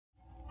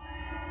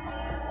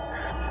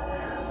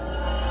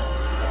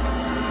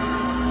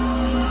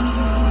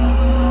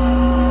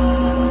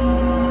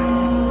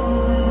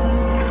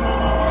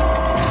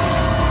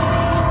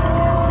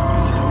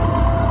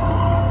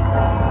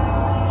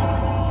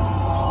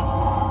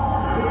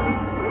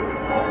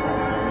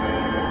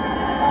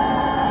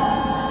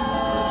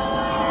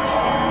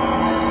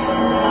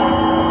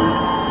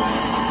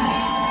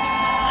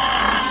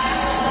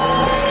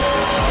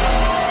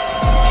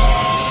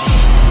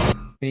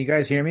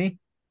guys hear me?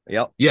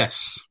 Yep.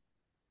 Yes.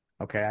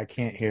 Okay, I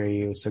can't hear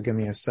you, so give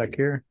me a sec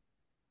here.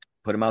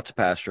 Put him out to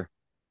pasture.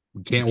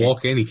 He can't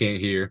walk and he can't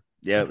hear.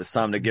 Yeah, it's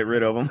time to get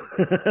rid of him.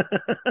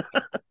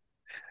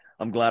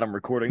 I'm glad I'm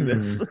recording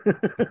this.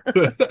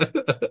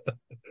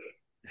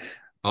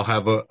 I'll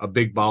have a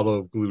big bottle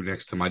of glue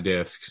next to my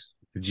desk.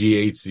 The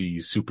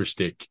GHC super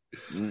stick.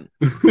 I'm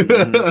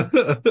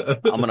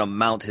gonna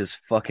mount his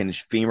fucking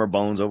femur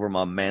bones over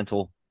my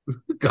mantle.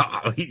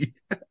 Golly.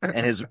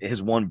 And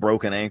his one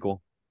broken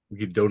ankle. We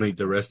could donate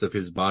the rest of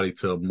his body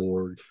to a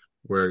morgue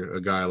where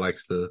a guy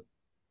likes to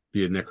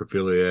be a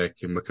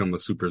necrophiliac and become a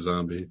super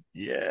zombie.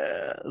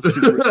 Yeah.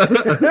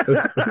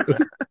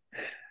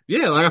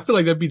 Yeah, like I feel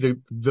like that'd be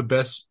the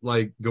best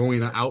like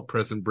going out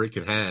present Brick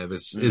could have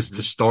is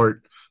to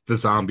start the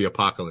zombie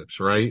apocalypse,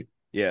 right?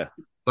 Yeah.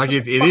 Like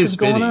it What is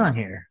going fitting. on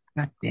here?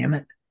 God damn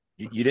it.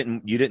 You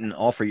didn't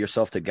offer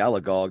yourself to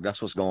Gallowgog.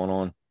 That's what's going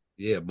on.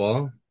 Yeah,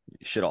 ball.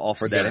 You should have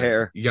offered that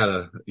hair. You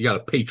gotta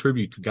pay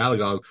tribute to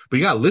Gallowgog, but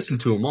you gotta listen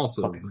to him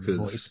also Fucking because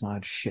voice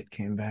mod shit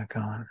came back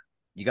on.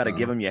 You got to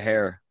give him your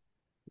hair.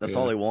 That's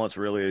all he wants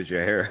really is your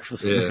hair for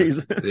some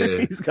reason. Yeah.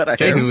 He's got a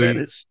hair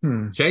fetish.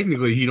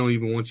 Technically, he don't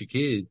even want your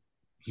kid.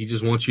 He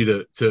just wants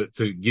you to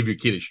give your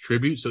kid his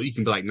tribute so you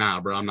can be like, nah,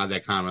 bro, I'm not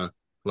that kind of,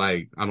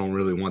 like, I don't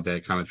really want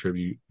that kind of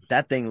tribute.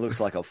 That thing looks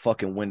like a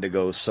fucking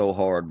Wendigo so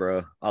hard,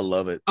 bro. I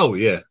love it. Oh,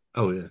 yeah.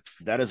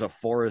 That is a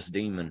forest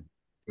demon.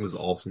 It was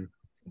awesome.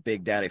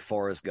 Big Daddy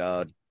Forest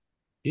God.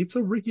 It's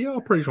a Ricky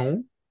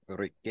operation.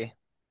 Ricky.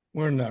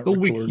 We're not The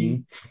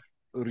recording.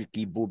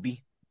 Ricky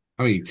Booby.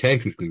 I mean,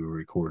 technically we're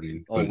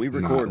recording. Oh, but we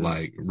recording. Not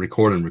like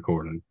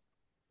recording.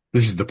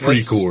 This is the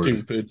pre-cord. That's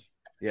stupid.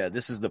 Yeah,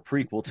 this is the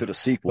prequel to the Well,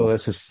 sequel,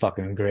 this is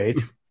fucking great.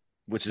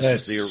 which is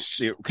That's just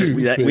because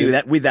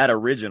we that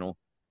original.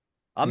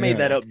 I made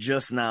that up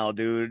just now,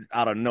 dude,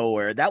 out of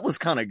nowhere. That was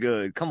kind of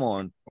good. Come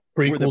on.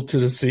 Prequel to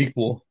the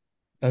sequel.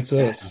 That's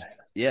us.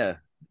 Yeah,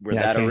 we're I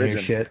that can't hear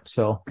original. shit,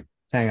 so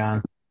hang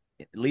on.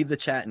 Leave the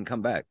chat and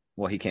come back.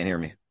 Well, he can't hear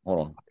me.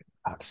 Hold on.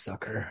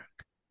 Cocksucker.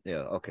 Yeah,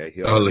 okay.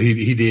 Oh,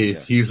 he did. Yeah.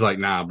 He's like,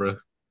 nah, bro.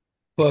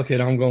 Fuck it,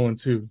 I'm going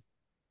to.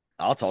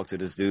 I'll talk to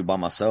this dude by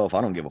myself.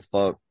 I don't give a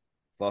fuck.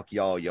 Fuck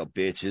y'all, you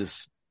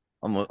bitches.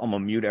 I'm gonna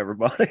mute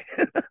everybody.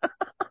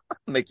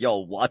 Make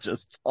y'all watch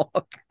us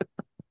talk.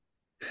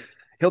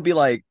 He'll be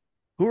like,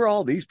 who are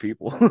all these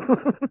people?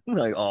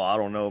 Like, oh, I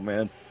don't know,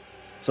 man.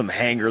 Some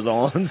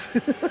hangers-ons.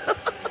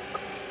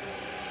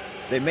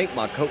 They make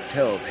my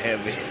coattails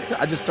heavy.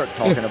 I just start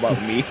talking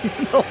about me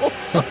the whole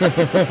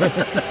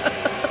time.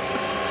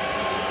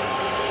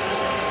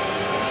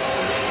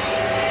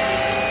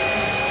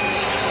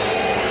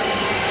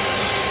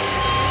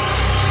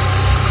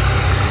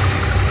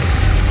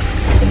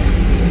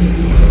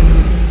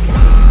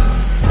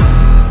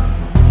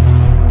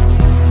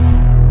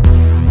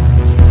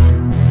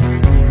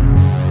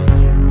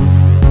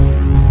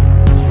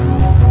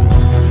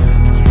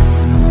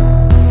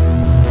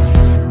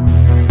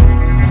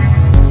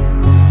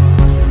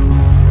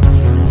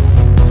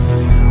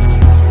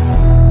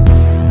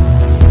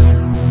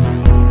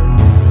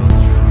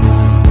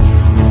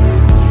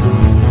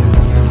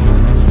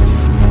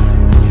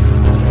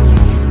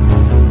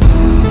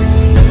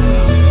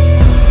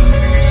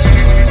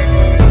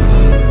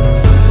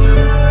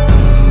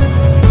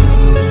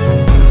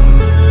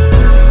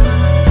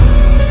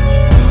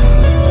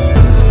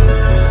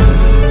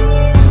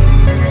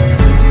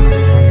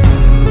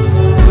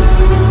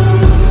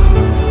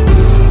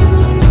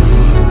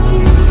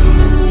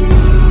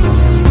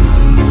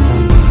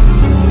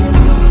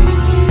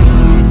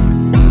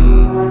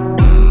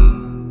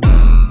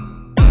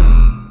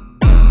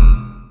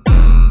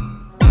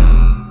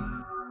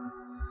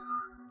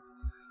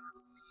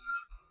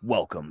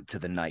 Welcome to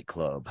the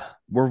nightclub,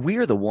 where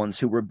we're the ones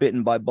who were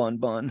bitten by Bun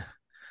Bun.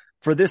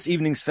 For this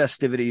evening's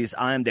festivities,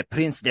 I am the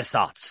Prince de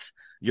Sots,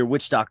 your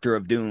witch doctor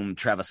of doom,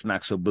 Travis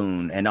Maxo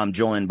Boone, and I'm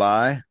joined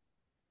by...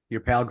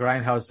 Your pal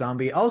Grindhouse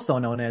Zombie, also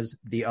known as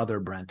the other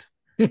Brent.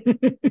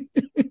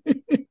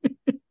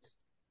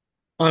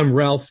 I'm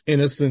Ralph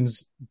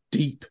Innison's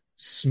deep,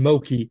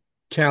 smoky,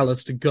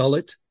 calloused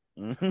gullet.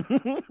 And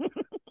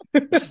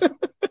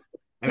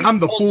I'm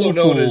the Also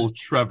known fool as-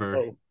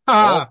 Trevor.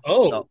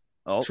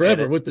 Oh,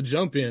 Trevor edit. with the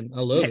jump in.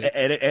 I love it.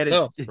 Edit.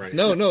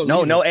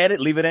 No, Edit.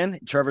 Leave it in.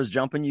 Trevor's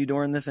jumping you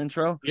during this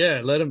intro. Yeah,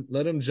 let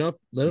him jump.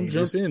 Let him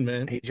jump in,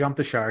 man. He jumped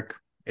the shark.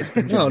 It's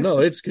been No,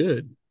 it's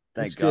good.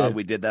 Thank It's God good.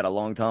 we did that a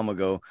long time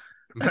ago.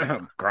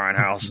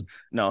 Grindhouse.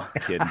 No,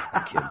 kidding.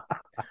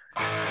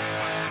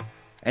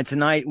 And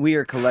tonight we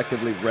are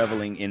collectively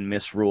reveling in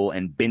misrule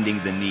and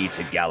bending the knee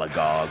to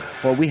Gallowgog.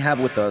 For we have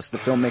with us the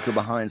filmmaker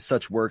behind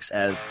such works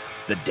as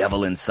The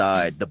Devil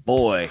Inside, The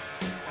Boy,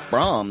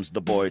 Brahms,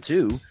 The Boy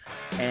too,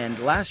 and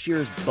last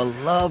year's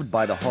beloved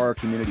by the horror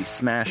community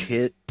smash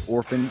hit,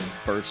 Orphan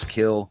First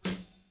Kill,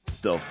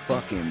 the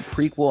fucking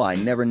prequel I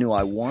never knew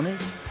I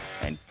wanted,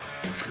 and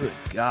good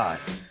God.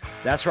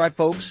 That's right,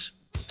 folks.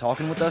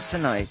 Talking with us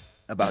tonight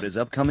about his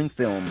upcoming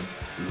film,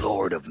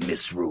 Lord of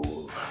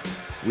Misrule.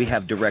 We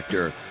have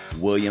director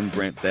William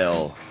Brent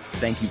Bell.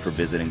 Thank you for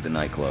visiting the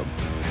nightclub.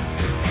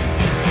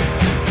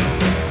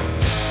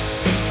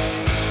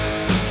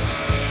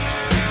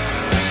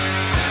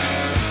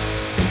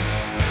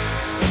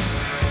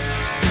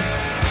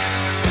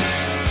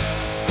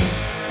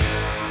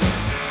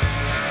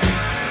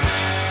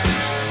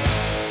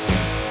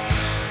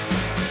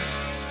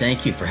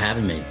 Thank you for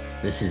having me.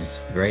 This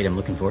is great. I'm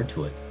looking forward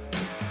to it.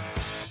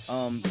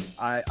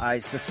 I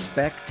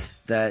suspect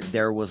that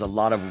there was a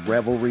lot of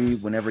revelry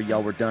whenever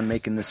y'all were done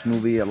making this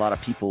movie. A lot of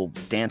people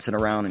dancing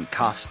around in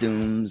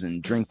costumes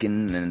and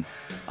drinking, and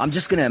I'm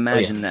just gonna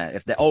imagine that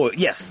if that. Oh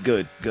yes,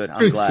 good.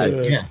 I'm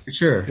glad. Yeah, for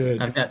sure.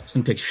 Good. I've got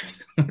some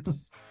pictures.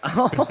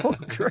 Oh,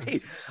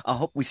 great. I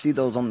hope we see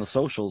those on the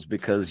socials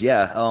because,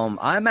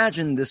 I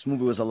imagine this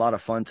movie was a lot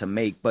of fun to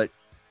make. But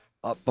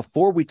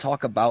before we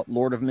talk about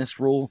Lord of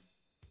Misrule,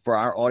 for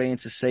our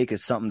audience's sake,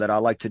 is something that I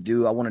like to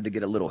do. I wanted to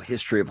get a little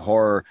history of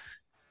horror.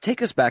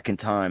 Take us back in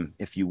time,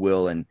 if you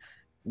will. And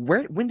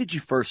when did you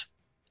first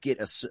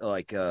get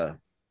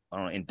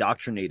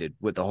indoctrinated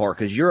with the horror?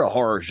 Because you're a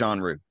horror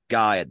genre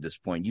guy at this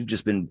point. You've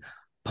just been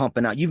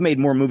pumping out. You've made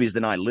more movies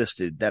than I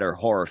listed that are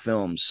horror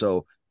films.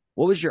 So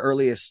what was your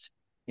earliest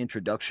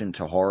introduction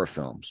to horror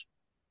films?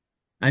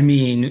 I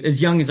mean,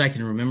 as young as I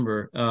can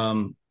remember,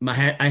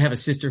 I have a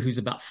sister who's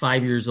about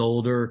 5 years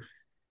older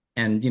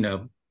and,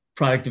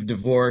 product of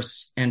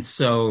divorce. And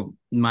so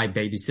my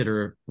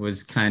babysitter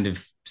was kind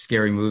of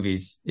scary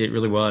movies. It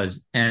really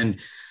was. And,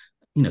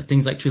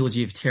 things like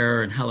Trilogy of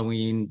Terror and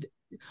Halloween,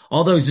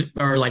 all those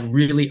are like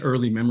really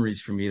early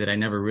memories for me that I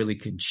never really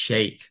could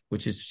shake,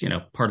 which is,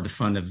 part of the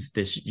fun of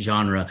this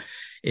genre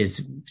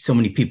is so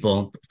many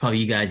people, probably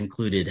you guys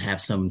included,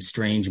 have some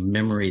strange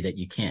memory that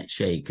you can't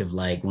shake of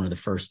like one of the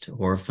first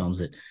horror films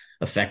that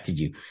affected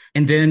you.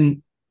 And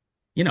then,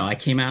 I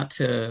came out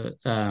to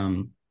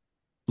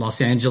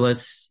Los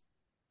Angeles,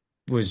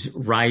 was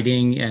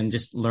writing and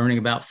just learning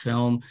about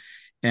film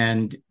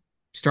and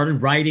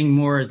started writing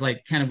more as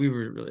like kind of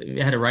we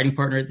had a writing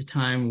partner at the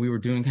time. We were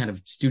doing kind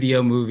of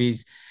studio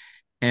movies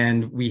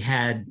and we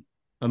had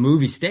a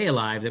movie, Stay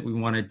Alive, that we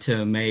wanted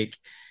to make.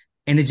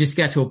 And it just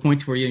got to a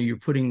point where, you're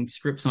putting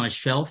scripts on a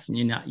shelf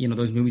and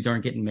those movies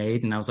aren't getting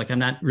made. And I was like, I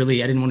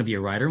didn't want to be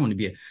a writer. I want to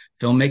be a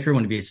filmmaker. I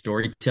want to be a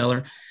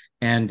storyteller.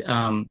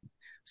 And,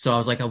 so I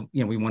was like,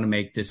 we want to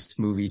make this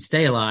movie,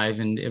 Stay Alive.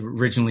 And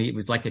originally it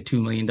was like a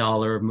 $2 million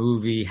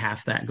movie,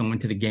 half that going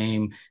to the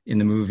game in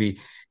the movie.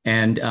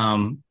 And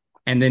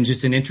then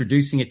just in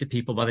introducing it to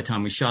people, by the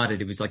time we shot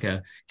it, it was like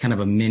a kind of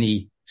a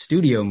mini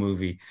studio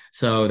movie.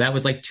 So that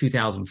was like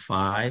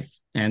 2005.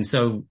 And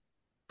so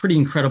pretty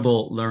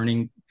incredible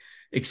learning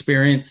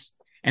experience.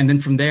 And then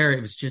from there, it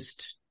was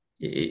just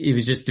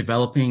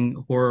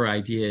developing horror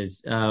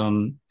ideas.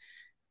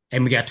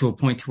 And we got to a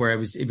point to where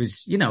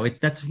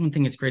that's one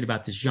thing that's great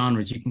about this genre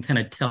is you can kind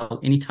of tell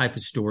any type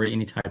of story,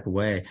 any type of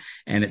way,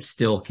 and it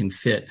still can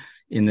fit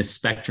in the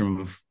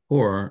spectrum of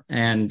horror.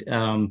 And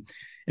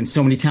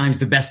so many times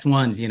the best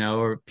ones,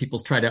 or people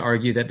try to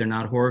argue that they're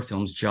not horror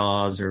films,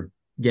 Jaws or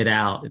Get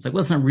Out. It's like,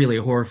 well, it's not really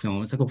a horror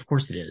film. It's like, well, of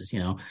course it is,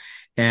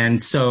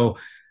 And so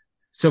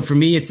for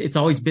me, it's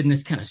always been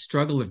this kind of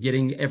struggle of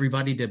getting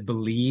everybody to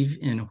believe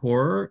in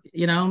horror,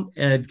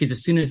 because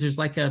as soon as there's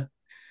like a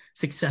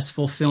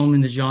successful film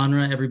in the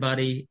genre,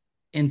 everybody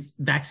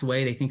backs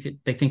away. They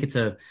think it's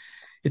a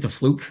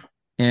fluke,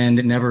 and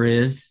it never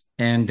is.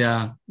 And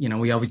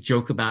we always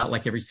joke about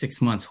like every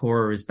 6 months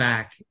horror is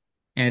back,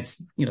 and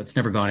it's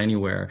never gone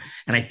anywhere.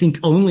 And I think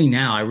only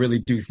now, I really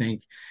do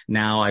think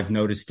now I've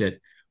noticed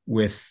it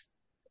with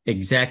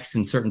execs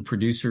and certain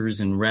producers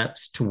and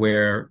reps to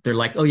where they're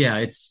like, oh yeah,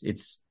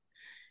 it's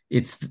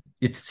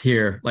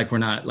here. Like we're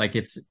not like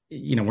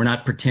we're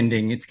not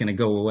pretending it's going to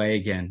go away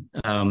again.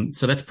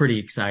 So that's pretty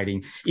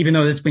exciting, even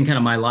though that's been kind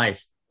of my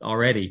life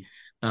already.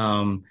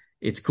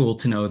 It's cool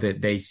to know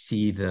that they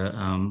see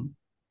the,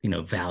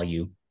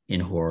 value in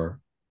horror.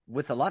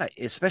 With a lot of,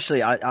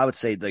 especially I would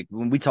say like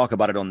when we talk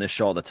about it on this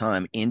show all the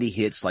time, indie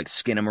hits like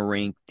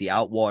Skinamarink, The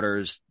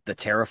Outwaters, the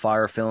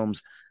Terrifier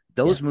films,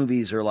 those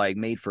movies are like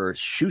made for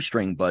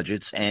shoestring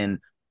budgets and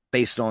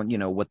based on,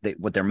 what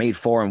they're made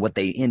for and what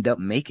they end up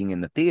making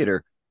in the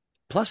theater.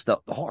 Plus the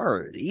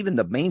horror, even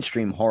the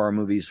mainstream horror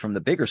movies from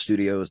the bigger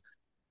studios,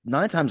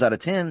 9 times out of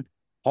 10,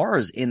 horror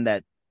is in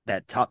that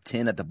top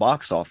 10 at the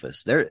box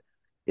office.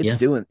 It's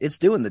doing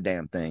the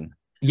damn thing.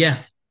 Yeah.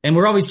 And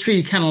we're always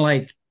treated kind of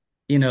like,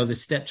 the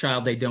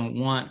stepchild they don't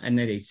want. And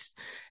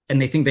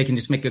they think they can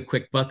just make a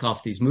quick buck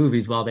off these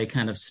movies while they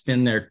kind of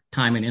spend their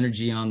time and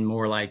energy on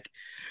more like,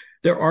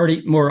 they're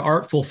already more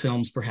artful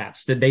films,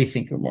 perhaps, that they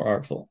think are more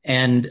artful.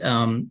 And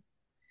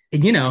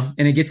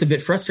it gets a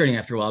bit frustrating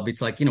after a while, but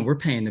it's like, we're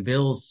paying the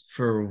bills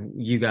for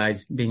you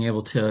guys being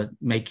able to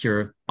make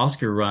your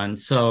Oscar run.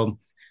 So,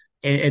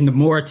 and the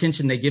more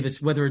attention they give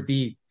us, whether it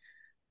be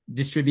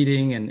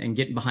distributing and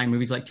getting behind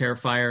movies like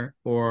Terrifier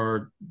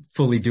or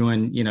fully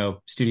doing,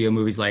 studio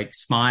movies like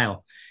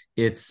Smile,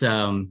 it's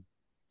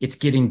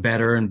getting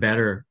better and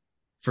better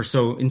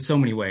in so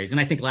many ways. And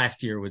I think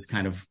last year was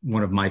kind of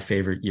one of my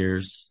favorite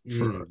years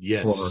for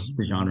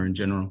the genre in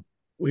general.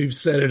 We've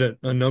said it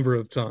a number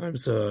of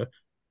times.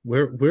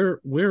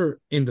 We're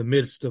in the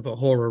midst of a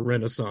horror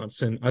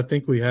renaissance, and I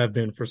think we have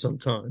been for some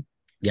time.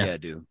 Yeah, I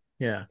do.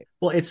 Yeah.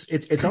 Well,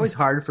 it's always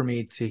hard for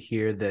me to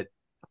hear that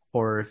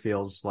horror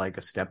feels like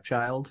a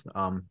stepchild,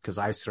 because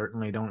I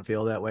certainly don't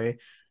feel that way.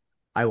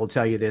 I will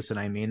tell you this, and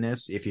I mean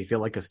this: if you feel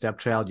like a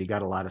stepchild, you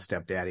got a lot of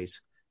stepdaddies.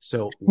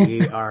 So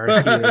we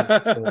are here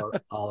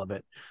for all of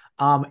it.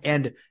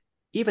 And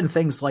even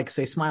things like,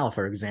 say, Smile,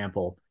 for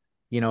example,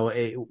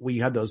 we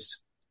had those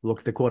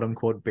look the quote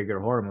unquote bigger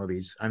horror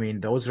movies. I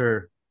mean, those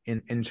are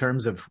in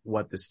terms of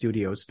what the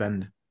studios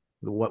spend,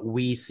 what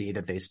we see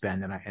that they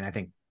spend. And I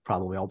think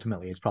probably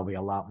ultimately it's probably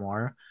a lot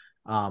more.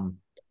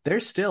 They're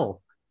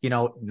still,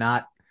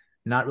 not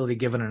really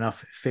given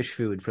enough fish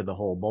food for the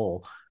whole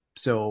bowl.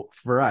 So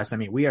for us, I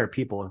mean, we are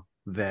people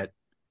that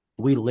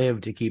we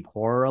live to keep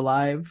horror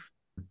alive.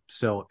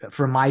 So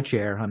from my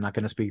chair, I'm not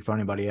going to speak for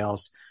anybody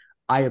else.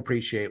 I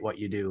appreciate what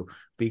you do,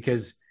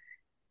 because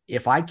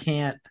if I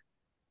can't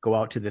go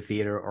out to the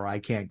theater or I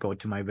can't go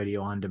to my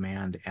video on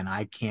demand and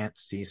I can't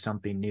see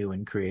something new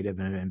and creative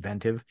and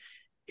inventive,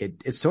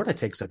 it sort of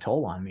takes a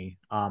toll on me.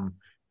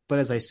 But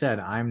as I said,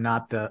 I'm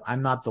not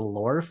the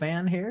lore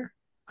fan here.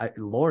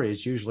 Lore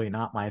is usually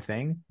not my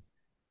thing.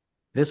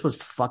 This was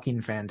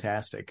fucking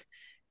fantastic.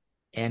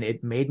 And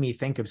it made me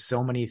think of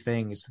so many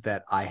things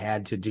that I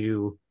had to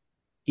do,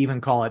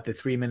 even call it the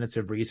 3 minutes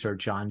of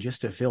research on,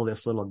 just to fill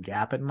this little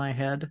gap in my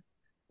head.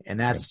 And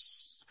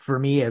that's, for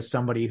me, as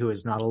somebody who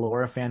is not a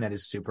Laura fan, that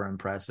is super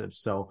impressive.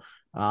 So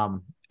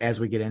as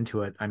we get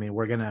into it, I mean,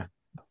 we're gonna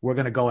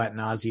go ad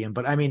nauseum,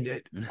 but I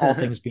mean, all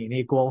things being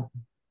equal,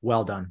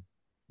 well done.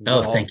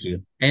 Thank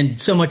you.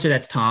 And so much of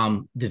that's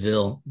Tom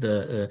DeVille,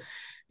 the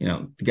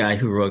guy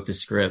who wrote the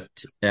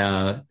script.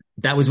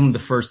 That was one of the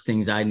first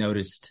things I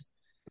noticed.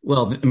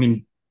 Well, I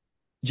mean,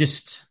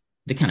 just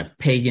the kind of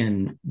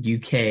pagan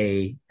UK.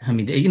 I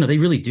mean, they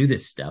really do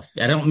this stuff.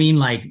 I don't mean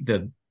like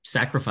the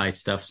sacrifice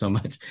stuff so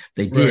much.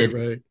 They did,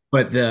 right.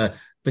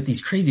 But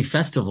these crazy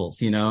festivals,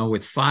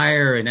 with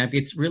fire, and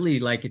it's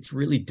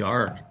really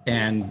dark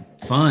and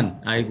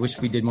fun. I wish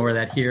we did more of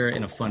that here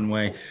in a fun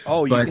way.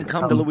 Oh, you can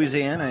come to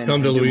Louisiana and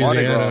come to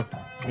Louisiana.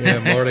 Yeah,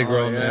 Mardi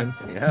Gras, man.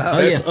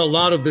 Yeah. A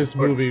lot of this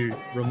movie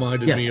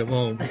reminded me of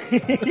home.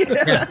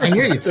 Yeah, I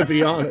hear you. To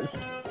be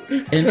honest.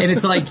 And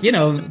it's like,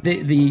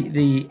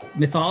 the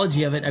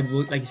mythology of it,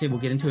 like you say, we'll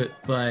get into it,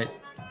 but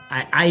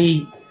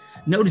I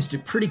noticed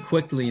it pretty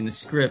quickly in the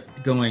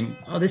script going,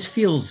 oh, this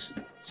feels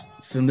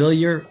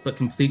familiar, but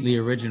completely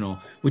original,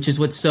 which is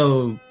what's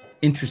so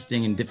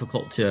interesting and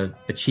difficult to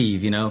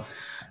achieve, Yeah.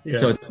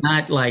 So it's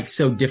not like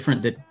so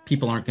different that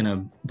people aren't going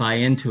to buy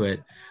into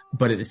it,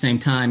 but at the same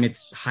time,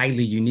 it's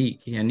highly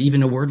unique. And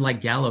even a word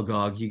like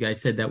Gallowgog, you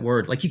guys said that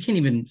word, like you can't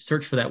even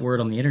search for that word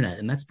on the internet.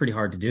 And that's pretty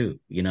hard to do,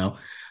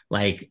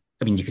 Like,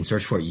 I mean, you can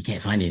search for it, you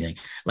can't find anything.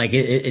 Like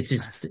it's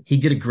just, he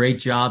did a great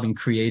job in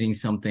creating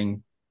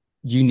something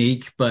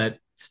unique, but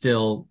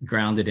still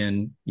grounded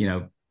in,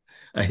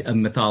 a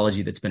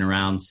mythology that's been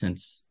around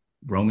since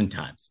Roman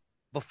times.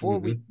 Before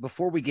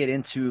we get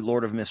into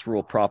Lord of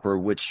Misrule proper,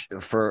 which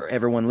for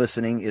everyone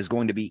listening is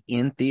going to be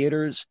in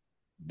theaters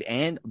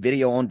and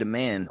video on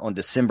demand on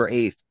December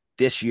 8th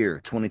this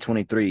year,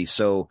 2023.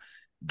 So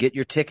get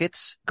your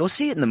tickets, go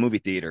see it in the movie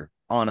theater.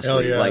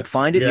 Honestly, like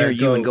find it near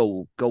you and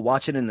go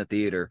watch it in the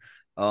theater.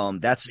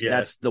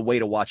 That's the way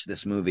to watch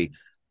this movie.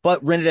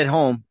 But rent it at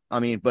home. I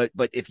mean, but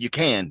if you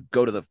can,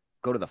 go to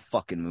the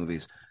fucking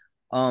movies.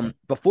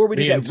 Before we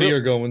do that,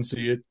 you're going to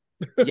see it.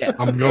 Yeah,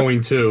 I'm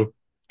going to.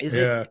 Is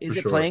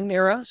it playing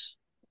near us?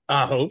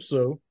 I hope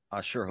so.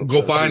 I sure hope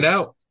so. Go find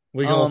out.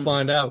 We're gonna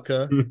find out,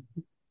 cuh.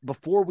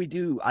 Before we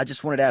do, I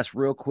just wanted to ask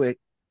real quick,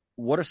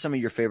 what are some of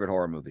your favorite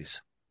horror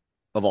movies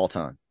of all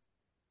time?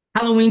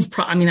 Halloween's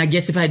I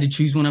guess if I had to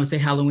choose one, I would say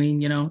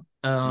Halloween,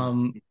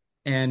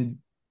 and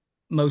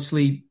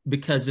mostly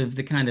because of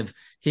the kind of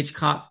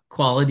Hitchcock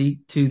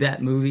quality to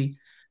that movie.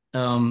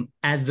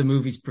 As the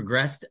movies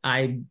progressed,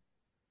 I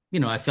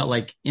felt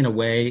like in a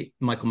way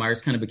Michael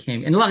Myers kind of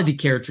became, and a lot of the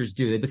characters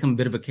do, they become a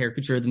bit of a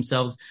caricature of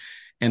themselves,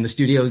 and the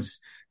studios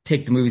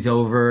take the movies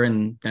over,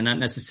 and they're not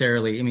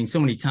necessarily, I mean, so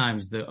many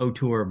times the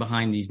auteur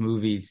behind these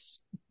movies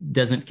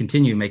doesn't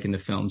continue making the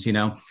films,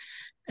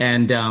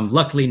 And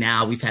luckily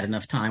now we've had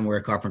enough time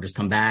where Carpenter's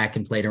come back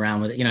and played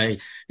around with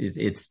it.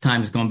 It's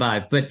time's gone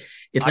by, but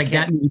it's like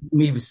that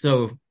movie was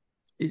so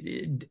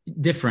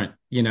different,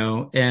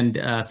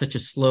 and such a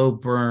slow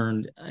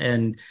burn.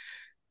 And,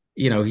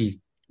 he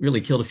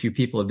really killed a few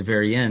people at the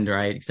very end,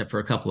 right? Except for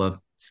a couple of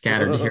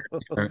scattered here.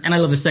 And I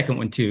love the second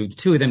one too. The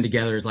two of them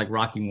together is like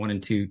Rocky 1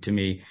 and 2 to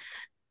me.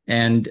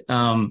 And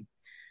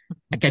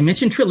like I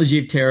mentioned Trilogy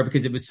of Terror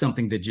because it was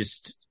something that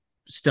just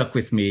stuck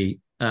with me.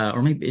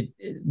 Or maybe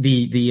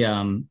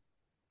on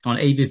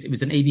ABC, it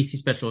was an ABC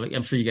special.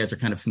 I'm sure you guys are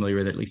kind of familiar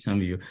with it, at least some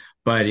of you,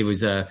 but it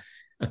was a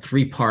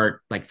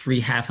 3-part, like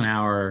 3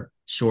 half-an-hour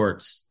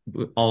shorts,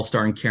 all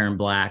starring Karen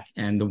Black.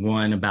 And the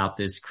one about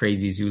this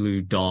crazy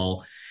Zulu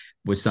doll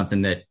was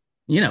something that,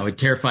 it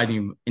terrified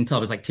me until I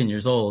was like 10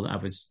 years old. I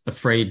was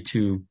afraid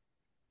to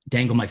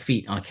dangle my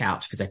feet on a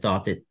couch because I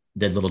thought that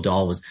the little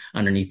doll was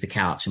underneath the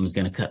couch and was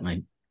going to cut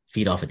my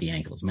feet off at the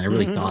ankles. I mean, I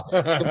really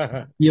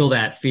thought, feel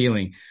that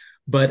feeling.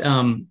 But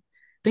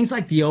things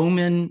like The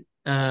Omen,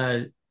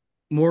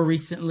 more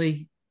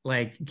recently,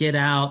 like Get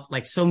Out,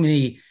 like so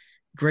many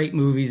great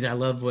movies. I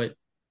love what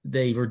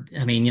they were.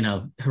 I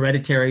mean,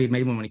 Hereditary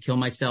made me want to kill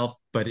myself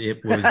but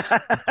it was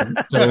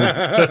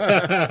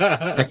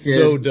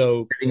So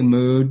dope. setting a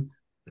mood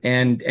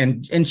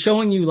and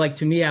showing you, like,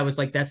 to me, I was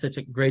like, that's such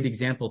a great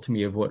example to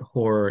me of what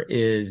horror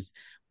is,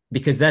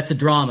 because that's a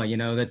drama,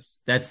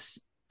 that's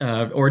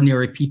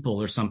ordinary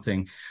people or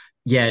something.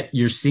 Yet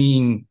you're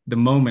seeing the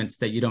moments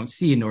that you don't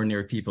see in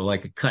ordinary people,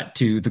 like a cut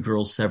to the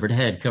girl's severed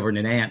head covered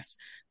in ants.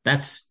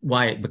 That's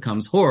why it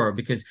becomes horror,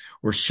 because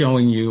we're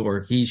showing you,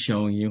 or he's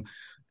showing you,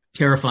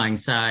 terrifying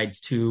sides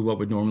to what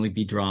would normally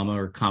be drama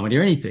or comedy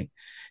or anything.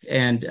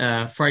 And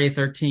Friday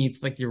the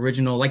 13th, like the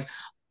original, like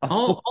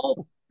I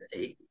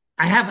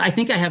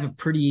think I have a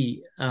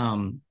pretty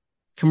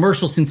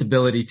commercial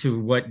sensibility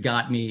to what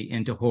got me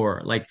into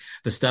horror. Like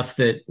the stuff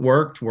that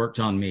worked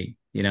on me,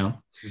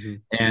 Mm-hmm.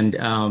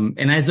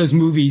 And as those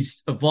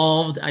movies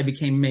evolved, I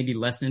became maybe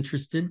less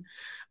interested.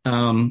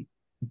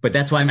 But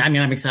that's why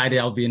I'm excited.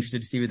 I'll be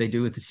interested to see what they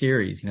do with the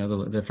series,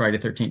 the Friday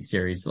the 13th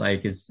series.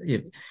 Like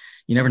you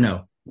never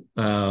know.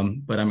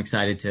 But I'm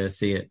excited to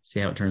see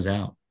how it turns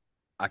out.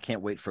 I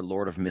can't wait for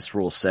Lord of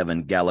Misrule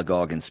 7,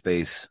 Gallowgog in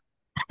space.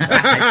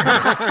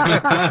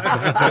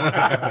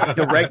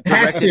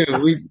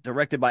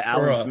 Directed by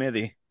Alan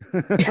Smithy.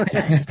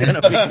 It's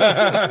gonna be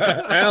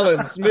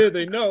Alan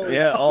Smithy. No,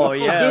 yeah, oh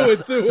yeah. Do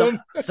it to him.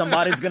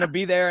 Somebody's gonna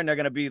be there, and they're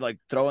gonna be like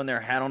throwing their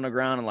hat on the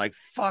ground and like,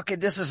 "Fuck it,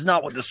 this is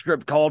not what the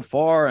script called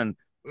for." And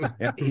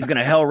he's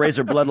gonna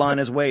Hellraiser bloodline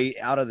his way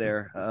out of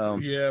there.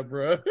 Yeah,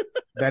 bro.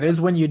 That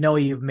is when you know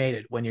you've made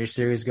it. When your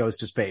series goes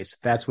to space,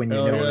 that's when you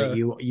know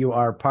that you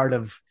are part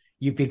of.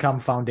 You've become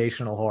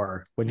foundational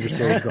horror when your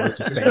series goes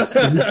to space.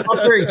 I'm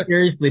very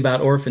seriously about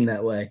Orphan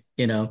that way.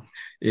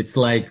 It's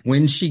like,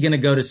 when's she going to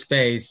go to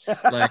space?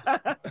 Like,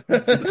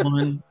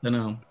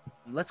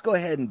 Let's go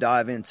ahead and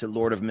dive into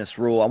Lord of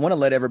Misrule. I want to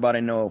let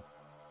everybody know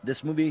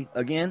this movie,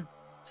 again,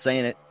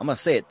 I'm going to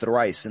say it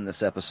thrice in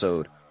this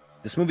episode.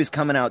 This movie's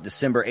coming out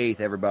December 8th,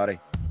 everybody.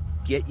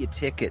 Get your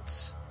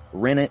tickets.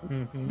 Rent it.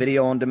 Mm-hmm.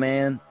 Video on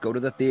demand. Go to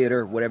the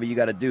theater. Whatever you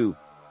got to do.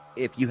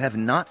 If you have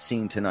not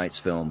seen tonight's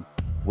film,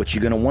 what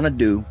you're going to want to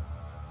do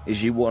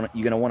is you're going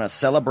to want to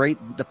celebrate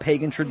the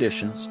pagan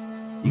traditions.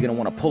 You're going to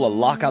want to pull a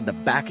lock out the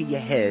back of your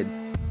head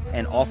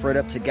and offer it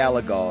up to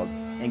Gallowgog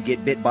and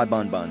get bit by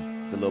Bun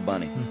Bun, the little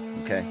bunny.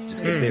 Okay?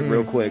 Just get bit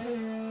real quick.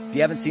 If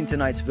you haven't seen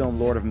tonight's film,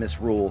 Lord of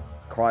Misrule,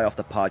 cry off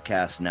the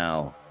podcast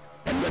now.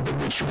 And let the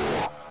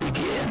ritual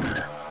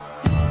begin.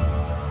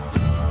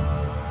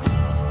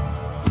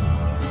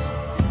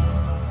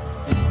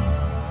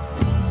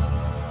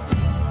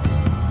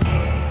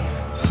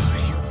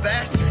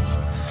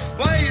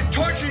 Why are you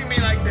torturing me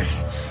like this?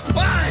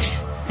 Why?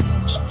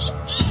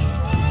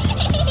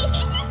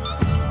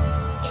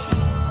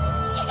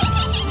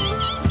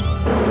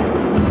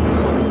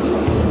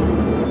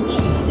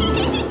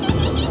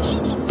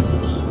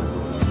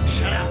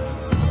 Shut up.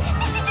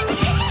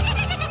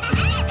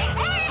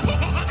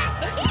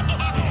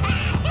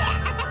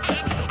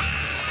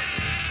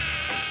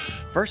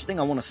 First thing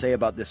I want to say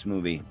about this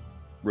movie,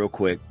 real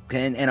quick,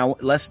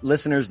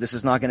 listeners, this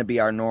is not going to be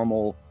our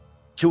normal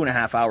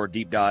 2.5 hour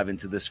deep dive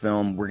into this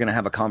film. We're going to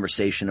have a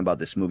conversation about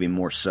this movie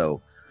more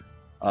so.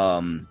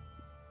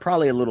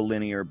 Probably a little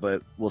linear,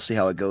 but we'll see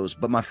how it goes.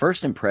 But my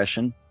first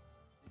impression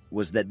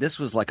was that this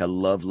was like a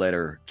love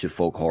letter to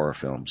folk horror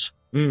films.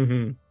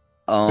 Mm-hmm.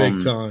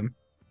 Big time.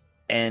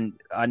 And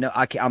I know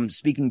I'm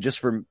speaking just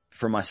for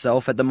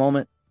myself at the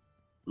moment.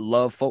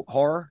 Love folk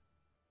horror.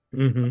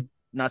 Mm-hmm.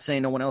 Not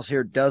saying no one else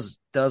here does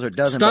or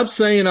doesn't. Stop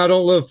saying I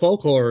don't love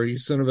folk horror, you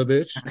son of a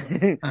bitch.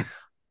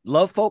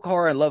 Love folk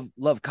horror and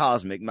love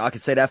cosmic. I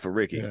could say that for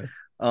Ricky.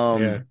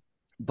 Yeah.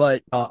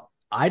 But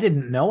I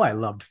didn't know I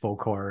loved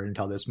folk horror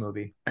until this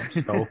movie.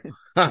 So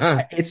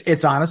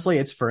it's honestly,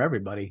 it's for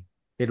everybody.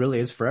 It really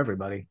is for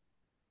everybody.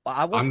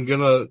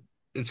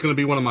 It's gonna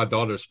be one of my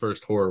daughter's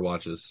first horror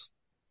watches.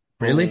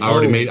 Really?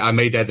 I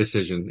made that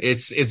decision.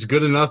 It's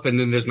good enough, and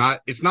then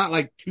it's not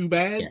like too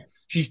bad. Yeah.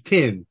 She's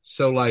 10,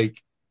 so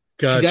like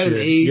gotcha. She's at an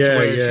age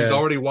where she's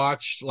already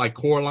watched like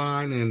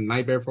Coraline and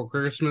Nightmare Before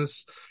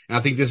Christmas, and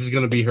I think this is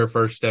gonna be her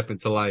first step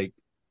into like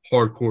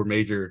hardcore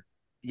major.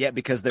 Yeah,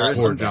 because there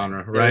is some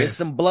genre, right? There is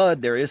some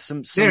blood. There is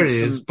some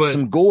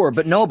gore.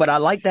 But I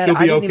like that. She'll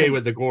be okay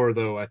with the gore,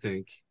 though. I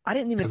think. I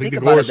didn't even think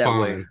about it that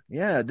way.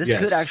 Yeah, this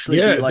could actually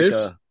be like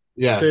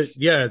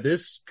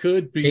this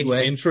could be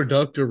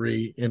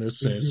introductory in a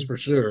sense for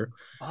sure.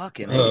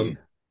 Fucking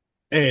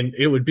and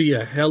it would be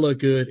a hella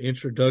good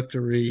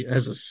introductory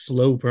as a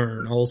slow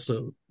burn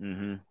also,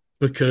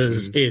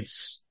 because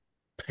it's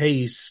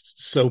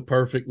paced so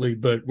perfectly.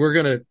 But we're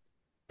gonna.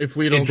 If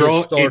we don't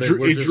get started,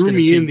 we're just going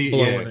to keep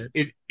blowing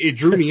it. It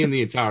drew me in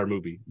the entire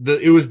movie.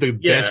 It was the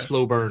best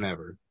slow burn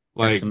ever.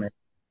 Like,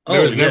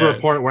 there was never a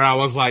part where I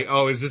was like,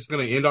 oh, is this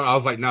going to end? I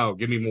was like, no,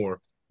 give me more.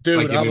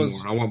 Dude, give me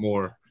more. I want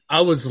more.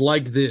 I was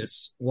like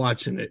this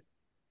watching it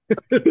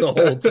the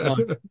whole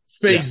time.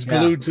 Face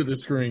glued to the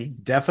screen.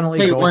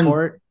 Definitely go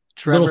for it.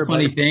 Trevor, little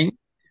funny thing,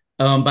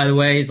 by the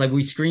way, is like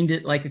we screened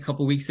it like a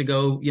couple weeks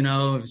ago, it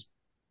was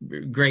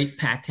great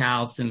packed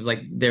house, and it was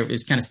like there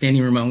was kind of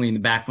standing room only in the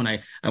back when I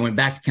went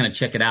back to kind of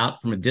check it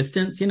out from a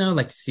distance,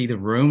 like to see the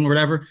room or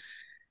whatever.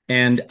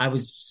 And I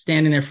was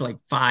standing there for like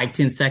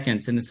 5-10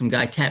 seconds, and then some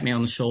guy tapped me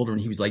on the shoulder, and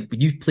he was like,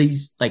 "Would you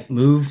please like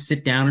move,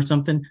 sit down or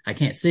something? I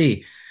can't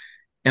see."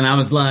 And I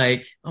was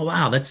like, "Oh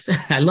wow,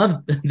 I love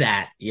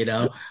that,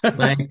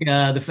 like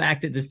the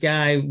fact that this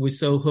guy was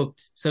so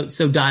hooked,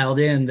 so dialed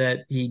in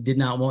that he did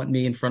not want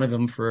me in front of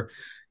him for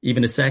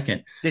even a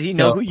second." Did he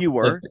know who you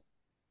were?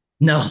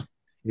 No.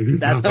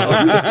 That's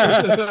Um,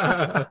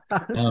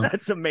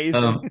 that's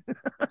amazing.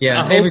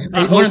 Yeah, I one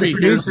of hope the he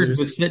hears producers this.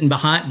 was sitting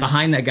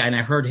behind that guy, and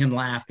I heard him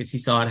laugh because he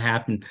saw it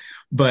happen.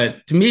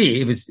 But to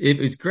me, it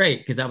was great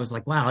because I was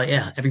like, wow,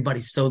 yeah,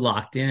 everybody's so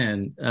locked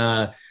in,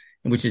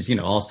 which is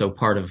also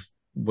part of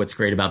what's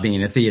great about being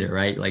in a theater,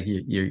 right? Like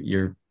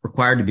you're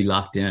required to be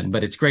locked in.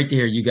 But it's great to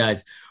hear you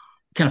guys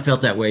kind of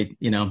felt that way,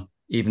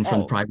 even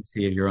from the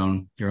privacy of your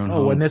own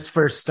home. When this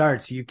first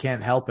starts, you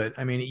can't help it.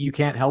 I mean, you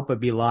can't help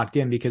but be locked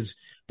in because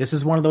this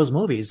is one of those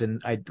movies,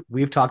 and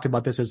we've talked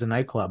about this as a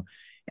nightclub.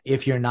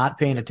 If you're not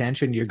paying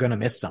attention, you're going to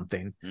miss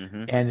something,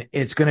 and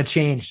it's going to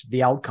change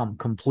the outcome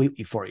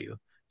completely for you.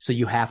 So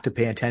you have to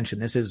pay attention.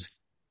 This is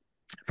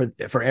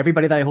for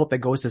everybody that I hope that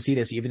goes to see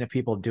this, even if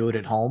people do it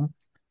at home.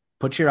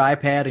 Put your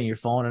iPad and your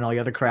phone and all the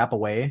other crap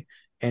away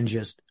and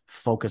just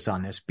focus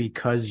on this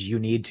because you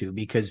need to,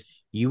 because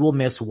you will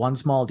miss one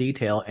small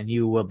detail and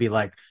you will be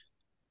like,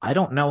 I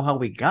don't know how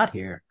we got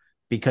here,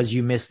 because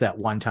you missed that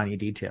one tiny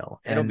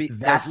detail. And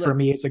that for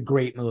me is a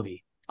great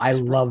movie. I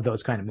love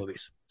those kind of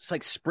movies. It's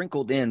like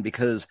sprinkled in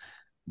because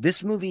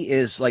this movie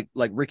is like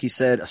Ricky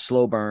said, a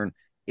slow burn.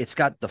 It's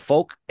got the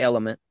folk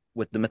element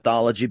with the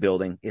mythology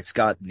building. It's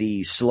got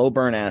the slow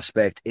burn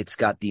aspect. It's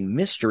got the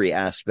mystery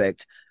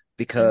aspect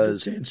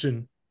because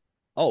tension.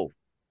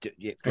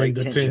 Great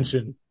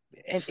tension.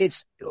 And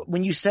it's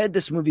when you said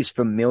this movie's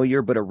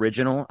familiar but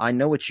original, I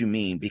know what you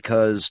mean,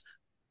 because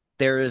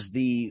there is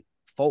the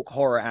folk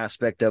horror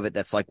aspect of it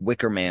that's like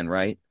Wicker Man,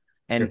 right?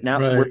 And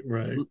now,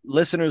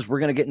 listeners, we're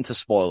going to get into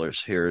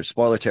spoilers here,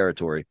 spoiler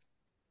territory,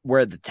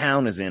 where the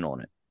town is in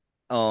on it.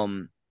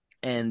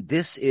 And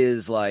this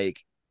is like,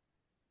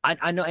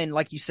 I know, and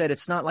like you said,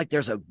 it's not like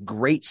there's a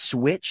great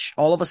switch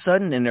all of a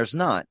sudden, and there's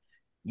not.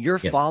 You're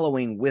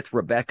following with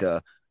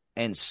Rebecca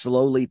and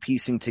slowly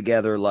piecing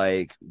together,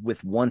 like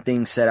with one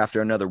thing said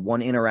after another,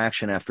 one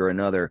interaction after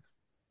another,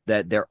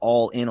 that they're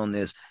all in on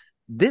this.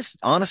 This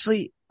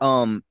honestly,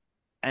 and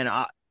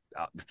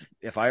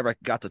if I ever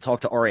got to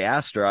talk to Ari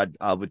Aster,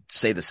 I would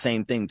say the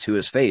same thing to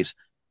his face.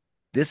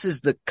 This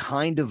is the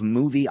kind of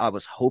movie I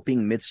was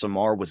hoping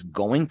Midsommar was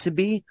going to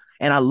be,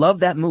 and I love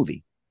that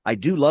movie. I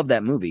do love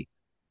that movie,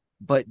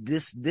 but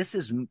this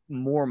is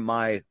more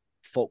my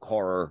folk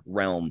horror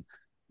realm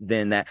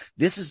than that.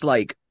 This is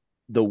like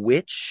The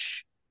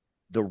Witch,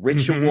 The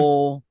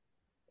Ritual.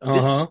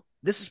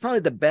 This is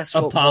probably the best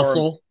folk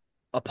horror.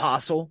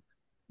 Apostle.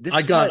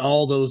 I got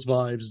all those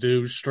vibes,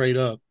 dude, straight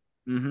up.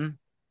 And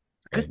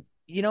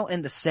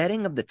the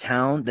setting of the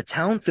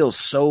town feels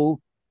so,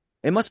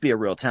 it must be a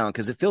real town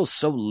because it feels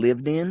so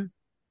lived in,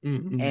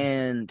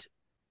 and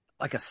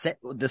like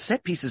the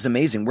set piece is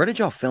amazing. Where did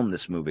y'all film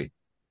this movie?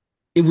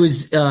 It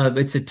was,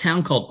 it's a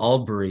town called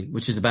Albury,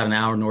 which is about an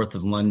hour north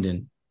of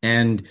London,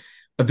 and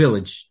a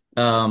village.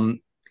 And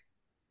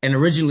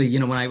originally,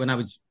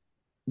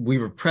 we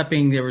were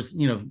prepping, there was,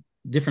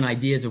 different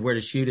ideas of where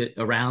to shoot it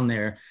around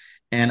there.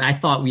 And I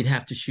thought we'd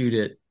have to shoot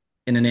it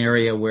in an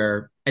area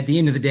where at the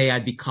end of the day,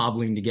 I'd be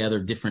cobbling together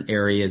different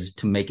areas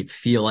to make it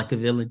feel like a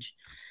village.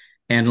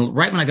 And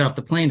right when I got off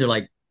the plane, they're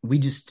like, we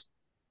just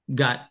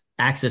got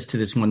access to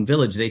this one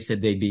village. They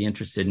said they'd be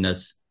interested in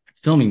us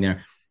filming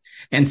there.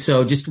 And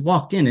so just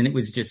walked in, and it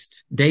was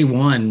just day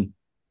one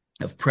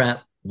of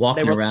prep,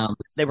 walking around.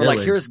 They were like,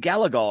 here's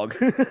Gallowgog.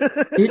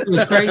 It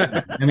was crazy.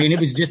 I mean, it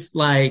was just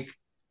like,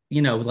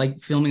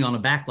 like filming on a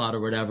backlot or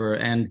whatever.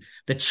 And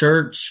the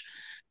church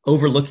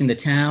overlooking the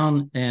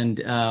town,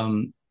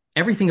 and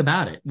everything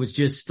about it was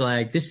just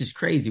like, this is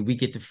crazy. We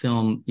get to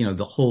film,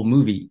 the whole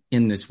movie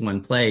in this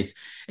one place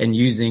and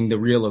using the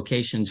real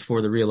locations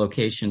for the real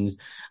locations.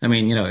 I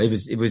mean,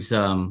 it was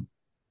kind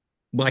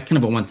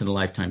of a once in a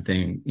lifetime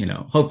thing,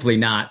 hopefully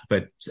not,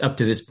 but up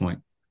to this point.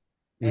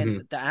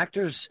 And the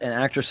actors and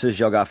actresses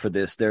y'all got for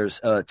this, there's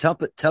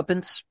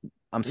Tuppence,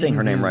 I'm saying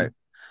her name right.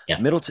 Yeah.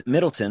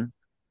 Middleton.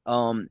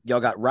 Y'all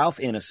got Ralph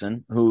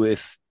Ineson, who,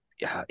 if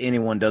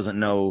anyone doesn't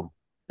know,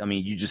 I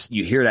mean,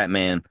 you hear that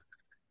man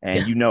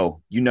and you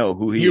know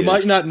who he is. You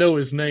might not know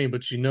his name,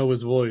 but you know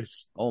his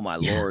voice. Oh my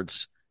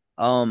lords.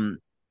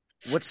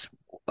 What's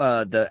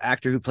the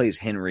actor who plays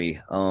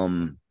Henry?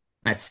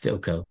 That's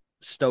Stoko.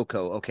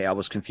 Okay, I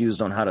was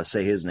confused on how to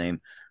say his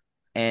name.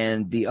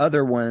 And the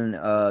other one,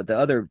 the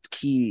other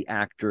key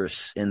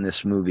actress in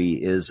this movie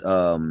is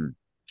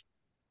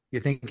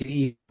You're thinking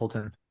Eve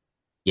Bolton.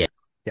 Yeah.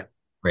 Yeah.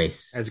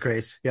 Grace. As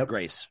Grace. Yep.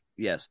 Grace.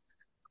 Yes.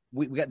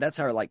 We got, that's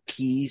our like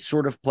key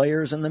sort of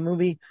players in the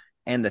movie.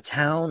 And the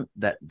town,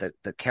 that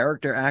the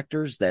character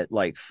actors that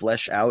like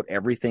flesh out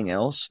everything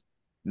else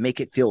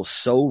make it feel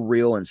so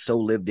real and so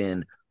lived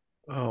in.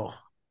 Oh,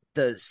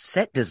 the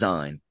set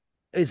design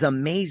is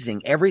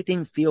amazing.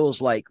 Everything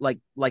feels like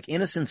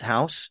Innocent's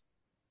house,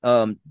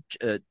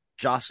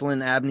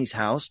 Jocelyn Abney's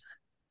house.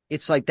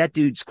 it's like that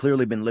dude's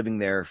clearly been living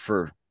there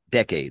for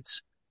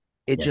decades.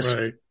 It just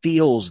Right.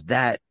 feels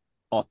that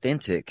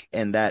authentic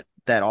and that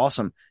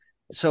awesome.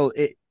 So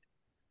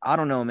I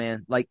don't know,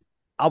 man. Like,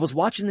 I was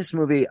watching this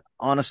movie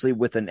honestly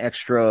with an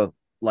extra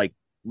like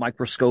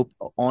microscope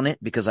on it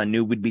because I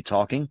knew we'd be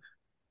talking,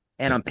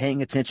 and I'm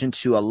paying attention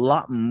to a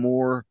lot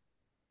more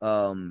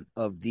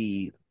of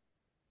the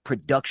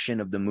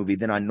production of the movie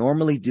than I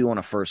normally do on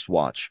a first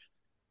watch.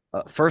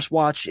 First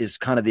watch is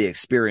kind of the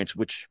experience,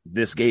 which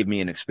this gave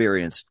me an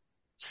experience.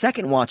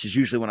 Second watch is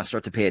usually when I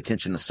start to pay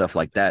attention to stuff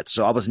like that.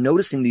 So I was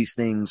noticing these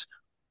things,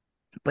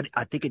 but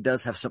I think it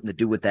does have something to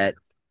do with that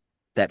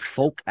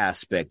folk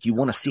aspect. You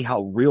want to see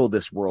how real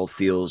this world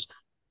feels.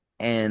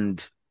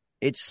 And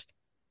it's,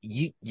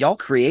 y'all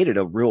created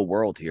a real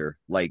world here.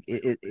 Like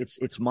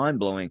it's mind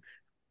blowing.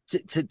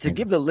 To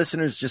give the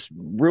listeners just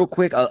real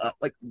quick,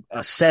 like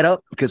a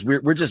setup, because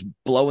we're just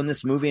blowing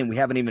this movie and we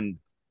haven't even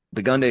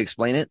begun to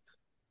explain it.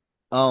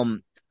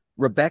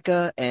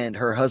 Rebecca and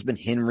her husband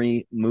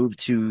Henry moved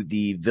to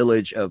the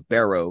village of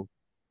Barrow,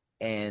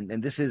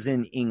 and this is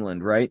in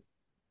England, right?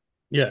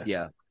 Yeah.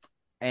 Yeah.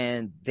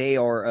 And they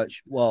are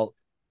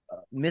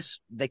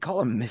they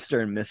call him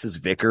Mr. and Mrs.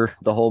 Vicar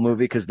the whole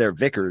movie because they're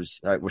vicars.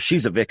 Well,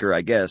 she's a vicar,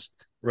 I guess.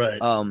 Right.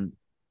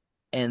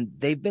 And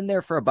they've been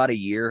there for about a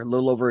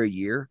little over a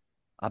year,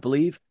 I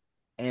believe.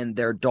 And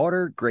their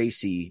daughter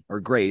Grace,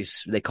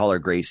 they call her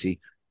Gracie.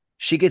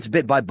 She gets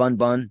bit by Bun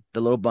Bun,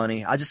 the little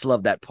bunny. I just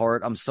love that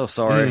part. I'm so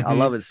sorry. Mm-hmm. I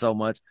love it so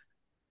much.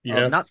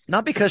 Yeah.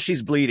 Not because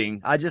she's bleeding.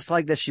 I just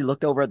like that she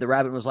looked over at the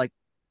rabbit and was like,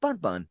 Bun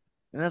Bun.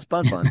 And that's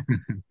Bun Bun.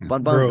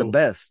 Bun Bun's the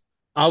best.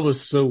 I was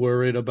so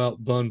worried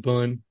about Bun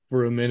Bun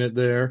for a minute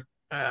there.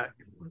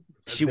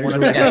 She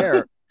wanted that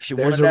hair. She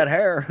wanted that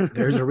hair.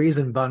 There's a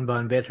reason Bun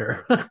Bun bit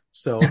her.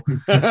 So,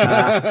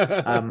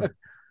 well,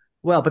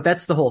 but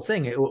that's the whole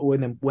thing.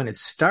 When it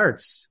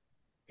starts,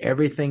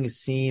 everything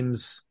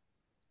seems,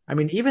 I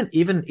mean,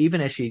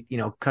 even as she,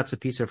 cuts a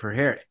piece of her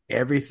hair,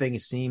 everything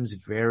seems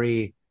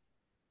very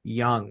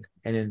young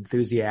and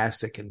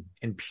enthusiastic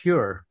and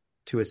pure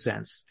to a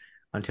sense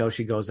until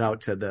she goes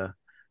out to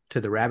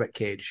the rabbit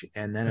cage.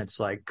 And then it's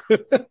like,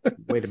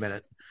 wait a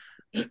minute.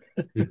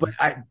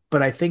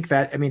 But I think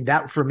that, I mean,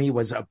 that for me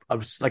was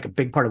like a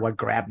big part of what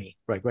grabbed me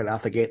right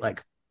out the gate.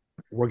 Like,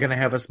 we're going to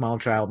have a small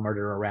child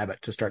murder a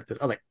rabbit to start this.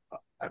 I'm like,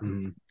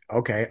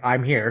 okay,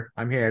 I'm here.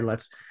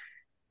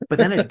 But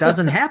then it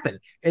doesn't happen.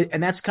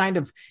 And that's kind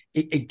of,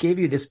 it gave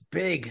you this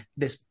big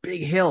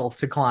hill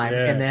to climb.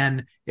 Yeah. And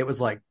then it was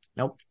like,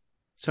 nope,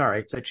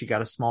 sorry. So she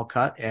got a small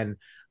cut. And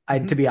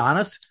to be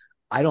honest,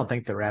 I don't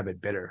think the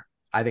rabbit bit her.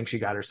 I think she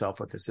got herself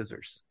with the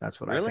scissors. That's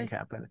what I think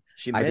happened.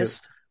 She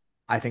missed.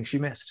 I think she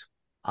missed.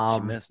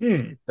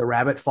 The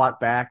rabbit fought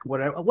back.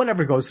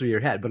 Whatever goes through your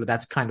head, but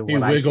that's kind of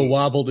what I see. He wiggle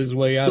wobbled his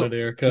way out of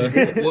there.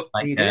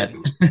 He did.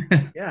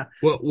 Yeah.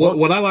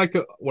 What I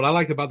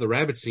liked about the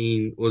rabbit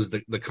scene was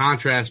the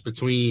contrast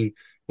between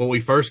what we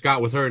first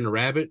got with her and the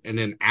rabbit, and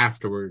then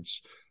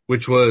afterwards,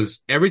 which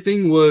was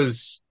everything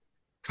was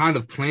kind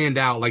of planned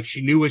out. Like,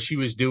 she knew what she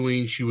was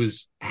doing.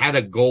 Had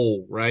a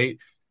goal, right?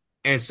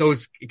 And so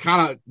it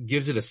kind of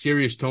gives it a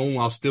serious tone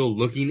while still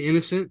looking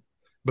innocent,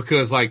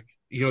 because, like,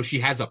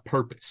 she has a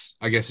purpose,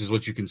 I guess is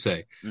what you can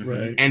say.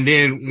 Right. And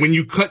then when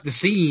you cut the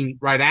scene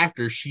right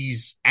after,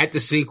 she's at the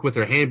sink with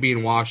her hand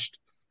being washed,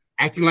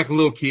 acting like a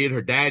little kid.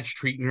 Her dad's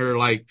treating her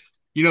like,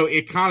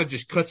 it kind of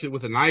just cuts it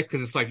with a knife,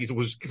 because it's like it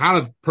was kind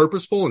of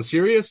purposeful and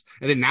serious.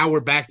 And then now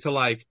we're back to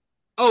like,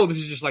 oh, this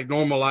is just like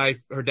normal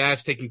life. Her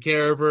dad's taking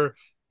care of her.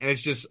 And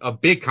it's just a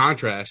big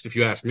contrast, if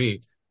you ask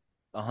me.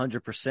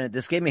 100%.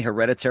 This gave me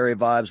Hereditary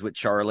vibes with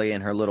Charlie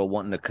and her little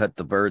wanting to cut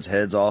the birds'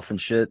 heads off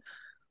and shit.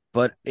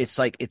 But it's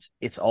like,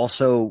 it's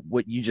also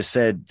what you just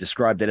said,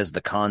 described it as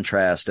the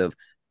contrast of,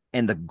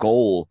 and the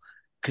goal,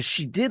 because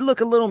she did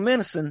look a little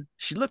menacing.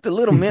 She looked a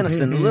little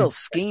menacing, a little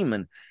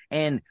scheming.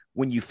 And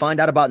when you find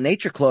out about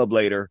Nature Club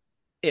later,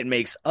 it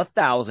makes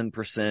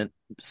 1,000%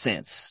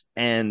 sense.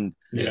 And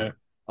yeah.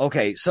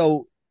 Okay.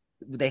 So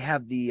they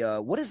have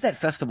the, what is that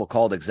festival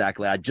called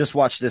exactly? I just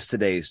watched this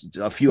today,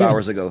 a few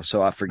hours ago,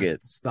 so I forget.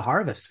 It's the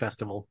Harvest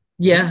Festival.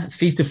 Yeah,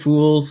 Feast of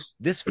Fools.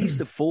 This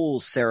Feast of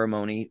Fools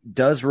ceremony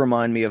does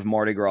remind me of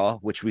Mardi Gras,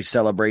 which we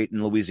celebrate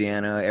in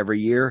Louisiana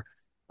every year.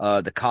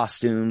 The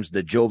costumes,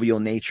 the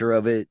jovial nature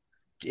of it,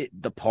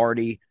 the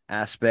party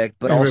aspect,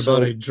 but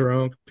everybody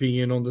drunk,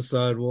 peeing on the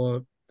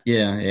sidewalk.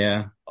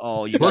 Yeah.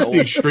 Oh, plus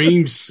the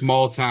extreme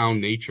small town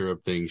nature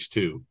of things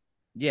too.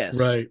 Yes,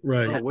 right.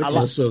 Which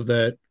also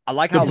that I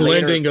like how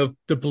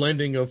the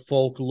blending of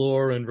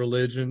folklore and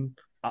religion.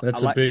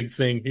 That's a big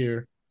thing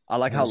here. I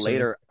like how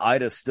later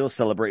Ida's still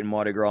celebrating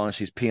Mardi Gras and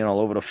she's peeing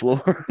all over the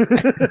floor.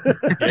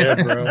 Yeah,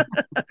 bro.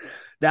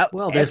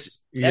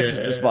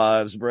 Exorcist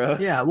vibes, bro.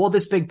 Yeah, well,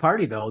 this big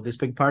party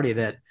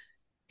that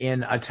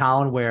in a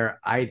town where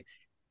I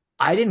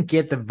didn't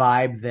get the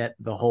vibe that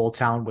the whole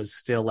town was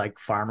still like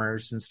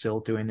farmers and still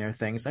doing their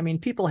things. I mean,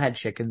 people had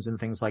chickens and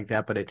things like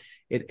that, but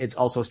it's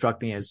also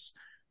struck me as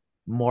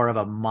more of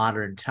a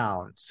modern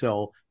town.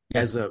 So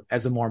as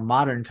a more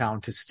modern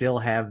town, to still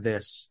have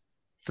this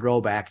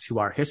throwback to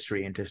our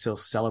history and to still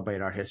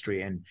celebrate our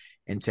history, and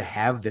to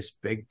have this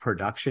big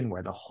production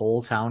where the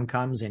whole town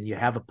comes and you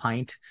have a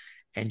pint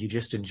and you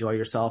just enjoy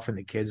yourself and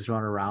the kids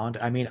run around.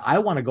 I mean, I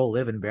want to go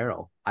live in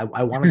Barrow. I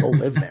want to go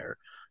live there.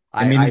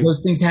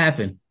 Those things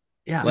happen.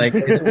 Yeah. Like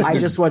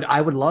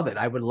I would love it.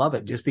 I would love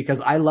it just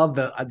because I love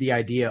the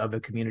idea of a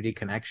community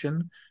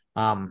connection.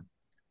 A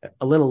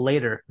little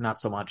later, not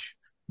so much.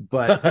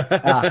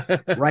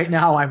 But right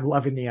now, I'm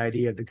loving the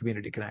idea of the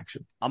community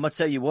connection. I'm gonna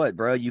tell you what,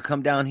 bro. You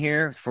come down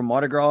here for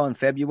Mardi Gras in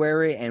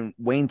February, and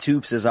Wayne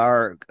Toops is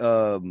our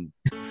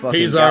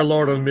he's our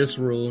Lord of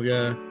Misrule,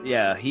 yeah.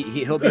 Yeah,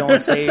 he'll be on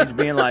stage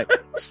being like,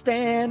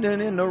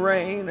 standing in the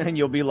rain, and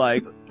you'll be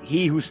like,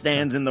 he who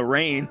stands in the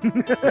rain.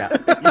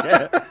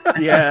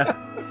 Yeah.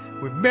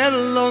 We met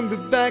along the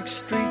back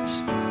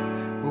streets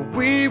where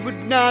we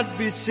would not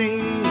be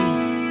seen.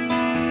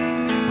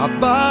 Our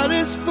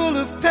bodies full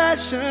of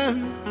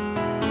passion,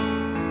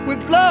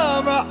 with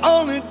love our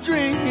only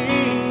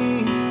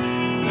dream.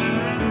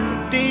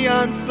 The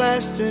neon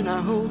flashed in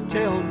our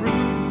hotel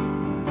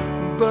room,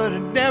 but I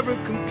never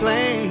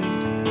complained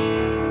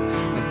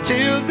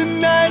until the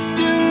night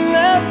you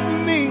left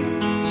me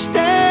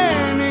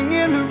standing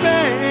in the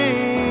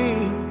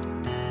rain.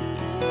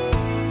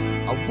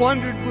 I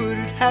wondered would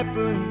it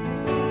happen,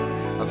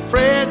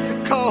 afraid to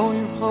call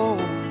you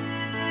home.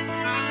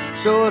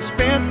 So I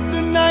spent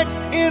the night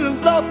in a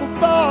local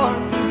bar,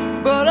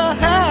 but I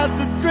had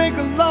to drink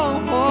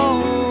alone.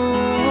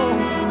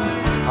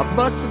 I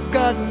must have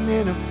gotten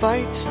in a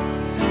fight,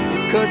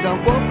 because I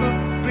woke up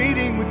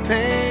bleeding with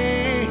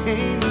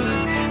pain.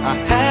 I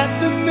had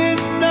the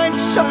midnight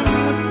sun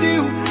with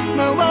you,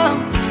 now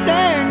I'm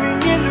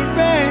standing in the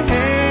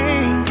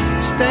rain.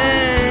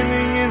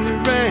 Standing in the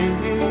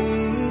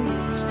rain.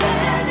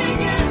 Standing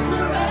in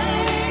the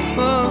rain.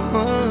 Oh,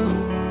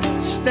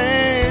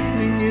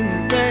 standing in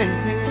the rain.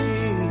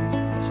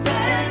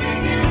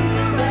 Standing in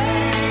the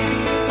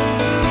rain.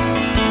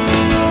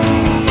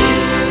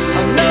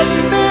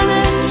 Another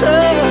minute,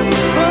 sir,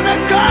 when I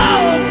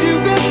called you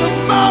in the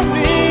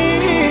morning.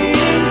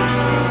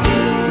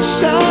 The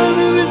sound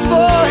of his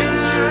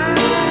voice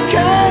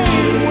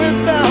came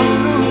without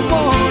a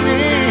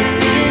warning.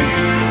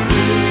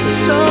 The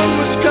sun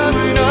was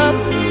coming up,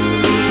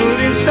 but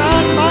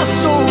inside my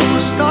soul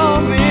was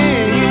storming.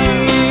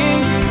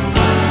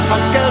 I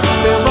guess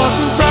there were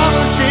some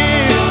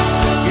promises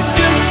you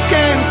just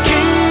can't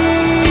keep.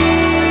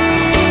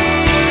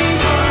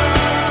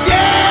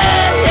 Yeah,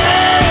 yeah,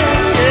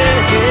 yeah,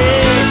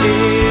 yeah.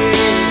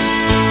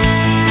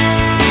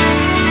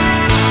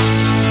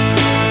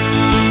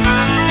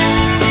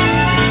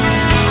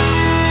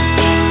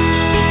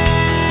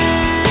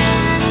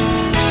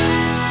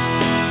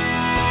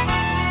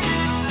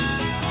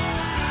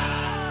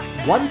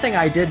 One thing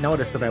I did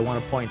notice that I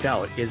want to point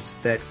out is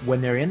that when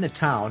they're in the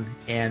town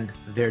and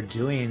they're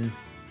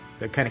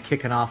kind of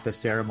kicking off the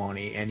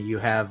ceremony, and you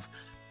have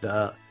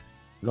the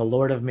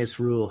Lord of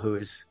Misrule who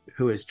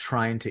is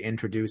trying to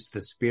introduce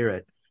the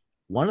spirit.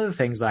 One of the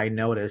things I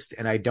noticed,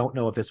 and I don't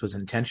know if this was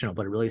intentional,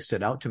 but it really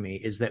stood out to me,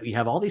 is that we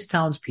have all these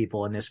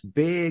townspeople in this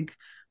big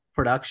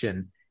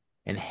production,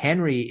 and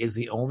Henry is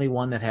the only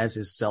one that has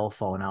his cell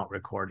phone out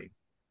recording.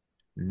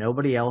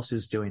 Nobody else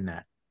is doing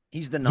that.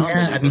 He's the non-believer.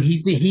 Yeah, I mean,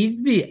 he's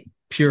the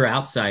pure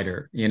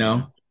outsider, you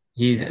know.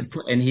 He's a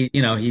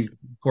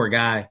poor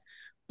guy.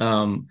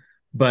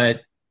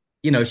 But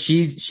you know,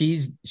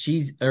 she's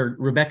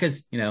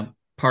Rebecca's, you know,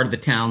 part of the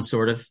town,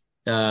 sort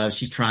of.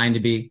 She's trying to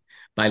be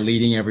by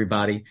leading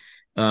everybody.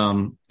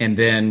 And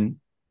then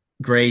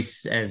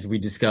Grace, as we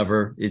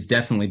discover, is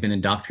definitely been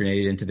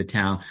indoctrinated into the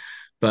town.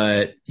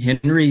 But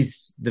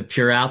Henry's the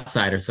pure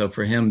outsider, so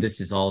for him,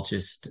 this is all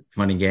just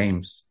fun and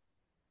games.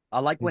 I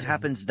like what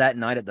happens that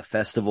night at the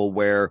festival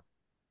where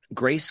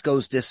Grace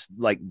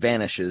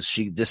vanishes.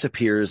 She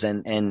disappears,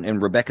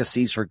 and Rebecca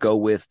sees her go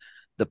with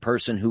the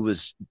person who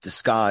was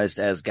disguised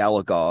as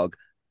Gallowgog,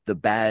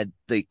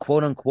 the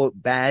quote unquote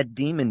bad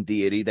demon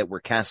deity that we're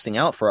casting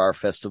out for our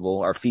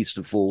festival, our Feast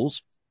of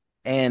Fools.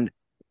 And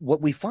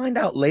what we find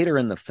out later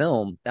in the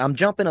film, I'm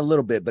jumping a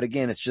little bit, but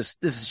again, this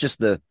is just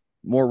the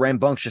more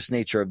rambunctious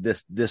nature of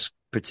this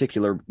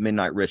particular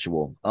midnight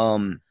ritual.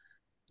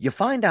 You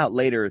find out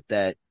later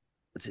that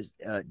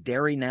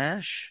Derry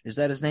Nash, is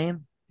that his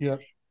name? Yeah.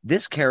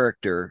 This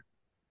character,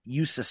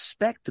 you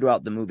suspect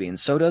throughout the movie, and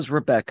so does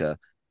Rebecca,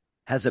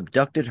 has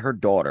abducted her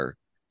daughter,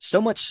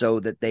 so much so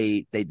that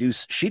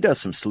she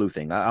does some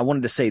sleuthing. I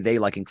wanted to say they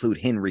include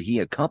Henry. He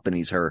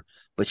accompanies her,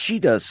 but she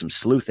does some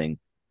sleuthing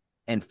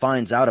and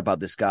finds out about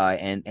this guy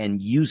and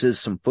uses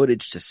some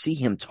footage to see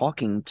him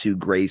talking to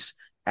Grace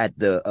at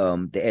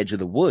the edge of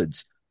the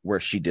woods where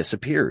she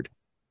disappeared.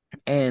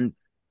 And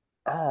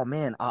oh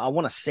man, I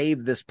want to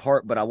save this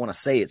part, but I want to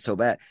say it so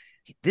bad.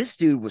 This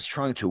dude was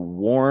trying to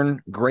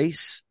warn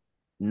Grace,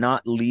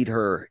 not lead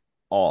her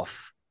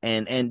off.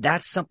 And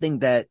that's something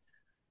that,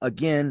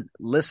 again,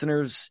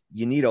 listeners,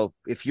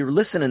 if you're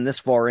listening this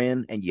far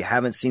in and you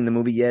haven't seen the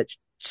movie yet,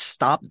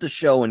 stop the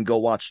show and go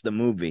watch the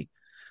movie.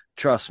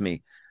 Trust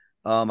me.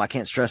 I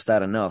can't stress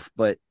that enough,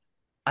 but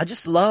I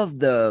just love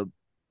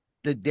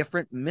the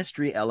different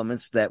mystery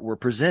elements that were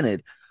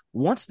presented.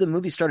 Once the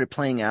movie started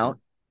playing out,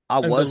 I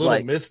And was the little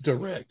like,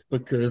 misdirect,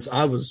 because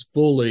I was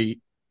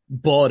fully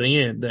bought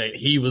in that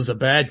he was a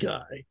bad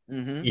guy,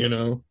 you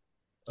know?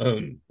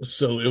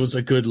 So it was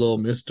a good little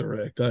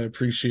misdirect. I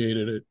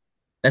appreciated it.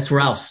 That's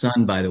Ralph's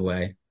son, by the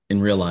way,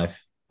 in real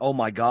life. oh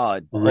my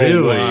God.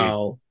 Really? Oh,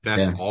 wow.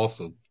 That's Yeah.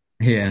 awesome.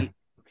 Yeah.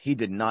 He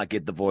did not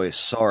get the voice.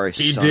 Sorry,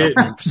 He son didn't.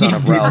 of, son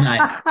of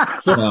Ralph.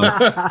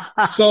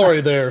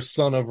 Sorry there,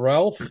 son of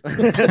Ralph.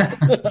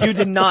 You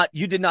did not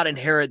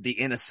inherit the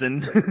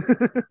innocent.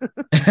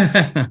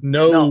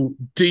 No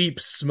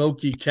deep,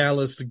 smoky,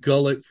 calloused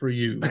gullet for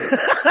you.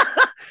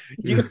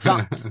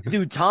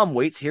 Tom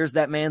Waits hears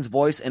that man's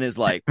voice and is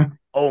like,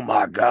 oh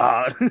my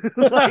God.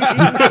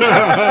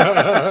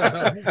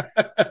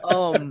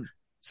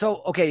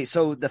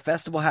 So the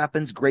festival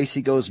happens.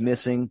 Gracie goes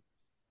missing.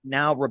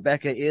 Now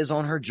Rebecca is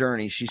on her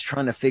journey. She's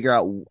trying to figure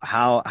out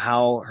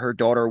how her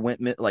daughter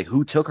went, like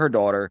who took her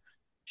daughter.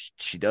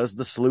 She does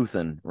the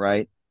sleuthing,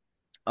 right?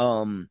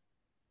 I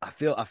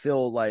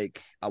feel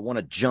like I want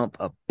to jump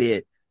a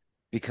bit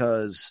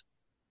because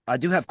I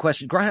do have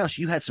questions. Grindhouse,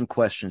 you had some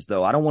questions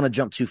though. I don't want to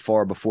jump too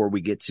far before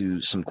we get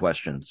to some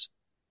questions.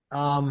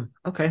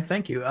 Okay,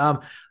 thank you.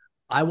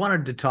 I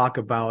wanted to talk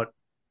about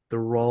the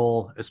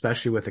role,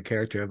 especially with the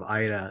character of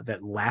Ida,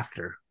 that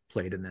laughter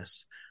played in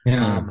this.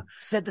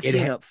 Set the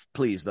scene up,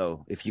 please,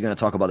 though, if you're going to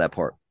talk about that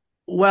part.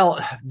 Well,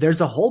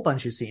 there's a whole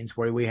bunch of scenes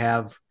where we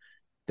have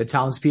the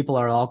townspeople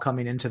are all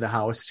coming into the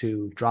house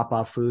to drop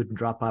off food and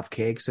drop off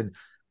cakes,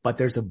 but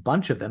there's a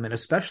bunch of them, and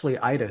especially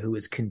Ida, who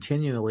is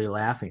continually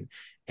laughing.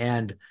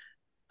 And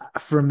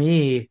for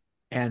me,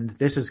 and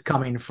this is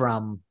coming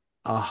from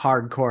a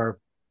hardcore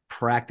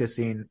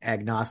practicing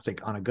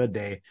agnostic on a good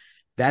day,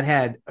 that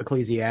had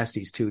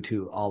Ecclesiastes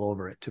 2:2 all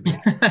over it to me.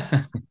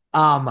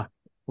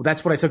 Well,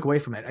 that's what I took away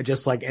from it. I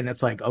just like, and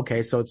it's like,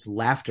 okay, so it's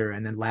laughter,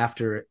 and then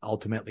laughter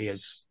ultimately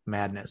is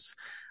madness.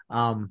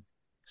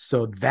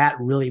 So that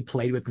really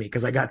played with me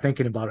because I got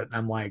thinking about it, and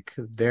I'm like,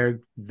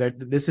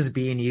 this is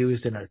being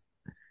used in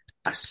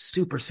a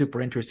super,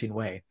 super interesting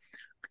way.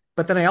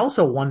 But then I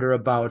also wonder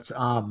about,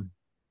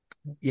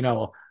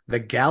 the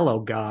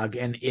Gallowgog,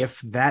 and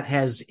if that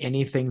has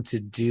anything to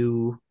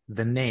do,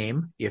 the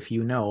name, if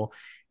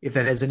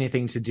that has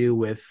anything to do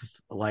with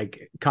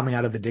like coming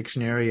out of the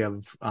dictionary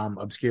of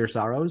obscure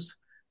sorrows,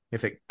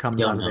 if it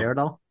comes out of there at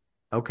all.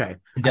 Okay.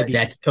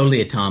 That's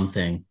totally a Tom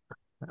thing.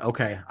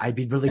 Okay. I'd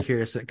be really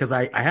curious because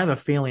I have a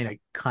feeling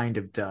it kind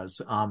of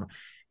does.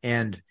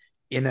 And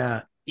in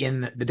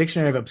the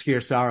dictionary of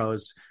obscure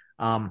sorrows,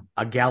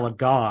 a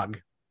Gallowgog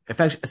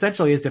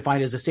essentially is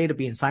defined as a state of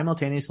being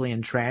simultaneously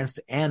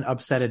entranced and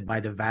upsetted by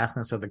the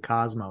vastness of the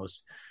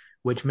cosmos,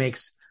 which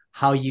makes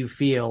how you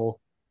feel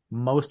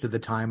most of the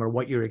time or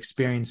what you're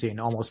experiencing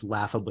almost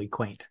laughably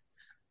quaint.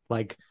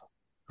 Like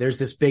there's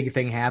this big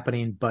thing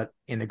happening, but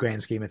in the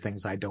grand scheme of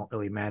things, I don't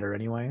really matter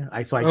anyway.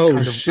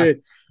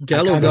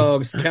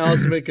 Gallowgog's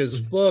cosmic as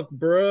fuck,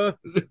 bruh.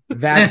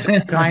 That's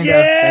kind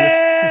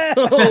Yeah!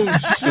 of. Oh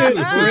shit,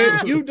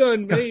 Brent, you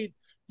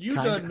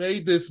done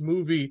made this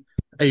movie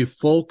a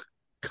folk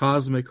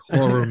cosmic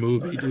horror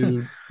movie,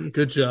 dude.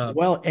 Good job.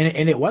 Well,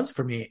 and it was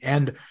for me.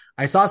 And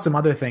I saw some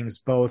other things,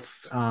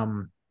 both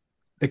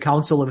the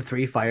Council of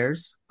Three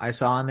Fires I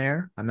saw in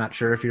there. I'm not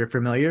sure if you're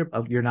familiar.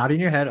 You're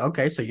nodding your head.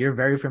 Okay, so you're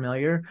very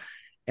familiar.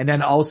 And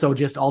then also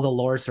just all the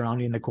lore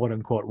surrounding the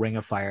quote-unquote Ring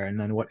of Fire and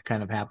then what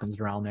kind of happens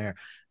around there.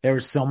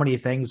 There's so many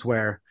things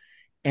where,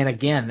 and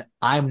again,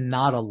 I'm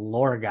not a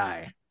lore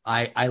guy.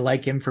 I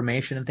like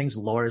information and things.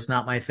 Lore is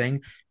not my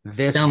thing.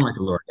 This sound like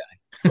a lore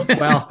guy.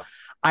 Well,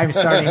 I'm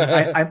starting.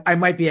 I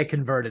might be a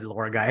converted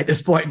lore guy at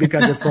this point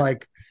because it's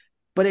like,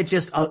 but it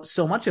just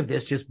so much of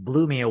this just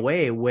blew me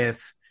away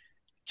with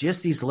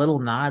just these little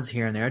nods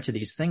here and there to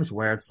these things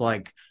where it's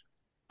like,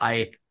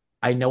 I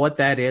know what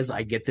that is.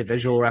 I get the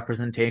visual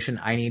representation.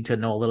 I need to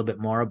know a little bit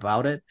more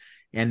about it.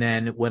 And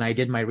then when I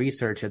did my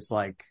research, it's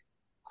like,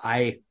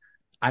 I'm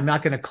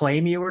not going to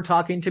claim you were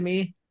talking to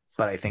me,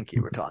 but I think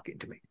you were talking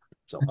to me.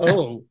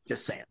 So,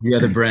 just saying. The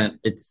other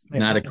Brent, it's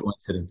not a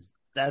coincidence.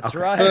 That's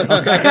right.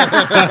 Okay.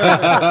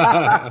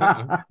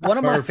 One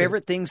of my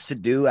favorite things to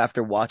do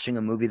after watching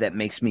a movie that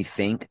makes me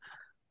think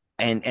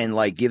and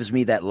like gives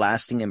me that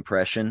lasting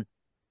impression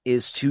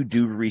is to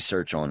do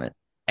research on it.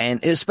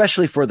 And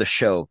especially for the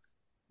show.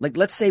 Like,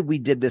 let's say we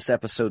did this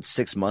episode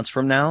 6 months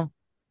from now,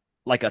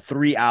 like a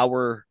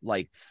 3-hour,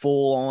 like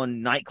full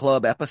on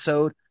nightclub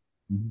episode.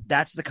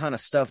 That's the kind of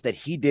stuff that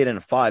he did in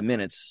 5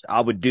 minutes. I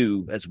would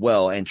do as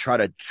well and try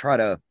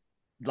to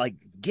like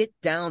get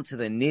down to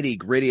the nitty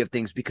gritty of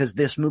things because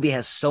this movie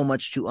has so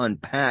much to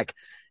unpack,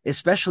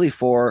 especially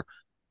for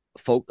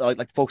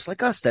folks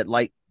like us that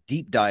like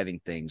deep diving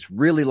things,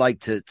 really like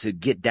to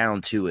get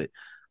down to it.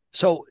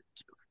 So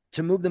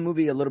to move the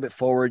movie a little bit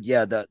forward,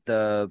 yeah,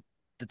 the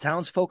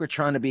townsfolk are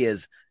trying to be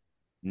as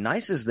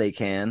nice as they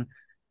can.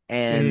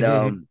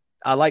 And,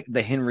 I like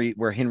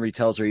where Henry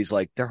tells her, he's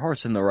like, their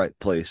heart's in the right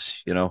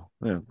place, you know?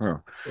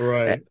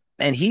 Right.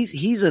 And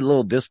he's a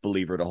little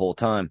disbeliever the whole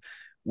time.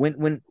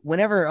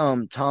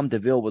 Whenever Tom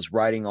DeVille was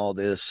writing all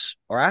this,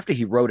 or after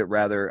he wrote it,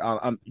 rather,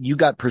 you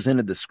got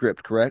presented the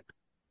script, correct?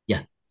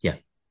 Yeah, yeah.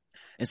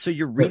 And so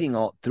you're reading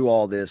through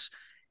all this,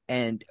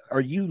 and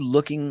are you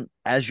looking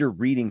as you're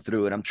reading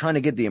through it? I'm trying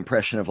to get the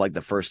impression of like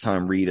the first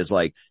time read is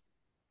like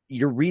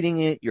you're reading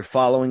it, you're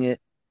following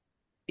it.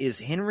 Is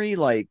Henry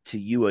like to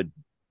you a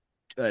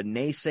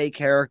naysay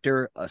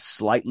character, a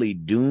slightly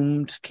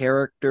doomed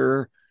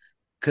character?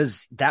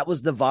 Because that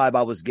was the vibe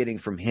I was getting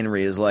from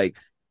Henry. Is like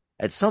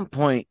at some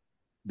point,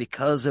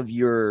 because of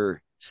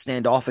your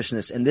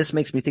standoffishness, and this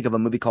makes me think of a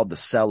movie called The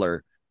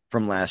Cellar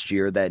from last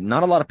year that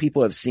not a lot of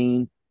people have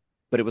seen,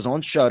 but it was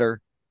on Shudder,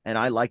 and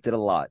I liked it a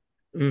lot.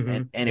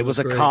 Mm-hmm. And it was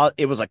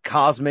a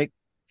cosmic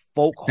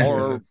folk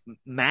horror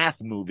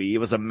math movie. It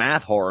was a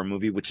math horror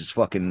movie, which is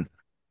fucking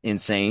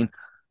insane.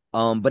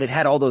 But it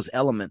had all those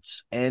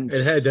elements, and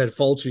it had that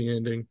Fulci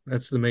ending.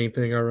 That's the main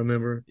thing I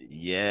remember.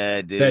 Yeah,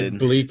 it did. That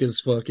bleak as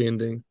fuck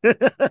ending.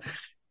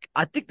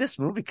 I think this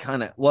movie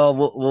kind of, well,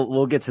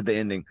 we'll get to the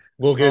ending.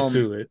 We'll get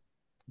to it.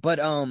 But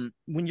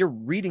when you're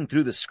reading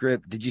through the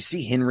script, did you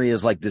see Henry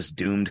as like this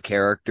doomed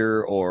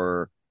character,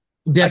 or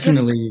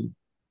definitely?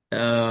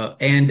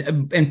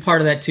 And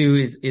part of that too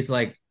is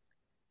like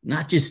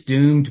not just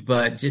doomed,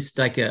 but just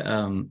like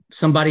a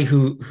somebody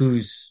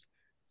who's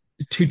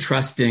too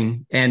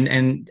trusting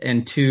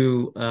and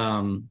too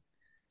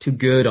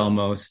good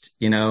almost,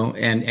 you know,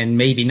 and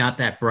maybe not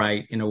that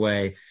bright in a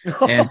way.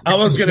 And I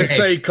was gonna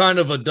say kind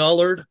of a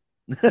dullard.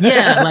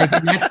 Yeah, like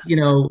that's, you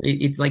know,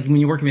 it's like when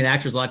you're working with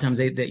actors, a lot of times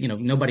they you know,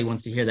 nobody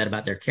wants to hear that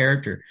about their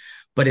character,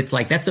 but it's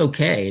like that's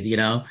okay, you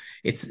know.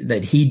 It's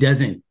that he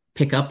doesn't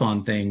pick up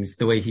on things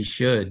the way he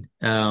should,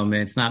 and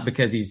it's not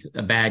because he's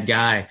a bad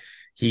guy.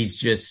 He's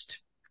just,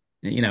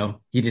 you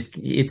know,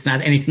 it's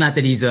not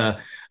that he's a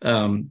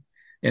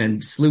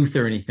and sleuth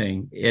or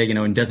anything, you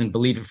know, and doesn't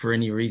believe it for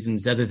any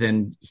reasons other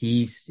than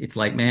it's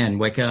like, man,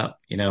 wake up,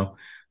 you know,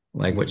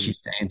 like what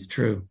she's saying is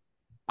true.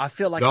 I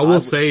feel like I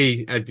will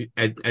say at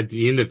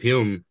the end of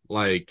him,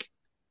 like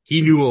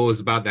he knew what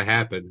was about to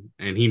happen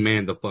and he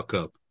manned the fuck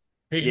up.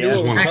 He knew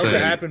what was about to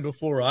happen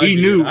before I did.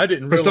 Knew. I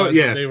didn't realize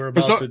what they were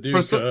about to do.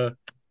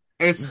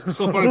 It's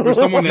so funny for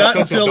someone that's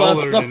such a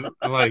dullard and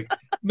like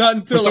not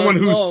until for someone I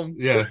saw him.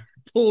 Yeah.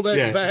 Pull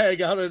that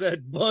bag out of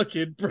that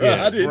bucket, bro.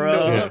 Yeah, I didn't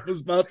know what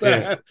was about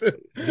to happen.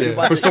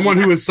 Yeah. For someone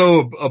who is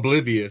so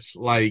oblivious,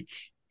 like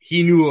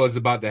he knew what was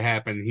about to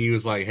happen. He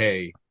was like,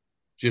 "Hey,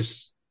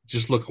 just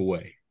look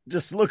away.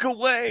 Just look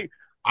away.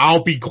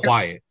 I'll be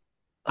quiet."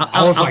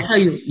 I'll tell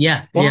you,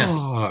 yeah, fuck.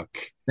 Yeah.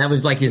 That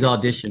was like his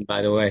audition,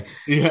 by the way.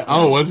 Yeah.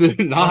 Oh, was it?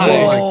 Nice.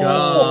 Oh my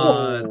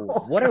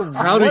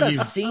god! What a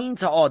scene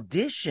to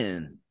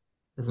audition.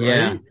 Right?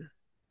 Yeah.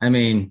 I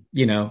mean,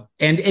 you know,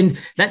 and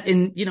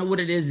you know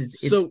what it is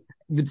so,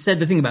 it said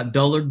the thing about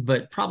dullard,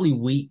 but probably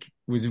weak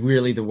was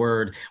really the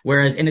word.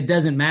 Whereas, and it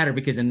doesn't matter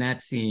because in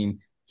that scene,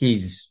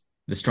 he's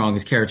the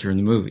strongest character in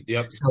the movie.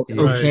 Yep. So it's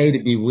okay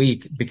to be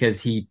weak because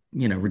he,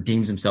 you know,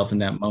 redeems himself in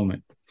that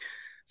moment.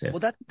 So,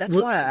 well, that's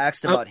why I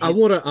asked about him. I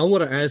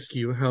want to ask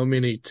you how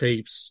many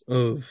tapes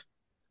of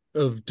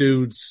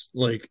dudes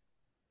like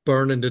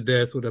burning to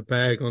death with a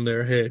bag on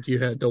their head you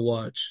had to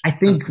watch. I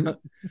think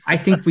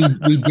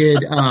we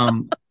did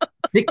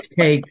 6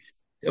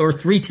 takes or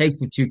 3 takes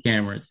with 2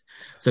 cameras,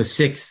 so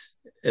 6.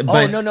 But,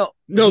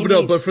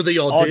 but for the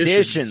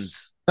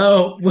auditions.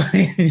 Oh,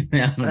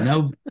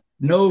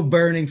 no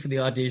burning for the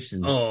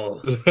auditions.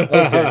 Oh,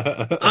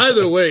 okay.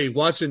 Either way,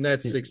 watching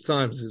that 6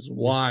 times is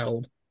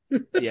wild.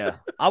 Yeah,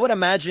 I would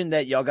imagine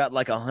that y'all got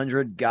like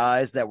 100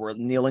 guys that were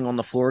kneeling on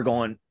the floor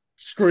going,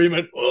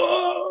 screaming.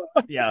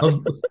 Yeah.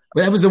 Well,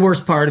 that was the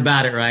worst part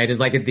about it, right? Is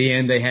like at the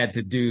end they had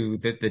to do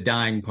the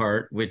dying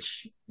part,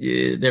 which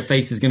their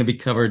face is going to be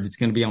covered. It's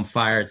going to be on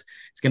fire. It's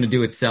going to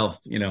do itself,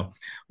 you know.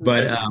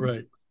 But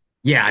right.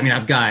 Yeah, I mean,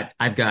 I've got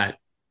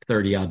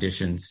 30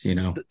 auditions, you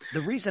know.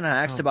 The reason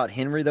I asked about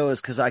Henry though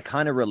is because I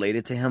kind of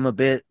related to him a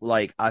bit.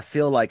 Like I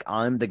feel like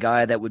I'm the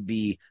guy that would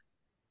be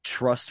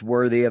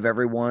trustworthy of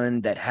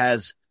everyone, that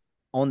has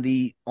on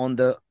the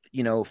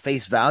you know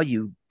face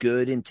value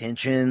good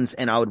intentions,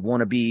 and I would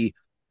want to be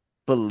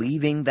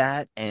believing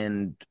that,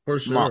 and for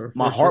sure,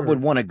 my heart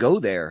would want to go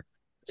there.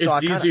 So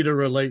it's easy to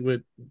relate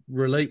with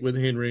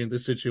Henry in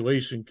this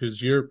situation because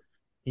you're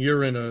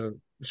in a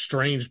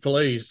strange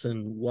place,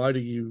 and why do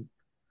you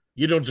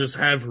don't just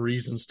have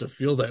reasons to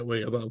feel that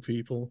way about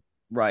people,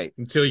 right?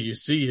 Until you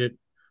see it.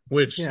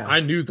 Which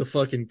I knew the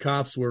fucking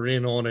cops were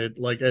in on it.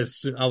 Like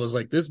I was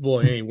like, this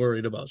boy ain't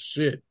worried about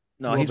shit.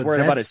 No, he's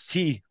worried about his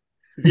tea.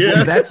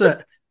 Yeah,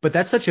 but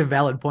that's such a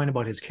valid point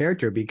about his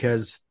character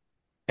because.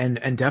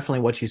 And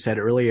definitely what you said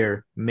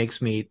earlier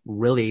makes me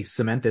really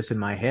cement this in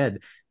my head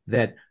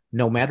that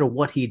no matter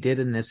what he did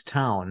in this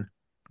town,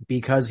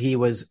 because he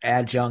was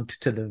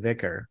adjunct to the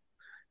vicar,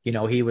 you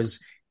know, he was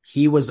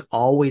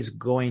always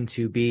going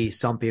to be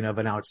something of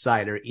an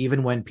outsider.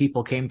 Even when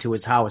people came to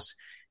his house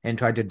and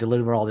tried to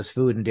deliver all this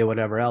food and do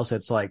whatever else,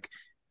 it's like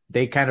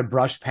they kind of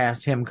brushed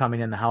past him coming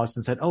in the house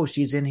and said, "Oh,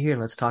 she's in here.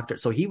 Let's talk to her."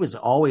 So he was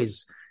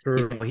always,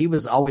 he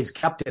was always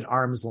kept at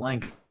arm's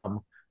length,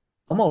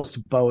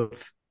 almost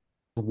both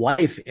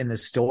wife in the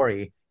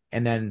story,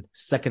 and then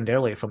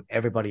secondarily from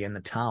everybody in the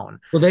town.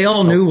 Well, they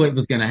all knew what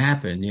was going to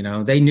happen.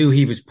 They knew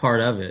he was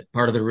part of it,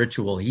 part of the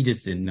ritual. He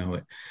just didn't know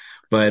it.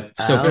 But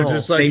so they're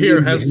just like,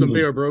 here, have some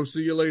beer, bro.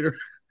 See you later.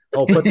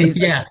 Oh, put these,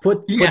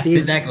 put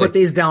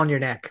these down your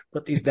neck.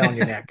 Put these down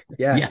your neck.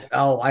 Yes. Yeah.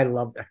 Oh, I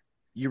love that.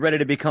 You ready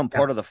to become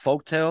part of the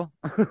folktale?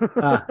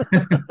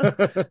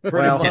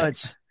 Pretty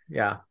much.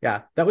 Yeah.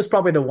 That was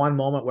probably the one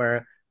moment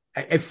where,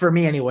 for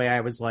me anyway,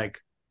 I was like,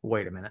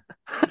 wait a minute.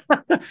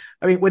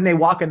 I mean, when they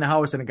walk in the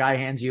house and a guy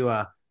hands you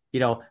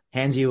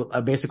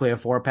basically a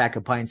 4-pack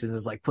of pints and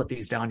is like, put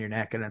these down your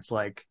neck. And it's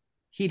like,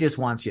 he just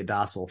wants you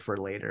docile for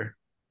later.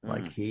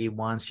 Like he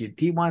wants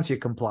you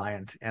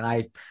compliant. And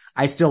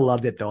I still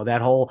loved it though.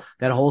 That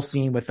whole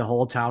scene with the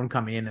whole town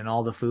coming in and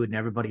all the food and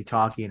everybody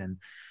talking, and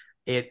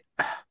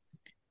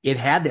it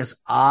had this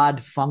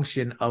odd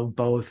function of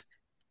both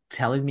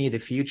telling me the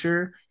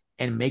future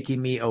and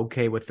making me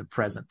okay with the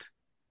present.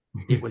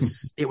 It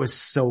was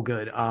so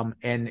good.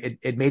 And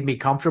it made me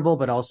comfortable,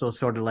 but also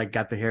sort of like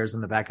got the hairs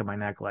on the back of my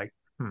neck. Like,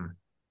 okay.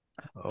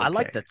 I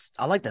like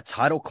the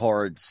title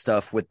card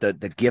stuff with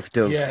the gift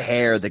of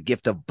hair, the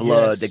gift of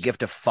blood, the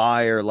gift of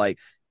fire, like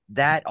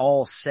that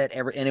all set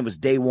and it was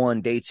day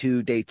 1, day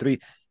 2, day 3.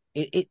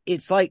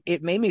 It's like,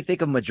 it made me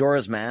think of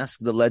Majora's Mask,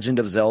 The Legend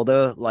of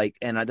Zelda, like,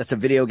 and that's a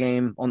video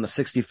game on the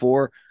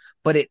 64,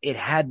 but it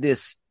had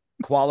this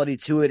quality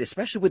to it,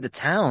 especially with the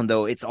town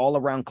though. It's all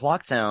around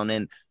Clocktown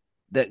and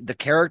the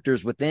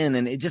characters within,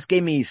 and it just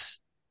gave me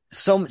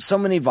so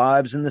many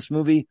vibes in this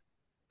movie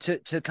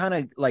to kind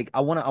of like, I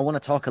want to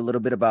talk a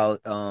little bit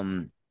about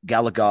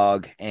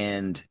Gallowgog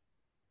and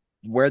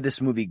where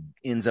this movie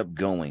ends up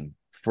going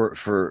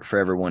for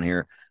everyone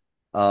here.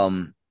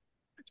 And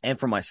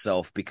for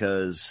myself,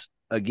 because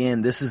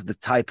again, this is the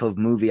type of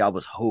movie I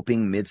was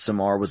hoping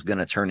Midsommar was going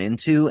to turn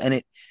into.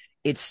 And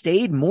it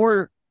stayed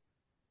more,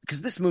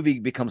 because this movie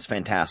becomes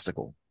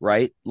fantastical,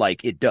 right?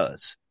 Like it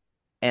does.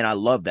 And I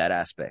love that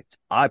aspect.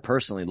 I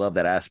personally love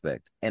that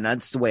aspect. And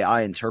that's the way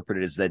I interpret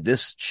it, is that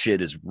this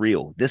shit is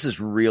real. This is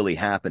really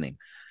happening.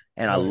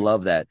 And I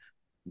love that.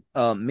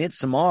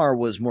 Midsommar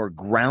was more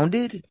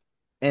grounded,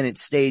 and it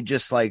stayed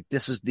just like,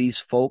 this is these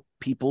folk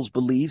people's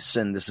beliefs,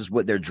 and this is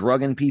what they're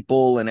drugging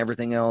people and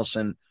everything else,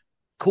 and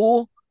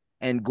cool,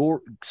 and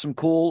some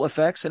cool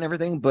effects and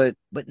everything, but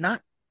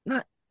not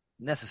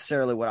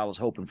necessarily what I was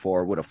hoping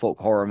for with a folk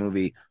horror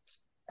movie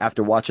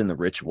after watching The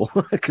Ritual.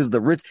 Because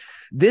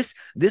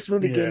this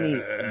movie gave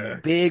me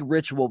big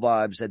Ritual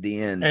vibes at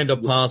the end. And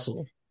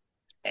Apostle.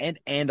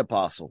 And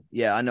Apostle.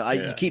 Yeah, I know.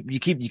 You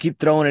keep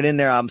throwing it in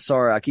there. I'm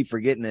sorry, I keep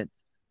forgetting it.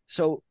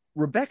 So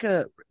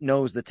Rebecca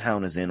knows the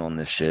town is in on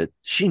this shit.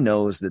 She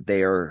knows that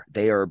they are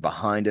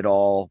behind it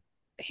all.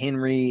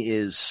 Henry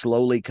is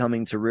slowly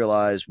coming to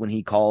realize, when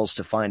he calls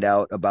to find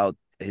out about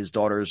his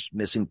daughter's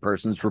missing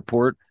persons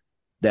report,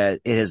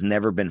 that it has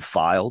never been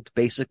filed,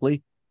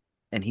 basically.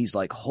 And he's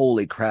like,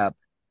 holy crap.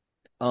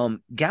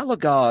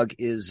 Gallowgog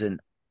is an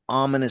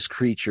ominous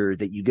creature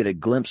that you get a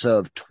glimpse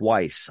of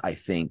twice, I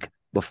think,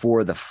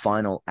 before the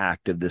final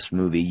act of this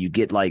movie. You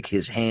get like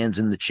his hands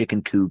in the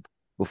chicken coop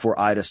before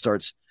Ida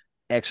starts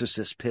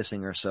exorcist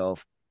pissing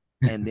herself.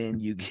 And then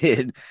you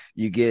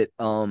get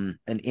an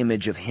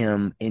image of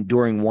him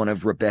during one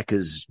of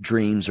Rebecca's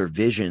dreams or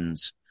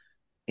visions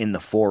in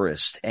the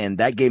forest. And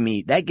that gave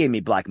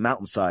me Black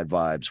Mountainside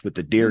vibes with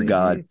the deer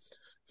god.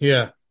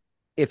 Yeah.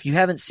 If you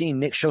haven't seen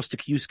Nick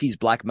Shostakovsky's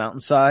Black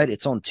Mountainside,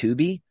 it's on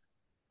Tubi.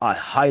 I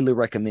highly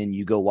recommend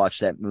you go watch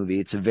that movie.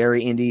 It's a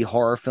very indie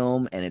horror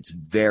film, and it's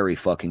very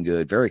fucking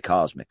good, very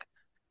cosmic,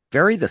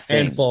 very The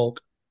Thing, and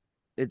folk.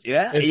 It's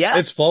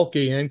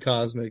folky and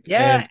cosmic.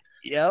 Yeah,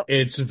 and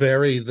it's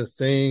very The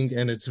Thing,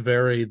 and it's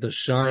very The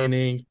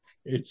Shining.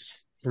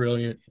 It's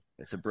brilliant.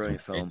 It's a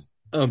brilliant film.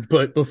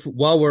 But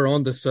while we're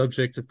on the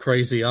subject of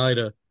Crazy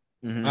Ida,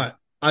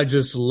 I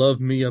just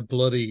love me a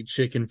bloody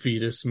chicken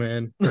fetus,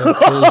 man.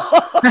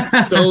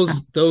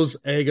 Those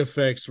egg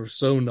effects were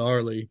so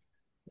gnarly.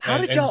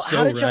 How'd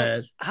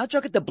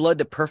y'all get the blood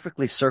to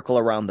perfectly circle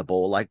around the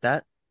bowl like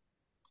that?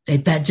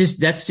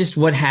 That's just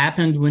what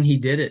happened when he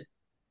did it.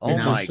 Oh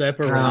my God.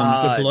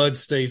 The blood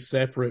stays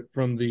separate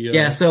from the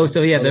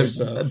there's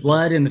stuff.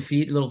 Blood in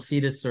the little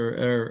fetus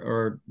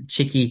or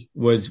chickie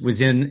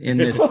was in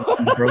this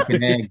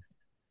broken egg.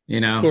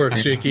 Poor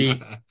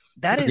chickie.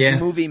 That is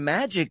movie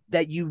magic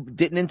that you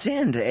didn't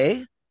intend,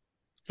 eh?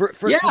 For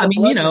the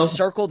blood to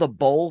circle the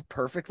bowl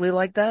perfectly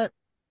like that.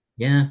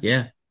 Yeah.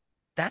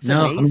 That's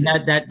amazing. I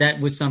mean, that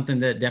was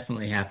something that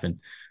definitely happened.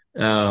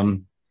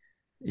 That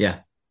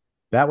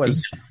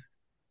was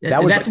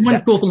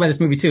one cool thing about this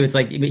movie too. It's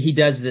like he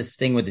does this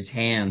thing with his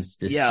hands,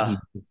 this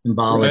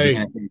symbology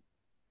kind of thing.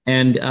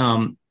 And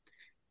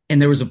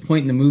there was a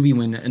point in the movie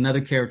when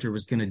another character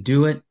was going to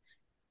do it,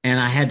 and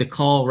I had to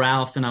call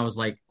Ralph, and I was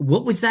like,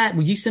 "What was that?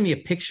 Would you send me a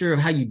picture of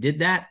how you did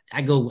that?"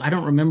 I go, "I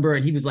don't remember."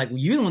 And he was like, "Well,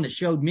 you're the one that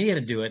showed me how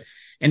to do it,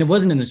 and it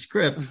wasn't in the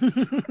script."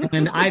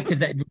 And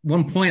because at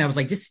one point I was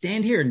like, "Just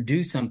stand here and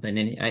do something,"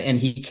 and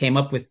he came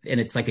up with, and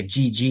it's like a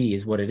GG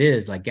is what it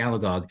is, like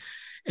Gallowgog.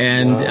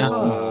 And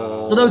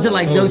So those are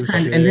like those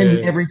kind of, and then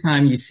shit. every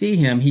time you see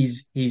him,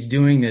 he's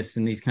doing this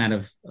in these kind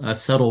of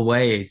subtle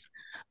ways.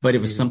 But it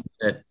was something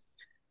that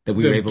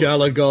we were The able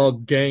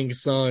Gallowgog gang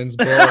signs,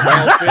 bro.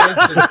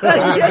 Outfits and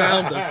throwing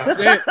down the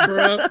set,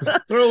 bro.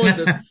 Throwing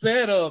the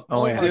set up.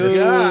 Oh, yeah. My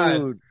God.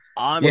 Dude,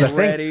 I'm Well, the thing-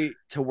 ready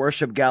to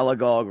worship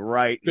Gallowgog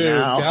right Dude,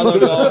 now.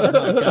 Gallowgog's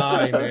my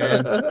guy,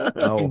 man.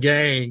 Oh,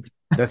 Gang.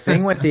 the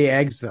thing with the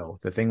eggs, though,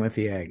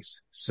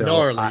 So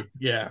Gnarly.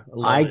 Yeah.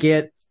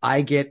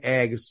 I get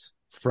eggs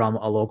from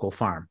a local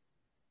farm.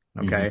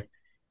 Okay.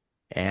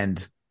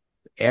 And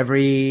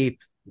every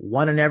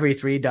 1 in every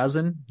 3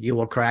 dozen you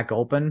will crack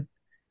open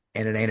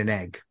and it ain't an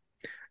egg.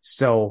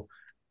 So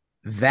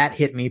that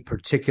hit me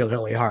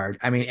particularly hard.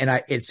 I mean,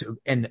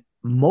 and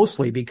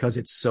mostly because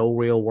it's so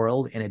real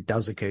world and it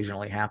does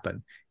occasionally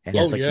happen. And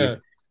it's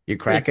you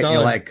crack it and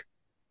you're like,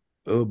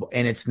 ooh,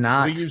 and it's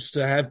not.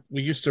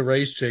 We used to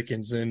raise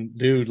chickens, and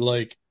dude,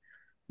 like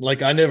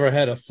I never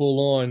had a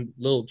full on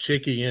little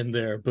chickie in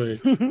there, but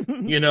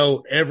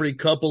every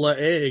couple of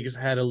eggs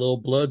had a little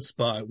blood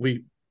spot.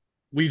 We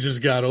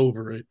just got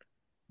over it.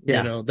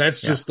 Yeah.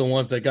 That's just the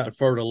ones that got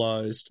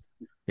fertilized.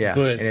 Yeah.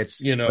 But and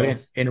it's, but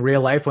in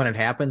real life when it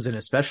happens, and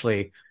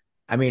especially,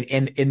 I mean,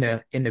 in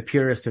the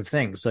purest of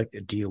things, like,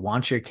 do you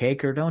want your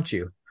cake or don't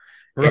you?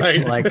 Right.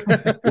 It's like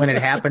when it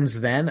happens,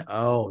 then,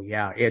 oh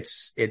yeah, it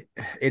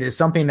is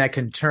something that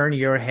can turn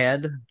your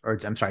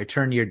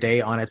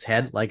day on its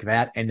head like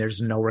that. And there's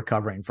no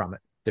recovering from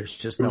it. There's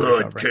just no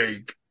recovering.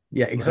 cake.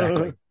 Yeah,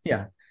 exactly.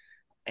 Yeah.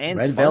 And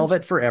Red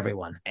velvet for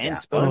everyone. And yeah.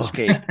 sponge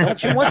cake.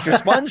 Don't you want your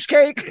sponge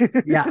cake?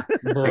 Yeah,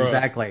 Bruh.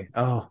 exactly.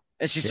 Oh,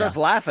 And she starts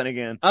laughing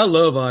again. I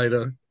love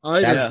Ida.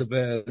 Ida's That's-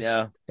 the best.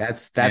 Yeah.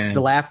 that's Man.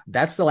 the laugh.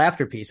 That's the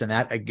laughter piece. And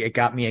it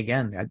got me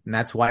again. And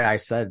that's why I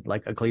said,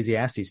 like,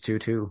 Ecclesiastes 2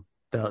 too.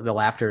 The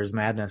laughter is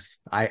madness.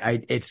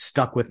 It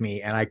stuck with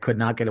me and I could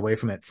not get away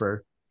from it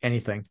for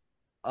anything.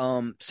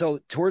 So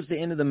towards the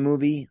end of the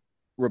movie,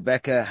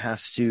 Rebecca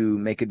has to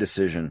make a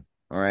decision.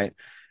 All right.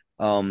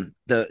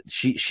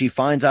 She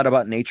finds out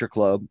about Nature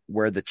Club,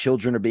 where the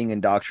children are being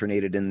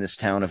indoctrinated in this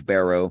town of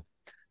Barrow.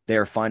 They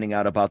are finding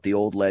out about the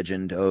old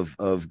legend of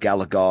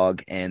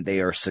Gallowgog, and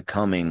they are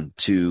succumbing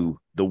to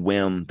the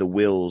whim, the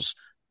wills,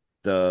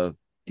 the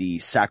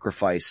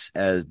sacrifice,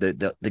 as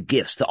the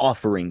gifts, the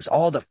offerings,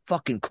 all the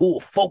fucking cool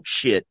folk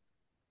shit.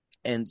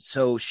 And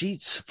so she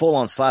full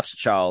on slaps a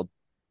child.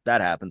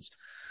 That happens.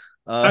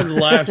 I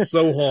laughed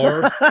so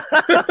hard.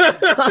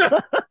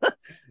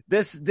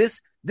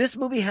 This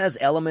movie has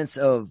elements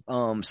of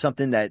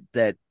something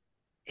that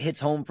hits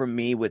home for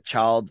me with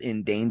child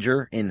in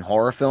danger in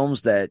horror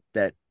films that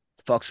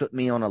fucks with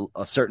me on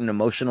a certain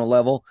emotional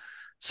level.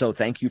 So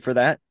thank you for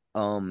that.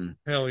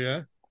 Hell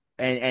yeah.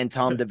 And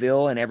Tom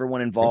DeVille and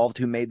everyone involved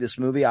who made this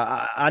movie.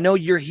 I know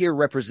you're here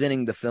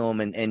representing the film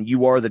and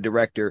you are the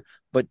director,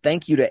 but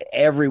thank you to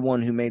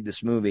everyone who made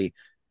this movie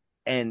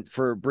and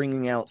for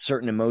bringing out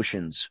certain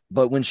emotions.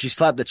 But when she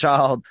slapped the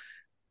child,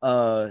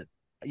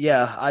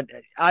 yeah,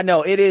 I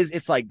know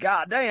it's like,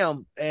 God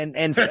damn. And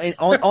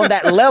on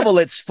that level,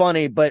 it's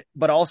funny, but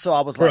also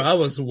I was like, I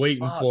was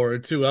waiting for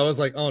it too. I was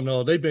like, oh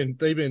no, they've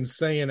been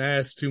saying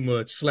ass too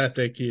much. Slap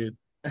that kid.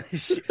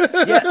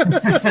 yeah,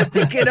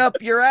 stick it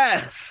up your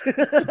ass.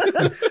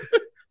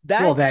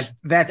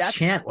 That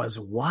chant was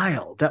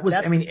wild. That was,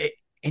 I mean,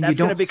 and you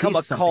don't gonna become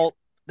a something. cult.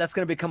 That's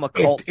going to become a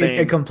cult thing.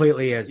 It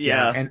completely is.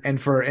 Yeah.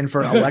 And for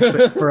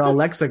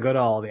Alexa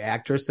Goodall, the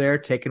actress there,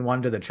 taking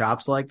one to the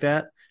chops like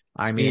that.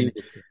 I mean,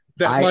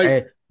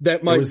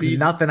 that might was be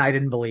nothing I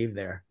didn't believe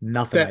there.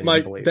 Nothing I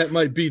didn't believe. That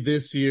might be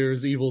this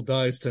year's Evil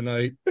Dies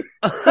Tonight. Stick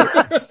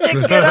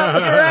it up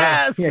your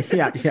ass.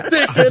 Yeah.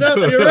 Stick it up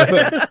your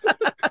ass.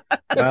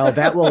 Well,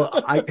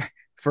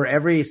 for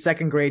every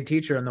second grade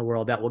teacher in the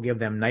world, that will give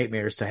them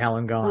nightmares to hell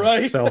and gone.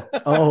 Right. So,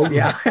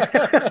 yeah.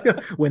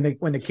 when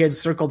the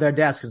kids circle their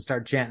desk and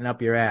start chanting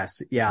up your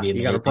ass. Yeah.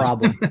 You got a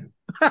problem.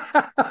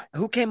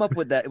 Who came up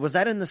with that? Was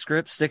that in the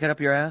script? Stick it up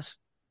your ass?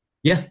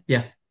 Yeah.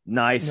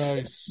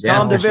 Nice.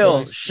 Tom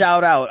DeVille,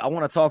 shout out. I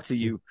want to talk to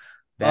you.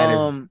 That is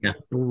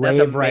that's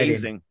amazing.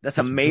 Writing. That's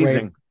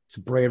amazing. It's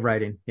brave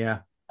writing. Yeah.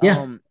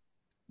 Yeah.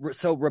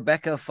 So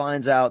Rebecca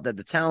finds out that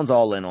the town's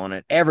all in on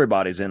it.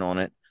 Everybody's in on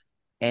it.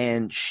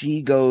 And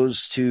she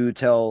goes to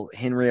tell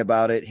Henry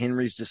about it.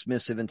 Henry's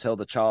dismissive until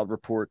the child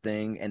report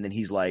thing. And then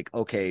he's like,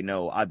 okay,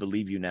 no, I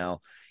believe you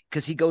now.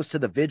 Because he goes to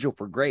the vigil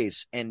for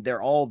grace and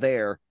they're all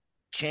there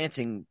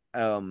chanting,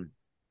 was,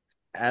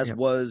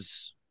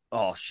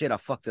 oh shit, I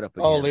fucked it up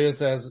again. All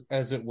is as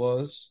it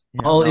was.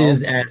 Yeah, All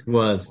is as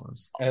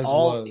was. As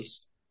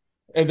was.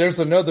 And there's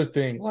another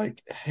thing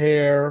like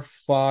hair,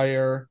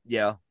 fire,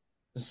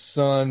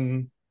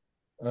 sun,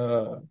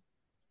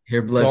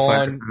 Hair, blood, gone,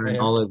 fire, sun,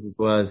 all as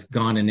was,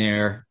 gone in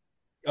air.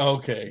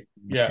 Okay.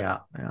 Yeah.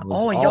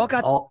 Oh, and y'all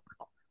got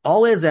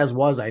all is as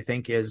was, I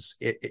think, is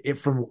it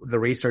from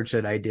the research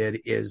that I did,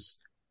 is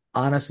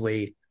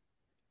honestly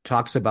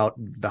talks about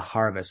the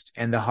harvest,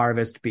 and the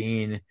harvest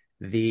being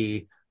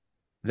the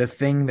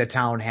thing the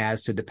town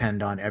has to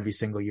depend on every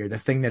single year, the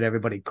thing that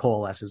everybody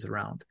coalesces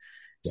around.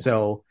 Yeah.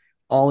 So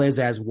all is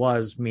as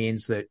was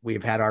means that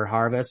we've had our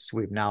harvests.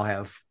 We now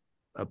have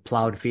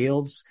plowed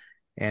fields,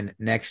 and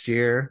next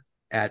year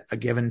at a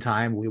given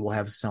time we will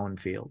have sown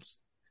fields.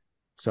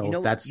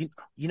 So that's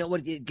you know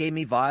what it gave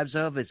me vibes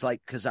of. It's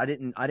like, because I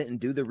didn't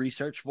do the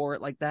research for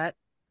it like that,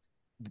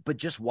 but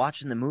just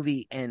watching the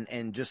movie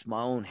and just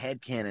my own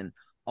headcanon,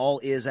 all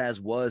is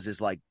as was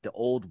is like the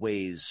old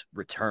ways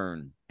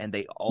return, and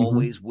they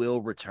always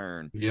will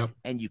return. Yep.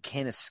 And you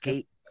can't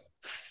escape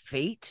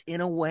fate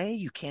in a way.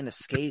 You can't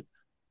escape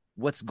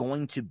what's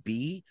going to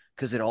be,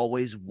 because it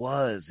always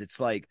was. It's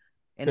like,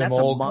 and Them that's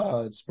old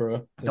gods,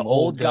 bro. The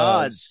old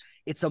gods.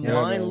 It's a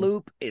mind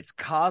loop. It's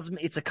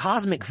a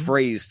cosmic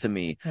phrase to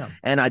me. Yeah.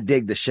 And I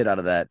dig the shit out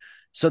of that.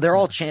 So they're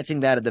all chanting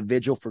that at the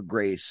Vigil for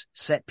Grace,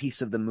 set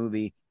piece of the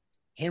movie.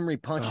 Henry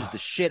punches the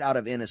shit out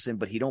of Innocent,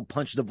 but he don't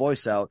punch the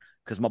voice out,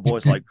 because my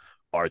boy's like,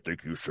 I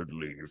think you should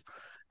leave.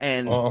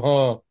 And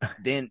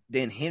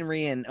then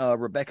Henry and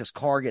Rebecca's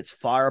car gets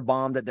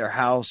firebombed at their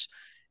house,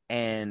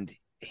 and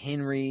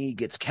Henry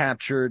gets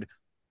captured.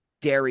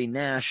 Derry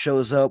Nash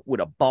shows up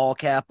with a ball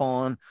cap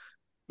on,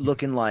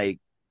 looking like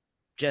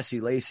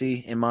Jesse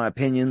Lacey, in my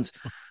opinions,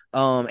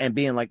 and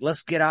being like,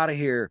 let's get out of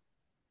here.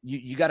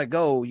 You got to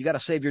go. You got to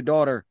save your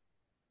daughter.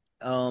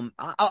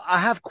 I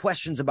have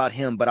questions about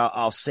him, but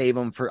I'll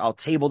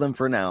table them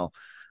for now.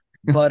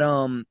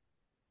 But,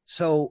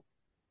 so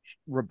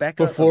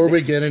Rebecca. Before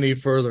we get any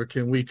further,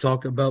 can we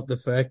talk about the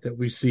fact that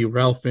we see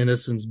Ralph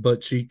Ineson's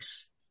butt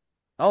cheeks?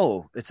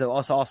 Oh, it's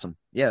awesome.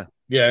 Yeah.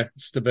 Yeah,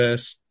 it's the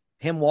best.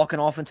 Him walking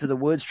off into the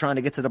woods trying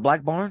to get to the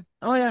Black Barn.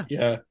 Oh yeah.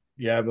 Yeah.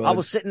 Yeah. But I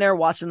was sitting there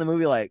watching the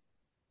movie like,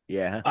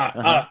 yeah.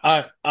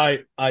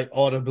 I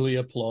audibly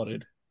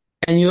applauded.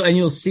 And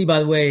you'll see, by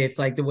the way, it's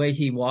like the way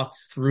he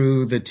walks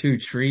through the two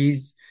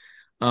trees.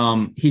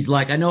 He's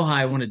like, I know how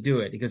I want to do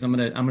it, because I'm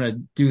gonna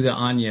do the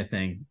Anya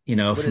thing, with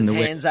from his the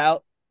hands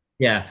out.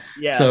 Yeah.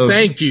 Yeah. So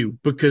thank you,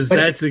 because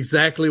that's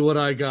exactly what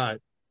I got.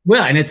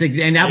 Well, and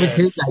that was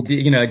his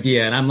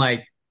idea, and I'm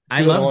like,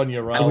 I would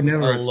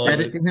never have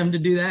said it to him to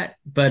do that,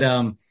 but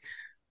I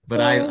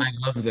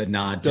love the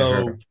nod to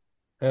her.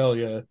 Hell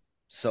yeah.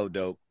 So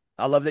dope.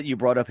 I love that you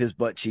brought up his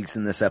butt cheeks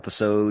in this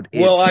episode.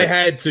 I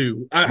had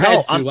to.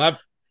 I'm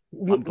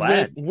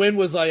glad. When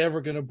was I ever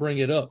going to bring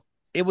it up?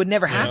 It would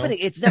never happen.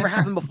 It's never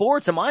happened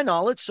before, to my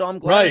knowledge. So I'm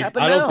glad it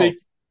happened now.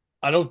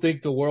 I don't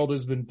think the world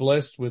has been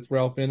blessed with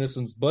Ralph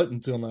Ineson's butt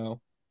until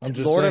now. I'm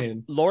just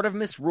saying. Lord of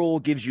Misrule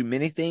gives you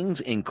many things,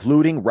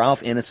 including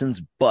Ralph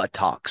Ineson's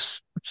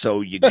buttocks.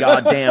 So you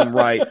goddamn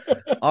right.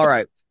 All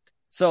right.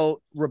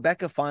 So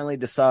Rebecca finally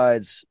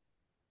decides,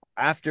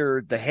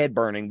 after the head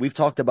burning, we've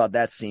talked about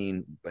that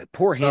scene.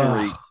 Poor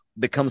Henry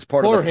becomes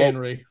part of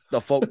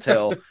the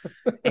folktale.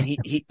 And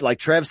he, like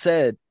Trev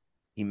said,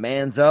 he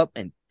mans up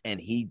and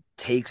he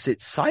takes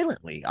it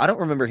silently. I don't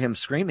remember him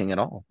screaming at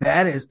all.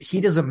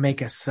 He doesn't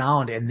make a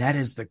sound, and that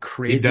is the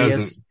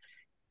craziest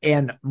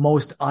and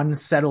most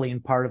unsettling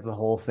part of the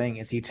whole thing.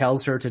 Is he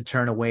tells her to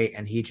turn away,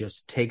 and he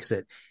just takes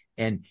it,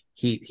 and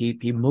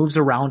he moves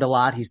around a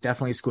lot. He's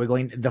definitely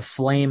squiggling. The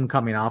flame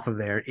coming off of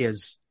there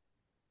is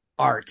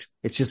art.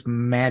 It's just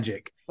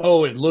magic.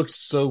 Oh, it looks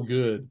so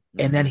good.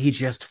 And then he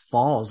just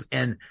falls,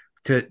 and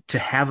to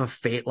have a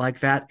fate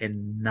like that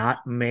and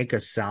not make a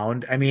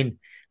sound. I mean,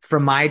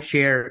 from my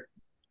chair,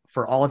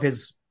 for all of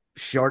his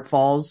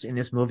shortfalls in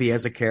this movie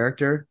as a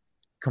character,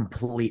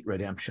 complete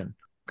redemption.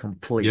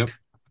 Complete. Yep.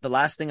 The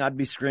last thing I'd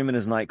be screaming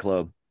is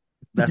Nightclub.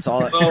 That's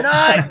all.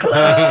 Nightclub!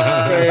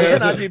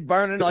 And I'd be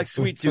burning like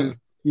Sweet Tooth.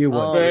 You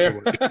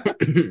would.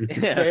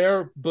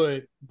 Fair,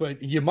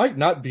 but you might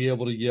not be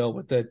able to yell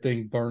with that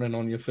thing burning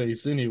on your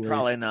face anyway.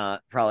 Probably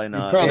not.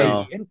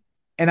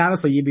 And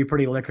honestly, you'd be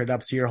pretty liquored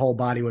up, so your whole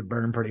body would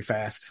burn pretty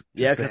fast.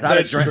 Yeah, because I'd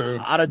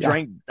have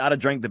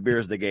drank the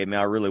beers they gave me.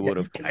 I really would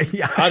have.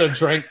 Yeah. I'd have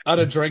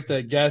drank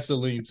that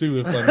gasoline too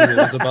if I knew it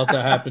was about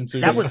to happen to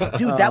me.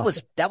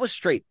 That was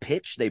straight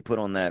pitch they put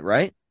on that,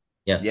 right?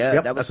 Yeah. Yeah,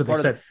 yep, that was that's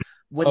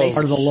what they said.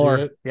 Part of the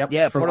lore. Yep.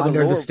 Yeah, from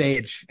under the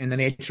stage in the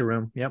nature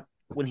room. Yep.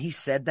 When he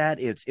said that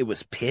it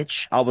was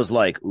pitch, I was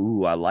like,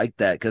 ooh, I like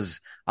that,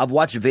 because I've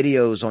watched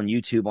videos on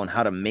YouTube on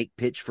how to make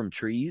pitch from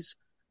trees.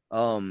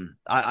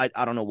 I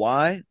don't know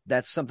why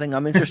that's something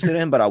I'm interested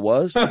in, but I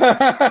was.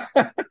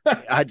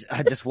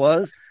 I just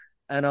was.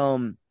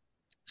 And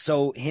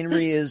so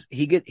Henry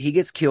he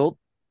gets killed.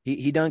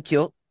 He done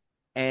killed,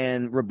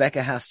 and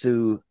Rebecca has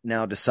to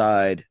now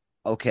decide,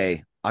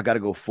 okay, I gotta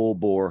go full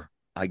bore.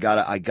 I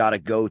gotta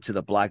go to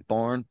the Black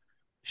Barn.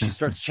 She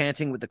starts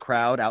chanting with the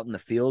crowd out in the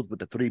field with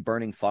the 3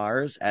 burning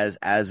fires, as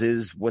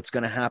is what's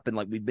going to happen.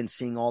 Like, we've been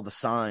seeing all the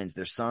signs.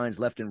 There's signs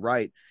left and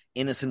right.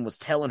 Innocent was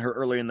telling her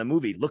earlier in the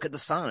movie, look at the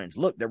signs.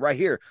 Look, they're right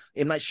here.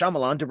 M. Night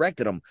Shyamalan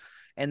directed them.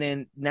 And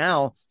then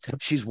now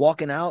she's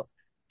walking out.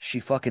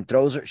 She fucking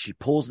she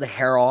pulls the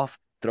hair off,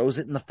 throws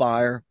it in the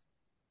fire,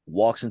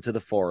 walks into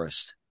the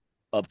forest,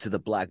 up to the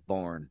Black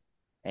Barn.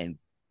 And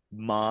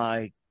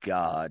my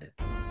God,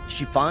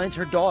 she finds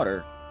her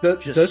daughter.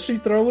 Does she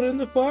throw it in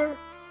the fire?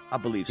 I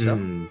believe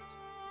so.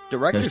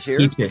 Director's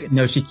here.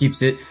 No, she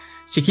keeps it.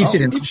 She keeps it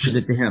and pushes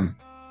it to him.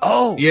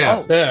 Oh, yeah.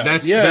 Oh.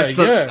 That's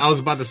I was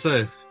about to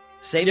say.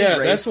 Saving Yeah,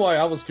 grace. that's why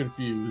I was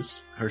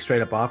confused. Her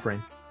straight up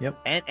offering. Yep.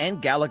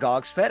 And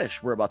Gallowgog's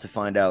fetish, we're about to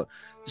find out.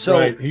 So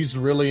Right, he's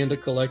really into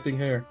collecting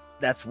hair.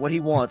 that's what he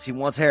wants. He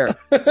wants hair.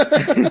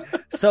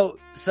 So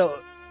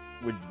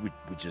we're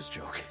just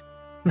joking.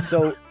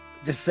 So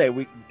just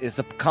say it's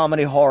a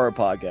comedy horror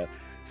podcast.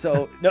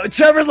 So no,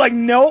 Trevor's like,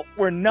 nope,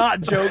 we're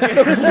not joking.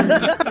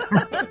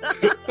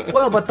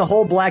 Well, but the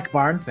whole Black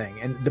Barn thing,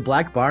 and the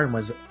Black Barn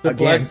was The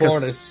again, Black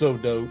Barn is so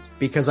dope.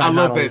 because I I'm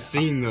love not a- that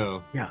scene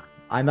though. Yeah,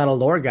 I'm not a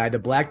lore guy. The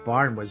Black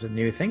Barn was a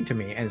new thing to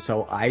me, and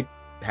so I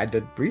had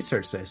to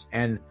research this.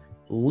 And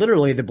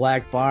literally, the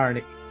Black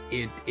Barn,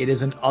 it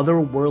is an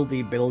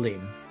otherworldly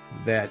building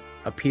that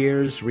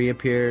appears,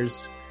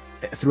 reappears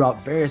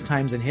throughout various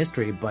times in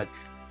history, but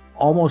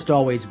almost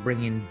always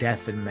bringing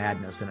death and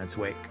madness in its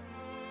wake.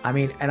 I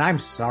mean, and I'm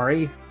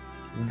sorry,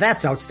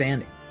 that's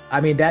outstanding. I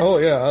mean, that. Oh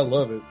yeah, I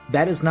love it.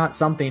 That is not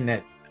something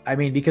that, I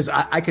mean, because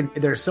I can,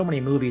 there are so many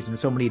movies and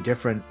so many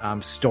different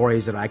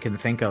stories that I can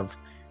think of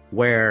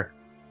where,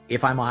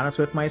 if I'm honest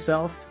with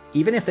myself,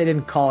 even if they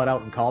didn't call it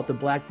out and call it the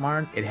Black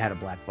Barn, it had a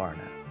Black Barn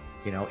in it.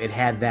 You know, it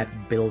had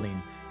that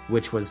building,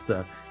 which was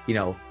the, you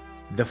know,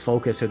 the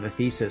focus or the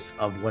thesis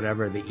of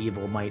whatever the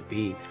evil might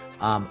be.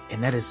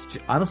 And that is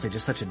honestly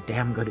just such a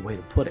damn good way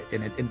to put it.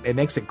 And it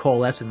makes it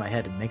coalesce in my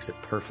head and makes it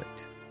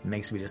perfect. It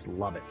makes me just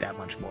love it that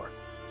much more.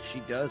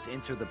 She does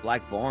enter the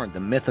Black Barn, the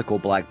mythical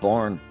Black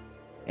Barn,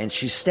 and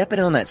she's stepping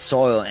on that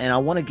soil. And I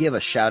want to give a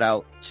shout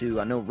out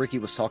to, I know Ricky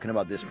was talking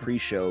about this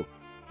pre-show.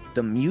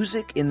 The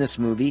music in this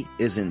movie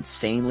is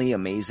insanely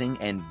amazing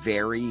and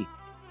very,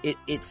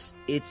 it's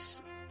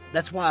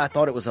that's why I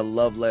thought it was a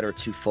love letter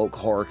to folk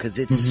horror, because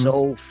it's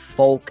so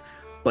folk,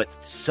 but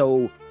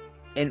so,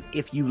 and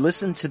if you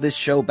listen to this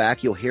show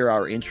back, you'll hear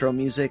our intro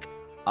music.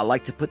 I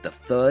like to put the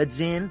thuds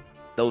in,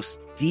 those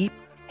deep,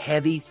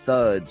 heavy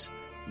thuds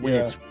when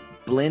it's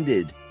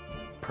blended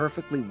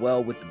perfectly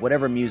well with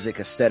whatever music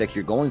aesthetic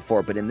you're going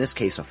for, but in this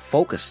case a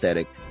folk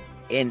aesthetic,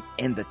 and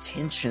the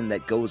tension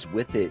that goes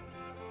with it,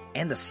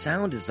 and the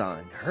sound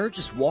design, her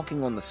just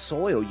walking on the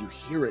soil, you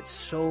hear it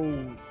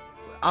so.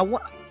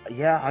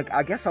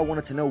 I guess I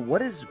wanted to know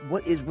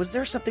was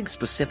there something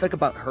specific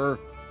about her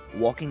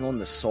walking on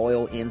the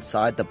soil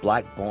inside the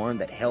Black Barn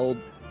that held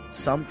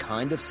some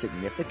kind of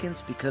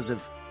significance because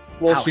of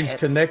she's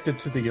connected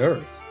to the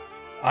earth,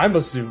 I'm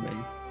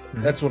assuming.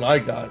 That's what I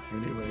got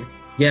anyway.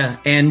 Yeah,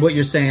 and what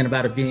you're saying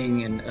about it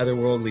being an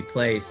otherworldly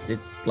place,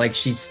 it's like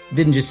she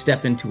didn't just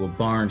step into a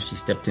barn, she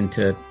stepped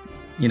into,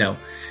 you know,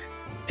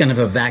 kind of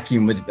a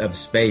vacuum of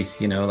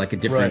space, you know, like a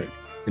different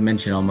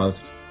dimension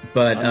almost.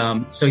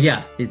 But so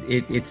yeah,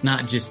 it's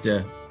not just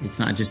a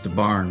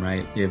barn,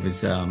 right? It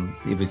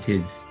was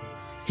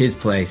his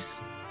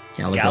place,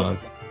 Gallowgog.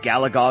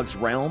 Gallowgog's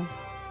realm.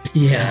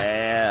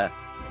 Yeah.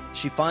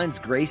 She finds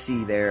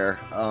Gracie there.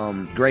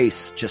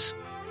 Grace just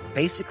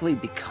basically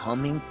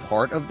becoming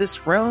part of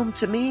this realm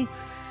to me,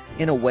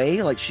 in a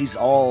way. Like she's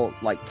all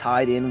like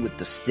tied in with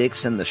the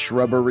sticks and the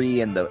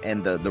shrubbery and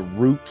the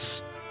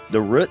roots,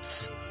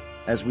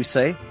 as we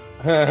say.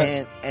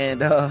 and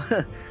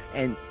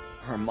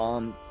her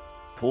mom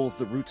pulls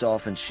the roots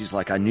off, and she's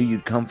like, "I knew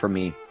you'd come for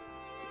me,"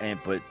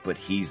 but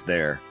he's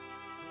there.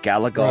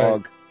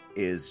 Gallowgog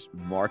is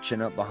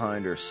marching up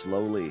behind her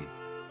slowly,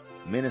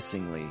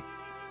 menacingly.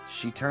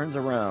 She turns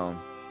around.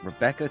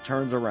 Rebecca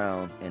turns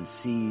around and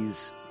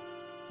sees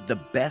the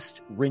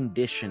best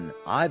rendition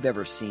I've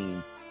ever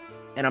seen.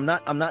 And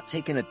I'm not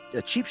taking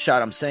a cheap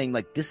shot. I'm saying,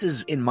 like, this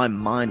is in my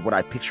mind what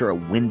I picture a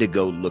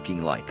Wendigo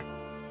looking like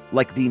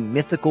the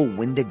mythical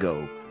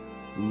Wendigo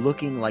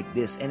looking like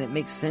this. And it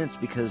makes sense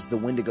because the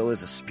Wendigo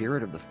is a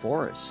spirit of the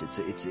forest.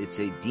 It's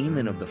a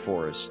demon of the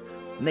forest.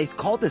 And they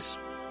call this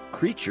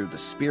creature the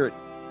spirit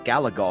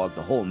Gallowgog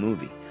the whole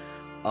movie.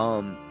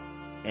 And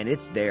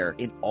it's there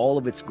in all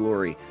of its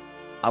glory.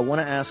 I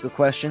want to ask a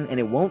question, and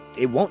it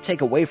won't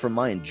take away from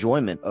my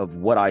enjoyment of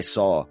what I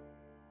saw.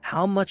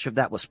 How much of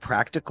that was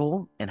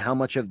practical, and how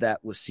much of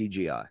that was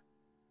CGI?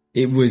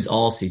 It was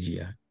all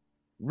CGI.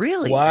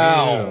 Really?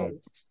 Wow. Yeah.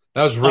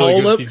 That was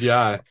really good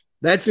CGI.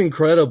 That's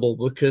incredible,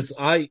 because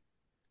I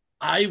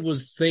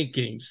was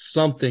thinking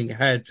something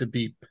had to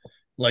be,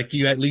 like,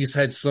 you at least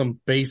had some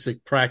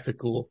basic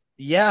practical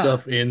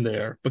stuff in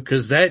there,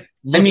 because that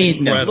looked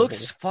incredible. It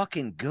looks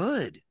fucking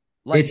good.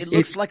 Like, it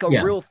looks like a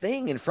real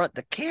thing in front of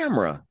the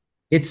camera.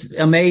 It's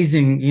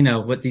amazing, you know,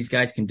 what these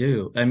guys can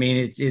do. I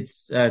mean,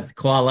 it's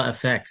koala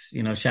effects,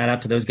 you know, shout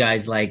out to those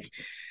guys. Like,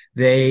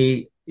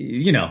 they,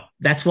 you know,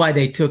 that's why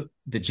they took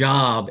the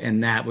job,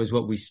 and that was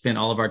what we spent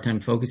all of our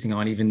time focusing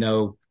on, even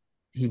though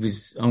he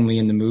was only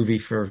in the movie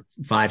for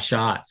 5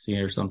 shots, you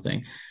know, or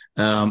something,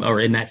 or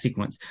in that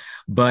sequence.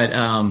 But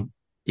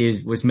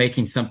was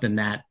making something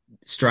that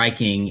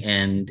striking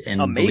and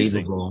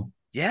amazing. Believable.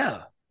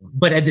 Yeah.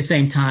 But at the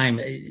same time,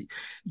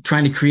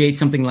 trying to create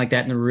something like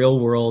that in the real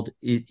world,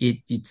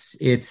 it's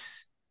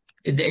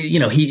you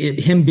know,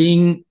 him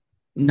being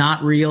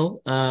not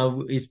real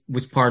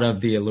was part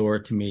of the allure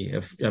to me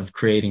of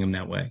creating him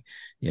that way,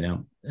 you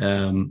know.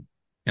 And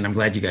I'm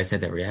glad you guys had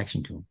that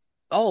reaction to him.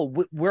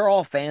 we're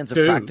all fans of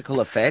Dude.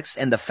 practical effects,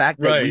 and the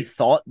fact that we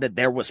thought that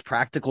there was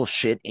practical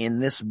shit in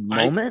this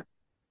moment.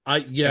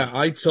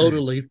 I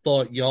totally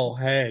thought y'all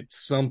had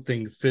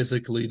something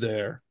physically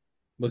there.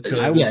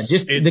 Because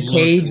just the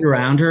cage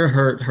around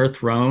her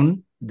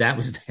throne, that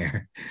was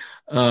there.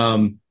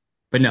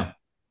 But no.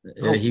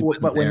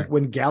 But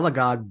when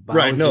Gallowgog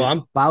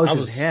bows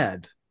his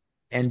head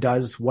and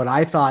does what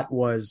I thought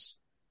was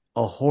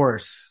a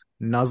horse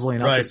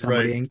nuzzling up to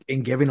somebody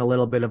and giving a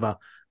little bit of a,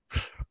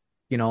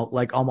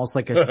 like almost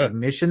like a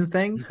submission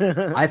thing.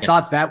 I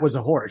thought that was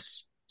a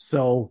horse.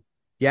 So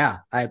yeah,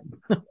 I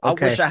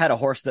wish I had a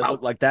horse that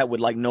looked like that with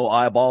like no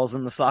eyeballs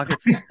in the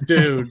sockets.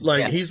 Dude,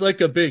 he's like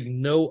a big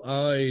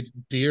no-eyed,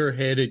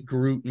 deer-headed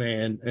Groot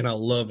man, and I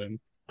love him.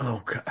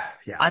 Oh God,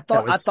 yeah. I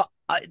thought,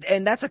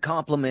 and that's a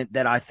compliment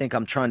that I think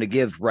I'm trying to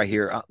give right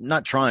here. I'm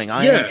not trying.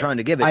 I am trying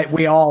to give it.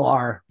 We all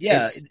are.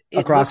 Yeah,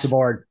 across the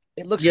board.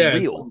 It looks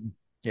real.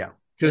 Yeah,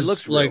 because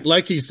looks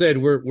like he said,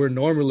 we're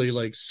normally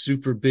like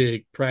super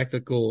big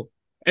practical,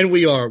 and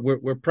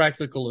we're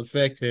practical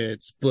effect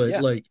heads,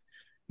 but like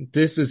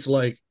this is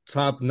like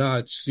top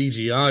notch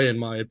CGI in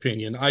my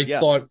opinion. I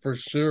thought for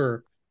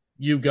sure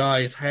you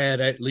guys had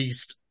at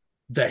least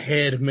the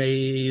head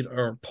made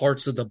or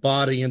parts of the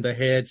body and the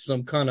head,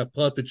 some kind of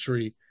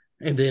puppetry,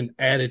 and then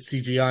added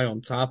CGI on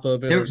top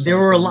of it. There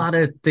were a lot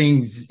of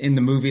things in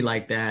the movie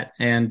like that,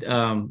 and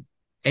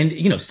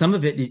some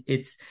of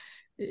it's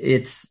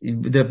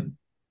the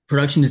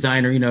production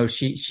designer,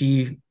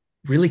 she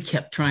really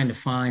kept trying to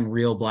find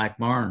real black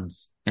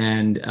barns,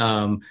 and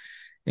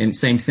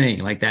same thing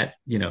like that,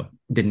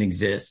 didn't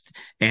exist.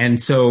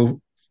 And so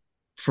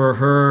for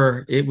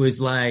her, it was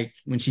like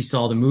when she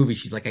saw the movie,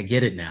 she's like, I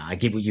get it now. I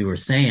get what you were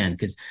saying,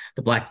 because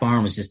the black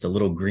barn was just a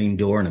little green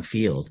door in a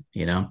field,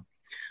 so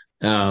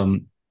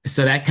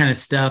that kind of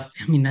stuff.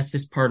 I mean, that's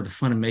just part of the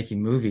fun of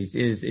making movies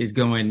is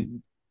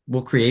going,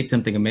 we'll create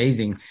something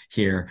amazing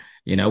here.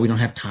 We don't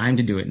have time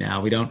to do it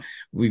now.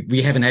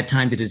 We haven't had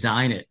time to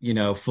design it,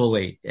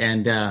 fully.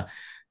 And,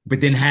 but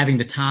then having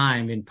the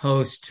time in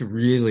post to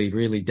really,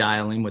 really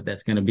dial in what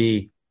that's going to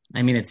be.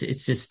 I mean,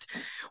 it's just,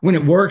 when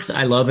it works,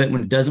 I love it.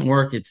 When it doesn't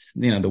work, it's,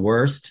 the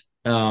worst.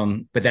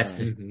 But that's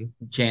the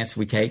chance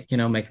we take,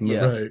 making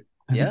movies. Right.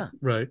 Yeah.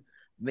 Right.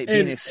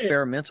 Being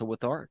experimental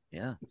with art.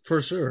 Yeah.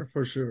 For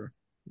sure.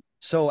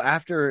 So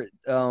after,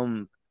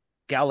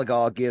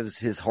 Gallowgog gives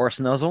his horse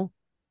nuzzle,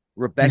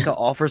 Rebecca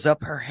offers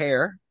up her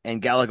hair,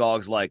 and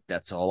Gallowgog's like,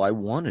 "That's all I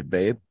wanted,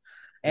 babe."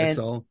 That's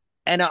all.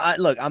 And I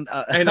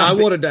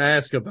wanted to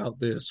ask about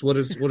this. What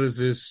does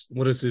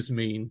this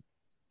mean?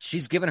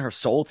 She's giving her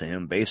soul to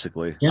him,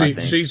 basically.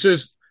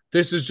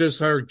 This is just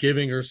her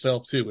giving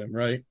herself to him,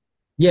 right?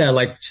 Yeah,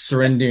 like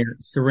surrendering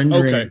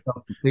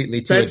herself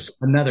completely to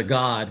another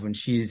god, when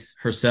she's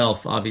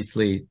herself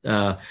obviously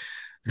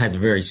has a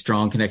very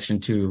strong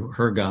connection to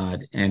her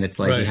god, and it's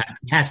like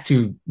he has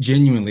to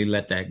genuinely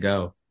let that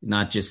go,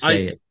 not just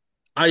say it.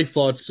 I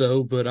thought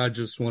so, but I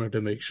just wanted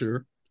to make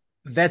sure.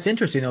 That's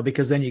interesting though,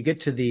 because then you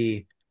get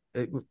to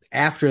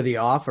after the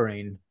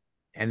offering,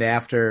 and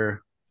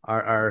after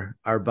our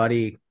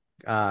buddy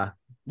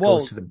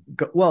goes to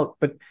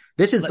but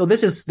this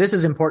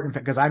is important,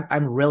 because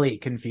I'm really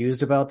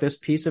confused about this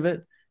piece of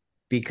it,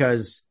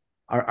 because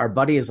our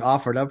buddy is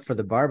offered up for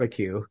the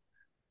barbecue,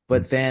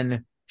 but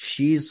then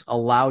she's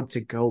allowed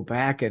to go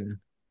back and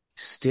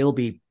still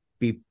be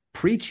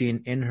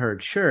preaching in her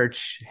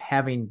church,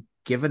 having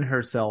given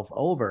herself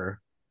over.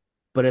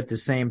 But at the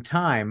same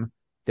time,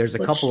 there's a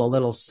couple of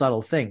little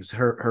subtle things.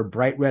 Her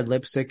bright red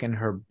lipstick and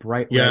her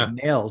bright red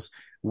nails,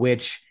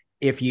 which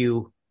if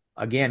you,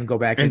 again, go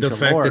back into the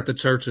fact that the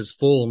church is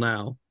full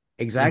now.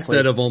 Exactly.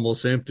 Instead of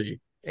almost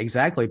empty.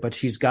 Exactly. But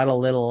she's got a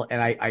little,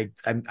 and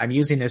I'm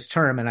using this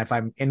term, and if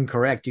I'm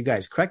incorrect, you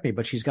guys correct me,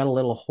 but she's got a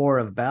little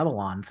whore of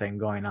Babylon thing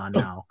going on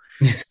now.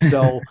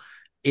 So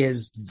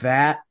is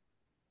that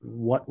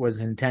what was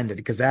intended?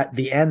 Because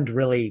the end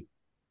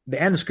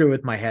screw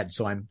with my head.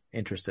 So I'm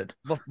interested.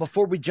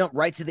 Before we jump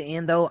right to the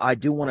end though, I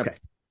do want to,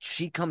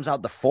 she comes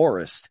out the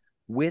forest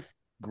with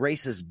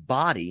Grace's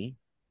body.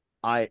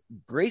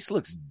 Grace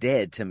looks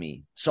dead to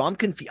me, so I'm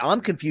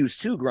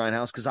confused too,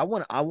 Grindhouse, because I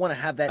want to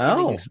have that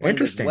ending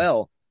explained as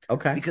well.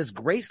 Okay, because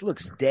Grace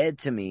looks dead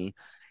to me,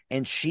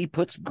 and she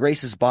puts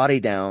Grace's body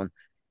down,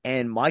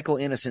 and Michael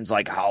Innocent's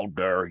like, "How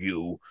dare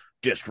you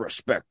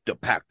disrespect the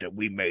pact that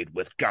we made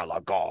with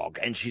Gallowgog?"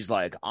 And she's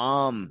like,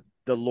 "I'm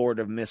the Lord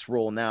of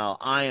Misrule now.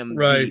 I am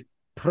the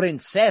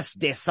Princess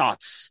des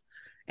Sots,"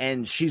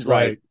 and she's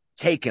like,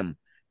 "Take him,"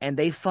 and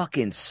they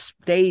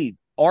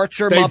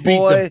Archer, they my beat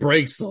boy, the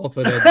brakes off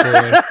of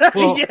that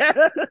boy.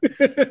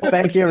 Well,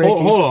 thank you, Ricky.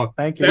 Hold on.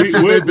 Thank you. That's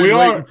what they've been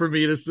waiting for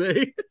me to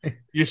say.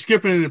 You're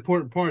skipping an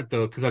important part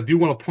though, because I do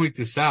want to point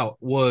this out.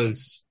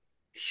 Was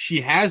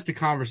she has the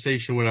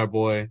conversation with our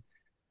boy,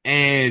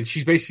 and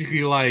she's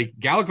basically like,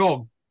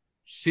 Gallowgog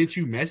sent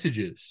you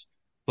messages.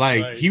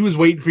 Like he was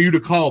waiting for you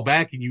to call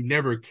back, and you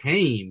never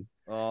came.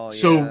 Oh,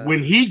 so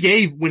when he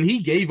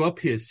gave up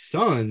his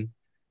son,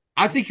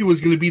 I think it was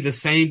going to be the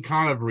same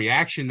kind of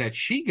reaction that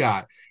she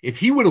got. If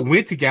he would have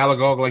went to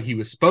Gallowgog like he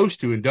was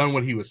supposed to and done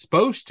what he was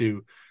supposed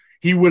to,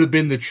 he would have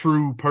been the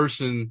true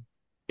person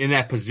in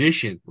that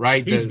position,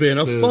 right? He's been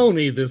a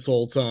phony this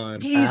whole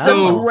time. He's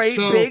a great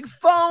big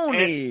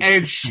phony.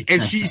 And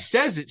she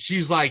says it.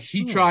 She's like,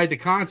 he tried to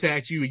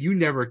contact you and you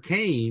never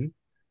came.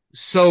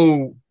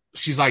 So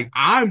she's like,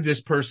 I'm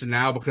this person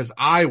now because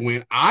I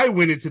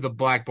went into the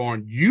Black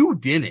Barn. You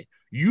didn't.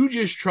 You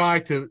just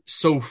tried to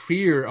sow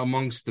fear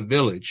amongst the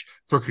village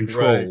for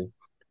control. Right.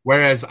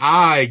 Whereas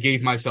I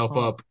gave myself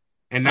up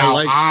and now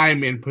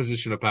I'm in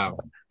position of power.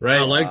 Right.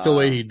 I like the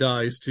way he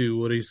dies too.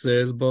 What he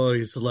says,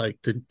 boys,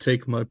 like to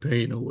take my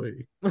pain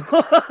away.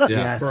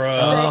 Yes. Bro.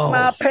 Take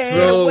my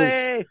pain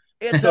away.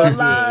 It's a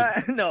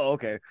lie. No,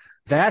 okay.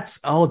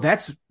 That's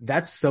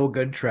so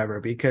good,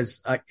 Trevor,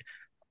 because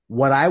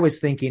what I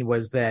was thinking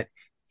was that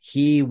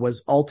he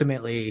was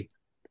ultimately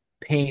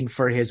paying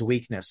for his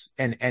weakness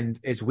and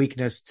his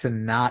weakness to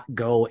not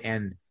go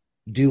and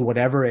do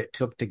whatever it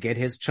took to get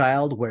his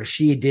child, where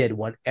she did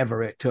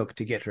whatever it took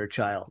to get her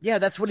child. Yeah,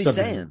 that's what he's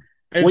saying.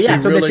 And she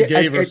really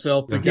gave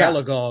herself to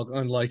Gallowgog,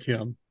 unlike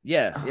him.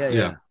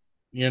 Yeah.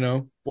 You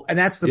know? And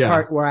that's the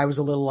part where I was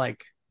a little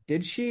like,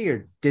 did she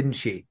or didn't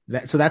she?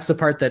 So that's the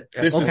part that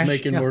this is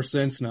making more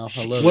sense now.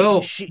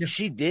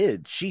 She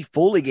did. She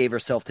fully gave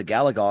herself to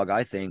Gallowgog.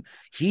 I think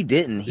he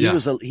didn't. He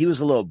was a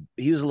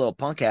little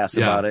punk ass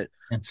about it.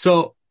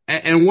 So,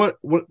 and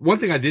one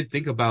thing I did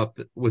think about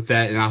with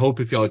that, and I hope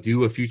if y'all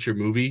do a future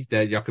movie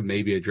that y'all could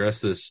maybe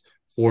address this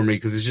for me,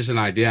 because it's just an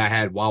idea I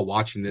had while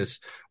watching this,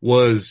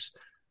 was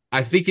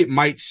I think it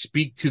might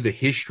speak to the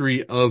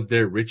history of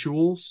their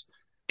rituals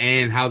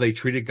and how they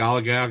treated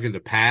Gallowgog in the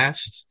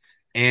past,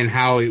 and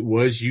how it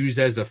was used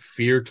as a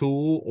fear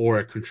tool or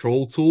a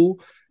control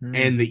tool,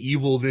 and the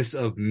evilness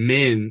of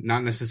men,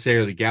 not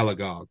necessarily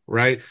Gallowgog,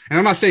 right? And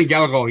I'm not saying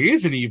Gallowgog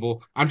isn't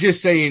evil. I'm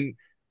just saying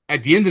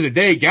at the end of the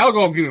day,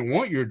 Gallowgog didn't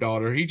want your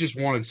daughter. He just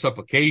wanted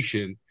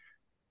supplication.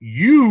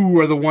 You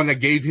are the one that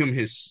gave him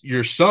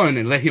your son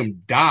and let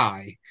him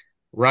die,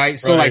 right?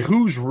 So like,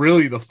 who's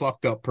really the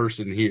fucked up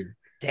person here?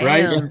 Damn,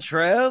 right?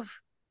 Trev.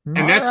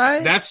 And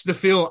that's the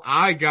feel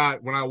I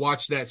got when I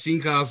watched that scene,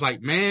 because I was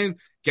like, man,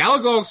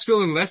 Gallowgog's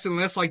feeling less and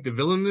less like the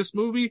villain in this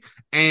movie,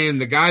 and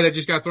the guy that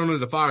just got thrown into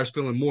the fire is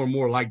feeling more and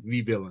more like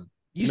the villain.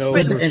 You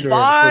spitting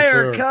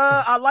fire,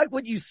 cuh. I like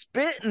what you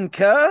spitting,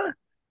 cuh.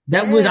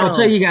 I'll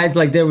tell you guys,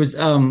 like, there was,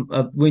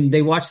 when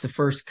they watched the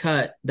first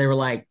cut, they were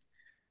like,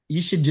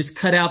 you should just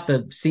cut out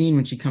the scene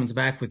when she comes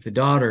back with the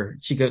daughter.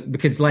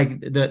 Because like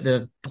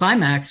the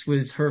climax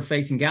was her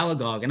facing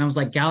Gallowgog. And I was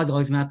like,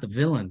 Gallowgog's not the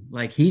villain.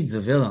 Like, he's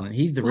the villain.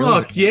 He's the real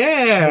villain.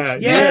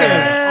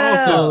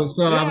 Yeah. So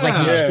I was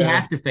like, she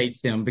has to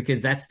face him, because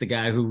that's the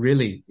guy who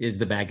really is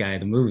the bad guy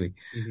of the movie.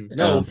 Mm-hmm.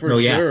 No,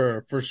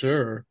 for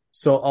sure.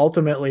 So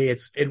ultimately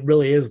it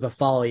really is the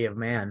folly of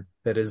man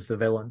that is the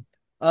villain.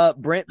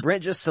 Brent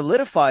just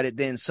solidified it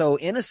then. So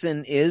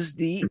Innocent is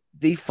the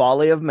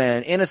folly of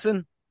man.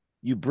 Innocent,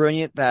 you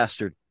brilliant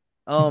bastard.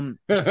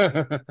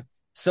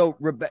 So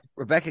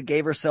Rebecca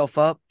gave herself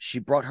up. She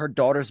brought her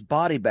daughter's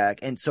body back.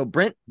 And so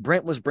Brent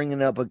was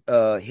bringing up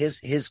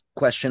his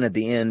question at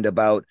the end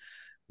about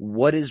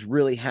what is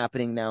really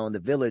happening now in the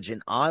village.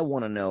 And I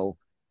want to know,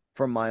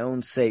 for my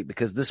own sake,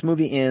 because this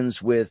movie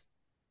ends with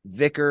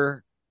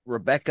Vicar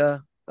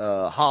Rebecca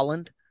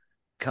Holland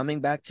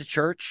coming back to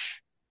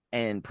church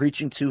and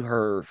preaching to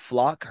her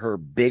flock, her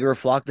bigger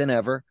flock than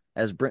ever,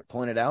 as Brent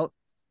pointed out.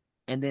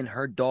 And then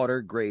her daughter,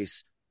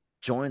 Grace,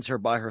 joins her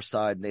by her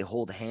side, and they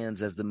hold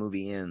hands as the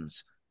movie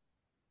ends.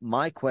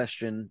 My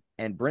question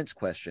and Brent's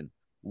question,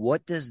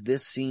 what does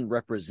this scene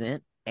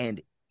represent?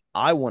 And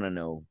I want to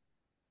know,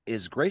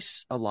 is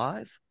Grace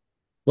alive?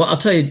 Well, I'll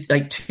tell you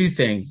like two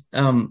things.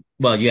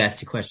 Well, you asked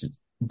two questions,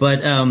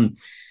 but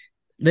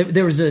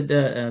there was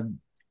a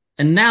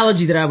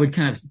analogy that I would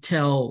kind of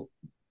tell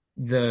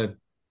the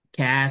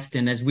cast,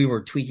 and as we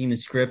were tweaking the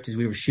script, as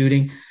we were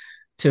shooting,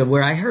 to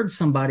where I heard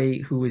somebody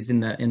who was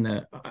in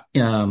the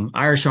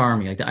Irish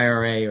Army, like the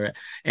IRA,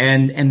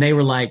 and they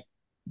were like,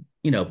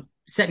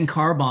 setting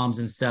car bombs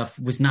and stuff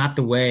was not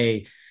the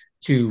way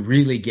to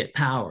really get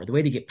power. The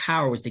way to get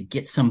power was to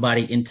get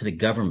somebody into the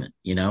government,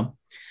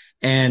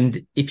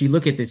 And if you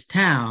look at this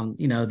town,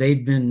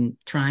 they've been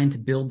trying to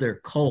build their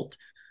cult,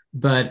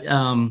 but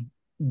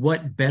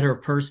what better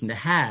person to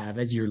have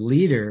as your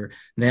leader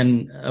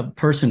than a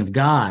person of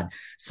God?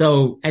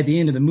 So at the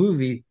end of the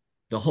movie,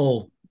 the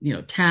whole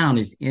town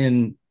is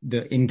in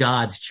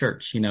God's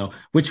church,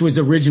 which was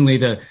originally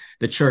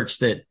the church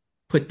that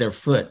put their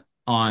foot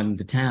on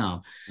the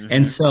town. Mm-hmm.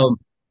 And so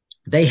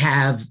they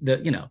have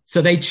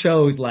so they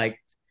chose, like,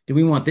 do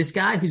we want this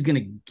guy who's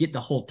going to get the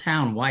whole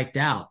town wiped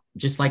out,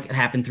 just like it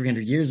happened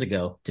 300 years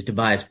ago to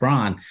Tobias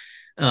Braun,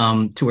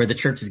 to where the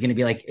church is going to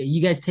be like,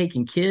 you guys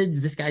taking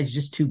kids? This guy's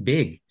just too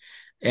big.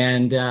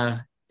 And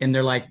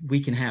they're like,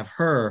 we can have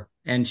her,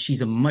 and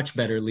she's a much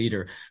better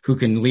leader who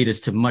can lead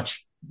us to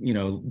much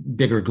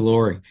bigger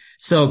glory.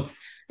 So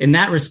in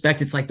that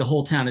respect, it's like the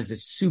whole town is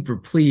just super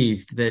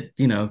pleased that,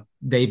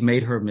 they've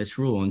made her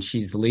misrule and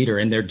she's the leader,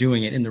 and they're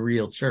doing it in the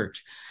real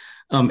church.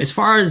 As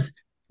far as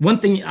one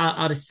thing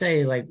I ought to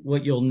say, like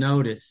what you'll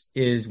notice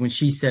is when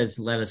she says,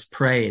 "Let us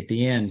pray" at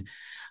the end,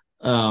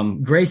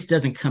 grace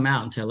doesn't come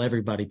out until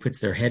everybody puts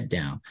their head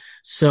down.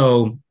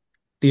 So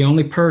the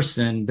only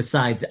person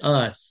besides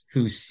us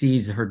who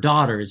sees her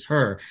daughter is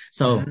her.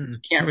 So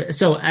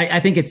I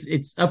think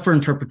it's up for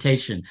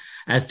interpretation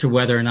as to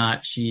whether or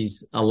not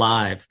she's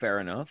alive. Fair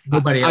enough.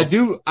 Nobody else.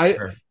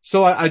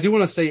 I do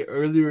want to say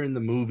earlier in the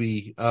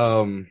movie,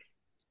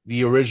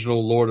 the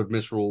original Lord of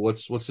Misrule,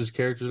 what's his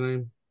character's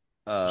name?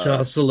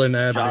 Jocelyn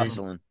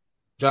Abbey.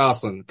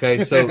 Jocelyn.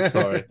 Okay, so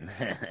sorry.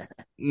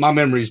 My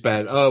memory's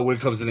bad. When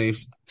it comes to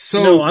names.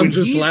 So no, I'm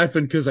just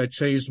laughing because I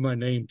changed my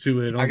name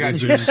to it on the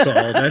Zoom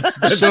call. That's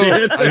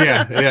it.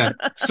 Yeah.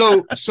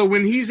 So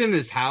when he's in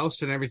his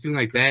house and everything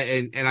like that,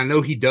 and I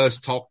know he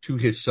does talk to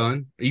his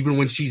son, even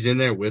when she's in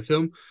there with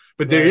him,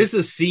 but there is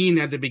a scene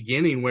at the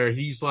beginning where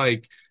he's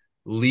like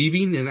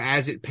leaving, and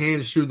as it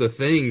pans through the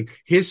thing,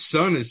 his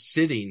son is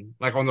sitting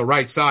like on the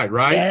right side,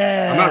 right?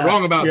 Yeah. I'm not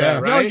wrong about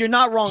that, right? No, you're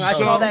not wrong. I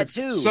saw that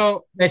too.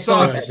 That's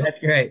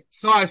great.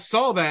 So I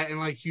saw that, and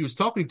like he was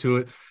talking to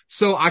it.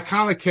 So I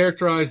kind of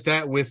characterized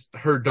that with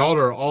her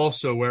daughter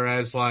also,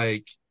 whereas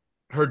like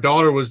her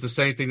daughter was the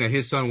same thing that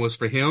his son was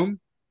for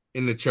him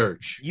in the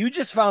church. You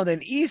just found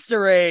an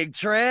Easter egg,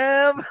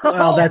 Trev.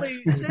 Well, Holy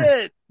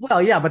shit. Well,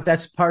 yeah, but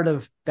that's part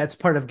of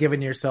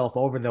giving yourself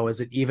over, though. Is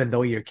that even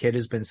though your kid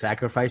has been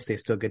sacrificed, they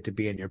still get to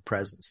be in your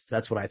presence.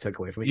 That's what I took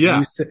away from it.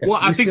 Yeah.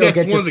 I think that's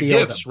one of the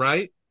gifts,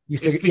 right?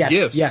 It's the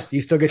gifts. Yes,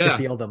 you still get to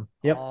feel them.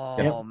 Yep.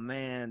 Oh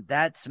man,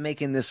 that's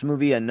making this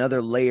movie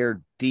another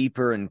layer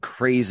deeper and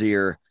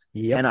crazier.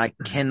 Yep. And I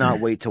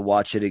cannot wait to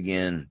watch it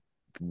again.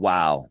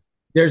 Wow.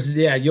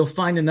 You'll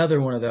find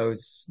another one of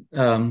those,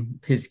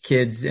 his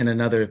kids in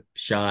another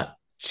shot.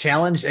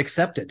 Challenge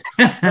accepted.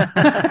 Nice.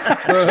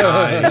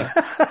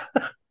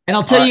 And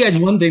I'll tell you guys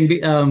one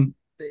thing,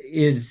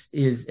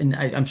 is, and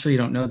I'm sure you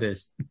don't know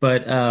this,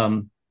 but,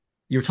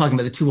 you were talking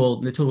about the two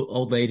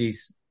old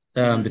ladies,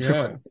 the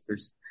triple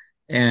sisters.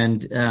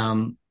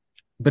 And,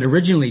 but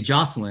originally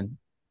Jocelyn,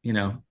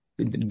 you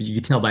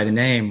could tell by the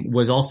name,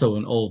 was also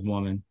an old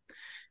woman.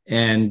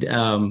 And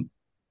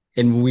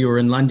we were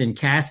in London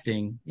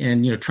casting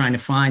and, trying to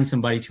find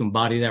somebody to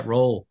embody that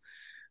role.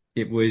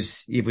 It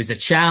was a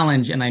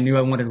challenge, and I knew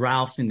I wanted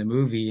Ralph in the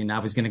movie, and I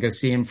was going to go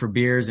see him for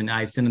beers, and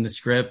I sent him the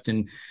script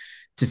and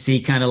to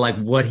see kind of like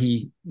what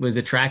he was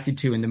attracted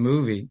to in the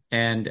movie.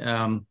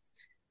 And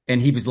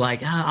he was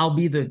like, I'll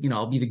be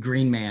the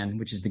Green Man,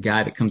 which is the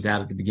guy that comes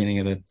out at the beginning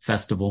of the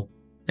festival.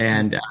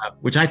 And,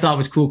 which I thought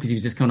was cool because he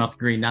was just coming off the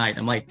Green Knight.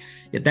 I'm like,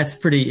 that's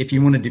pretty, if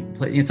you wanted to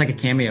play, it's like a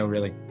cameo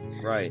really.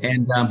 Right.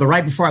 And, but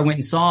right before I went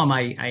and saw him,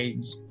 I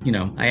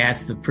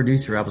asked the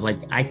producer, I was like,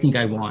 I think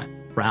I want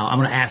Ralph. I'm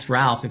going to ask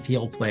Ralph if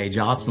he'll play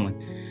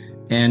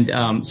Jocelyn.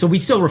 And, so we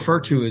still refer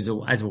to her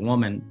as a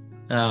woman.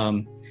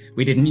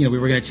 We didn't, we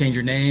were going to change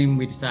her name.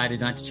 We decided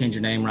not to change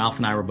her name. Ralph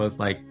and I were both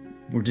like,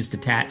 we're just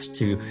attached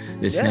to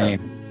this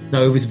name.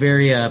 So it was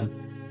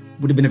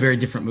would have been a very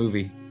different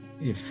movie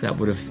if that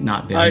would have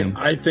not been him.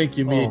 I think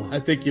you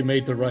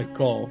made the right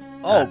call.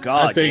 Oh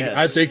God.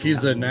 I think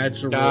he's a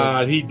natural.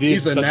 God,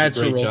 he's a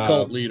natural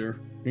cult leader.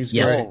 He's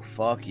great. Oh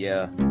fuck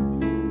yeah.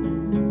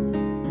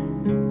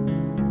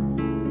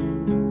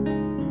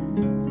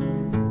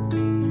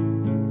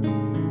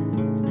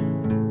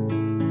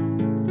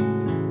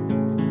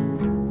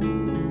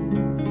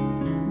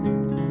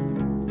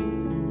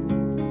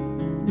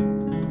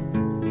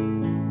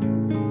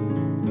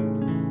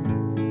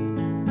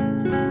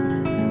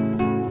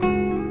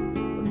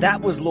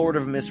 That was Lord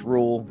of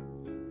Misrule,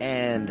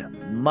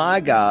 and my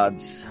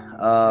gods,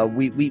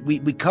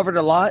 we covered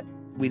a lot.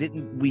 We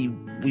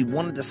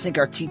wanted to sink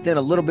our teeth in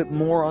a little bit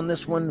more on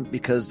this one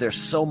because there's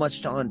so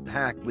much to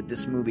unpack with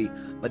this movie.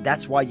 But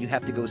that's why you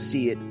have to go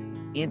see it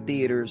in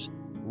theaters,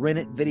 rent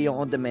it video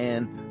on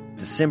demand,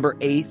 December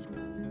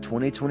 8th,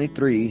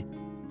 2023.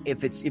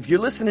 If you're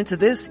listening to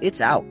this,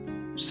 it's out.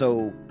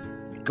 So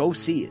go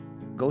see it.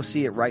 Go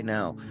see it right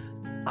now.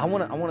 I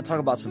want to talk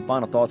about some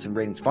final thoughts and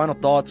ratings. Final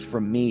thoughts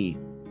from me.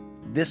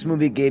 This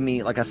movie gave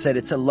me, like I said,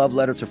 it's a love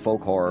letter to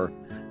folk horror.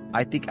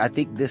 I think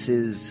this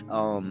is,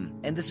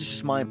 and this is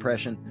just my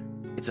impression.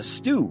 It's a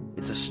stew.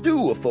 It's a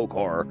stew of folk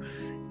horror.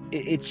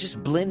 It's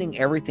just blending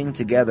everything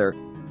together.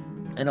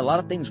 And a lot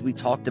of things we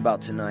talked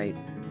about tonight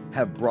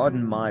have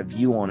broadened my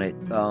view on it.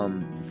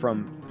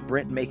 From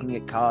Brent making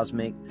it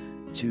cosmic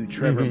to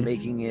Trevor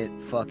making it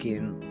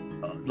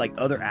fucking, like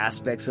other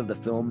aspects of the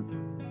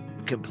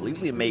film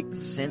completely make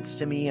sense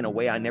to me in a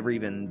way I never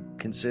even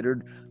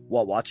considered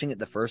while watching it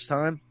the first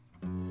time.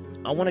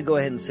 I want to go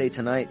ahead and say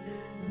tonight,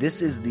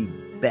 this is the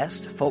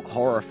best folk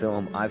horror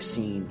film I've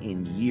seen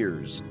in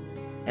years,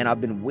 and I've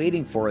been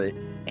waiting for it.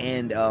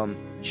 And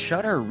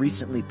Shudder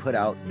recently put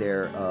out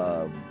their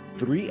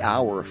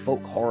 3-hour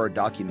folk horror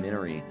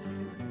documentary.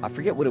 I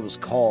forget what it was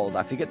called.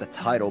 I forget the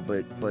title,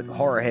 but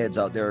horror heads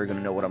out there are going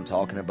to know what I'm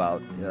talking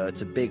about.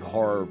 It's a big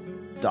horror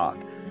doc.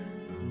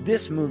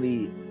 This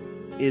movie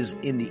is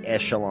in the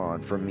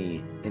echelon for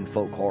me in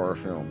folk horror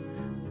film.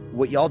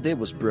 What y'all did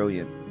was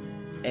brilliant.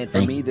 And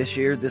for me this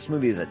year, this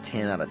movie is a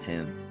 10 out of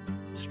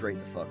 10. straight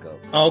the fuck up.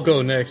 I'll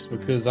go next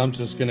because I'm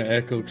just gonna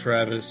echo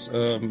Travis.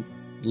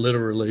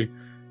 Literally,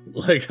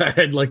 like I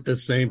had like the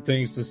same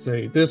things to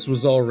say. This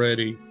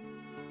already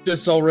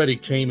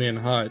came in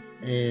hot,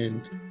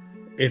 and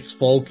it's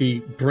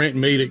folky. Brent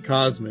made it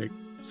cosmic,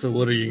 so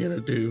what are you gonna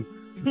do?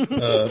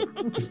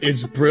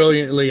 It's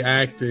brilliantly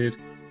acted.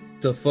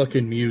 The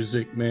fucking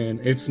music,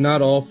 man. It's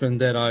not often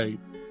that I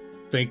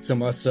think to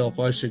myself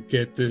I should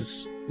get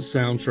this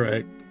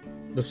soundtrack,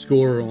 the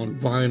score on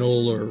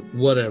vinyl or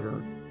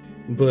whatever,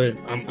 but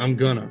I'm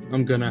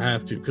gonna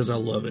have to because I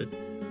love it.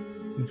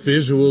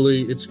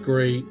 Visually, it's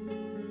great.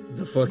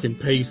 The fucking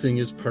pacing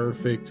is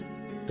perfect.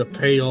 The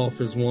payoff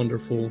is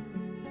wonderful.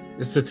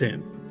 It's a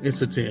 10.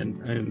 It's a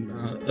 10.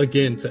 And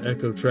again, to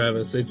echo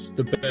Travis, it's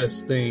the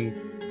best thing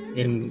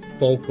in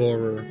folk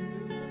horror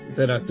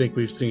that I think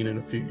we've seen in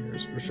a few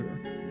years for sure.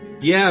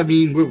 Yeah, I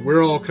mean,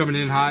 we're all coming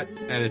in hot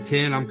at a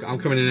 10. I'm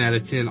coming in at a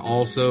 10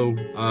 also.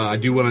 I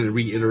do want to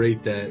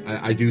reiterate that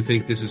I do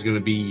think this is going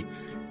to be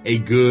a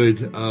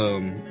good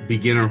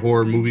beginner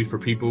horror movie for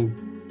people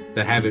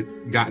that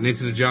haven't gotten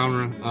into the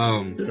genre.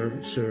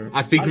 Sure.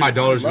 I think my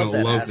daughter's going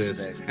to love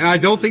this. And I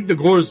don't think the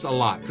gore's a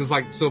lot. Because,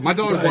 so my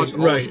daughter's watched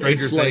all of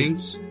Stranger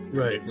Things.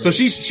 Right. So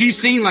she's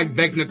seen, like,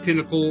 Vecna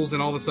tentacles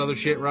and all this other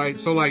shit, right?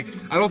 So, like,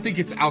 I don't think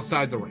it's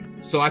outside the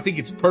range. So I think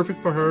it's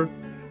perfect for her.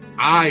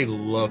 I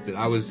loved it.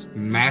 I was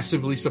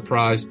massively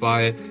surprised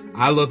by it.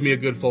 I love me a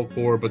good folk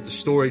horror, but the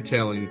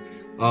storytelling,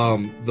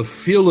 the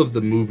feel of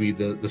the movie,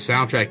 the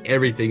soundtrack,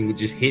 everything would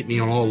just hit me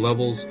on all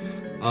levels.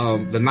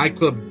 The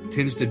nightclub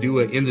tends to do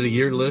an end of the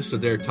year list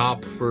of their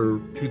top for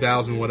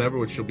 2000 whatever,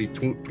 which will be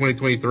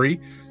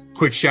 2023.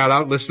 Quick shout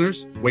out,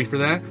 listeners. Wait for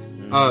that.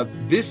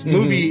 This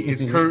movie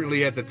is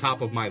currently at the top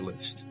of my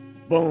list.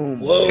 Boom.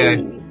 Whoa.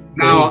 Okay?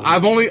 Now,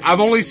 I've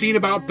only seen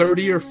about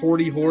 30 or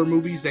 40 horror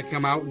movies that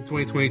come out in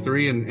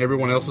 2023, and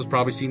everyone else has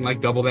probably seen like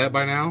double that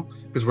by now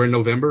because we're in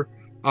November.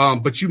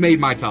 But you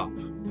made my top.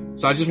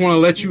 So I just want to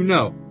let you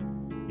know.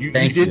 You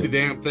did the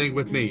damn thing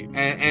with me.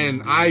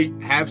 And I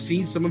have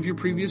seen some of your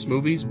previous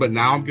movies, but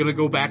now I'm going to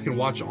go back and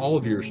watch all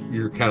of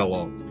your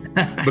catalog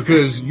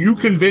because you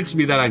convinced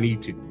me that I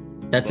need to.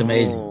 That's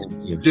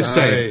amazing. Just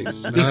saying.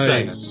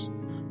 Nice.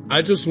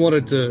 I just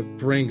wanted to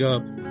bring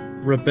up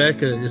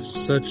Rebecca is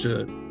such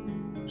a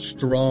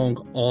strong,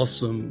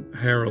 awesome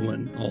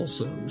heroine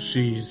also.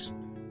 She's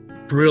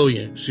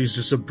brilliant. She's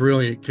just a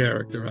brilliant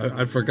character.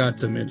 I forgot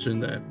to mention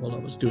that while I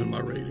was doing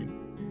my rating.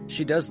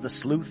 She does the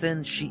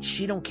sleuthing.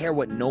 She don't care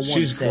what no one says.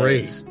 She's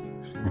great.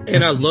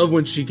 And I love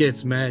when she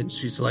gets mad.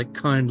 She's like,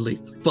 kindly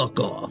fuck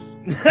off.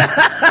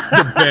 It's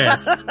the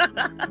best.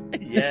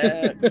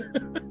 Yeah.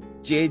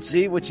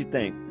 GHC, what you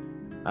think?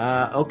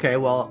 Okay,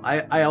 well,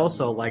 I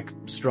also like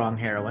strong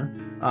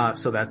heroine,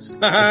 so that's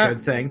a good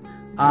thing.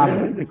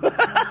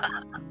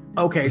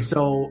 Okay,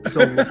 so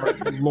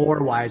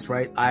lore wise,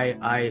 right?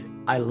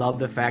 I love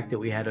the fact that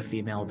we had a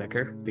female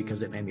vicar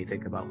because it made me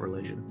think about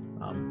religion.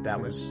 That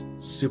was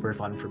super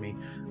fun for me.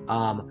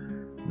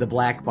 The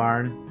Black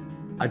Barn,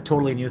 a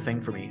totally new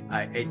thing for me.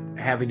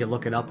 Having to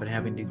look it up and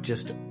having to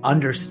just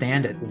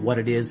understand it, what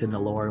it is in the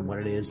lore and what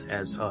it is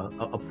as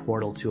a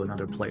portal to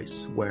another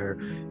place where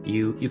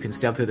you can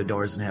step through the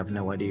doors and have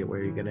no idea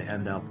where you're going to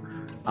end up.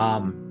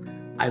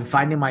 I'm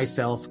finding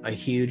myself a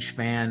huge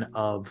fan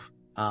of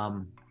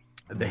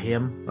the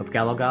hymn of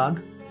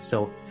Gallowgog.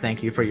 So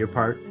thank you for your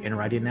part in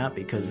writing that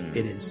because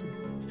it is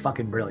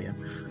fucking brilliant.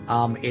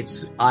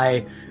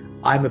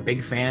 I'm a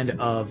big fan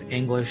of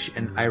English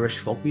and Irish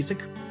folk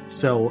music,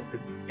 so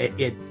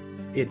it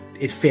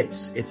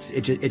fits.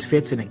 It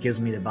fits and it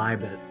gives me the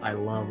vibe that I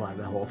love out of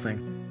the whole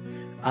thing.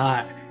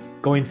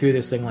 Going through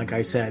this thing, like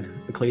I said,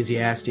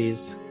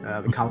 Ecclesiastes,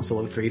 the Council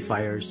of Three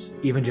Fires,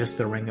 even just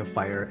the Ring of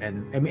Fire,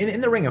 and I mean,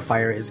 in the Ring of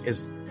Fire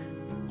is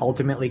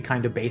ultimately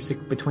kind of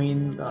basic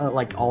between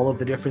like all of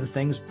the different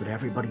things, but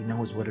everybody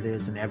knows what it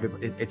is, and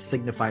it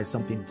signifies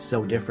something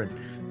so different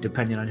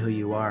depending on who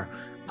you are.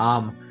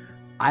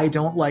 I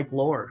don't like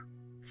lore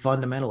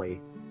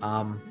fundamentally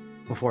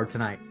before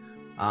tonight.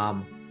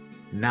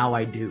 Now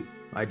I do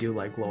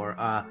like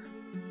lore.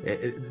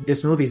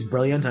 This movie is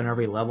brilliant on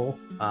every level.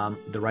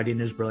 The writing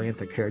is brilliant,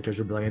 the characters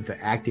are brilliant,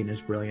 the acting is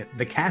brilliant,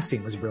 the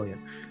casting was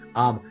brilliant.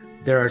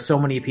 There are so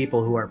many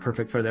people who are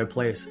perfect for their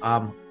place.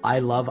 I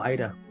love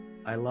Ida.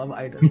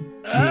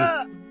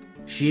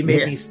 She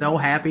made me so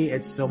happy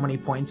at so many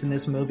points in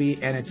this movie,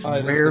 and it's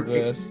rare.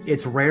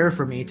 It's rare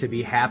for me to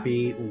be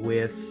happy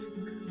with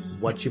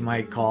what you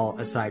might call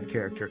a side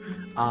character,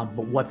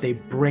 but what they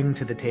bring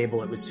to the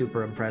table, it was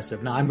super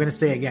impressive. Now I'm going to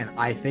say again,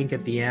 I think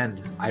at the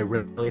end, I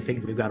really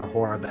think we've got a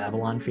Horror of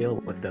Babylon feel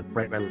with the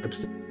bright red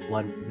lipstick,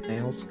 blood and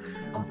nails.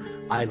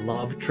 I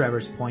love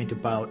Trevor's point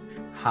about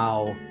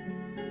how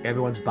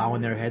everyone's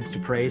bowing their heads to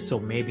pray, so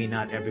maybe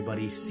not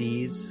everybody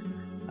sees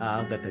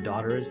that the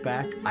daughter is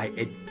back.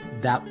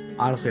 That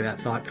honestly, that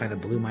thought kind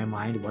of blew my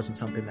mind. It wasn't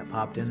something that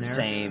popped in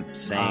there.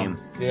 Same.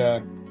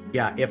 Yeah.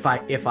 If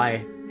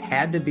I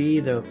had to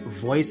be the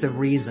voice of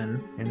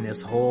reason in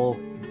this whole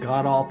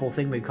god awful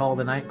thing we call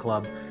the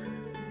nightclub,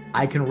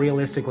 I can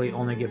realistically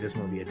only give this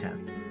movie a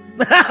 10.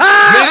 Yes!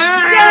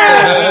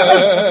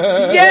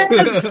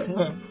 Yes.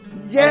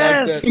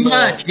 Yes. Too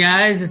much,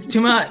 guys. It's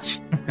too much.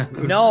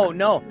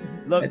 No.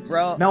 Look,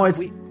 bro. No,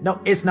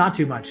 it's not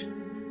too much.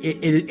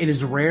 It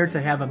is rare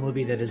to have a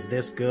movie that is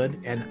this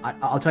good, and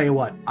I'll tell you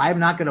what, I'm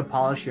not going to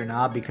polish your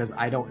knob because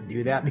I don't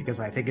do that,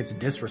 because I think it's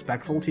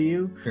disrespectful to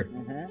you. Sure.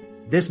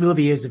 Mm-hmm. This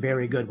movie is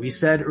very good. We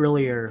said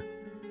earlier,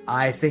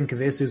 I think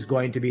this is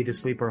going to be the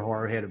sleeper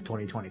horror hit of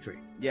 2023.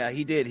 Yeah,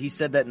 he did. He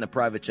said that in the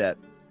private chat.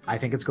 I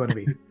think it's going to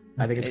be.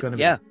 I think it's going to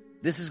be. Yeah,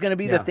 this is going to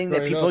be the thing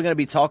that people are going to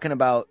be talking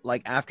about.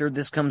 Like after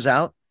this comes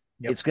out,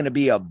 it's going to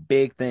be a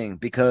big thing,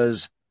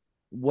 because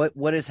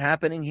what is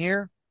happening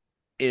here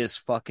is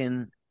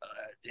fucking.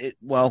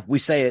 Well, we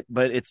say it,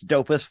 but it's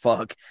dope as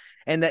fuck.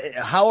 And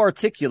how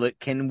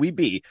articulate can we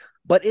be?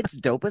 But it's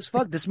dope as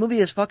fuck. This movie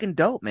is fucking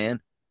dope,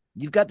 man.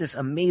 You've got this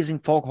amazing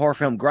folk horror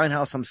film.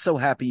 Grindhouse, I'm so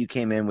happy you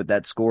came in with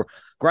that score.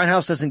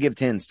 Grindhouse doesn't give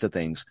 10s to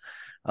things.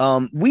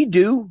 We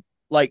do,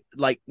 like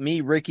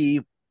me,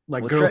 Ricky.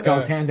 Like Girl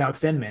Scouts hand out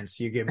Thin Mints.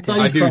 You give 10.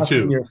 I do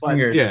too.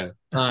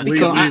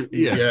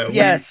 Yeah.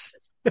 Yes.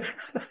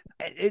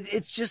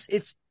 It's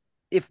just,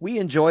 if we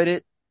enjoyed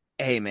it,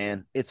 hey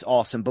man, it's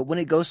awesome. But when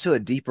it goes to a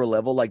deeper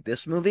level like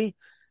this movie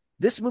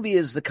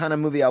is the kind of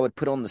movie I would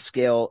put on the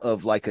scale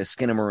of like a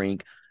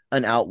Skinamarink,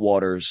 an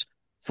Outwaters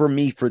for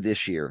me for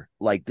this year.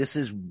 Like this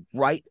is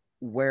right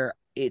where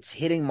it's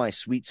hitting my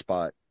sweet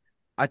spot.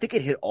 I think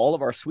it hit all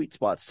of our sweet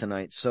spots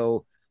tonight.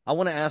 So I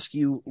want to ask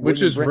you,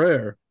 which is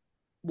rare.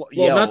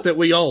 Well, not that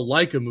we all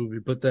like a movie,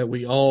 but that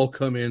we all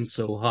come in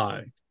so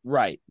high.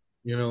 Right.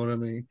 You know what I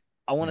mean?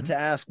 I wanted to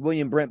ask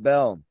William Brent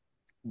Bell,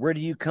 where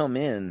do you come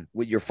in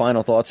with your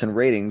final thoughts and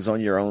ratings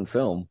on your own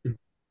film?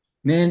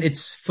 Man,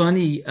 it's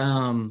funny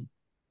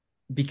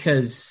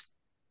because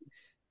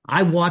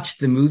I watch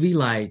the movie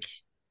like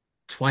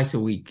twice a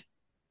week,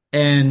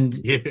 and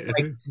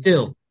like,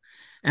 still,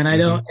 and I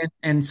don't,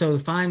 and so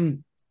if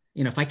I'm,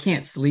 if I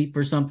can't sleep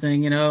or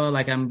something,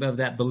 like I'm of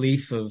that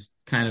belief of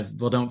kind of,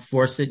 well, don't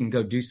force it and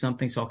go do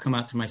something. So I'll come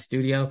out to my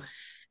studio,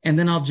 and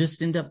then I'll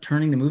just end up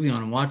turning the movie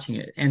on and watching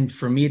it. And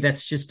for me,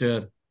 that's just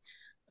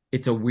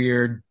it's a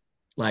weird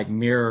like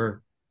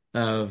mirror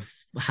of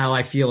how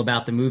I feel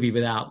about the movie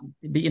without,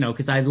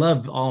 because I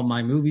love all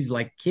my movies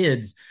like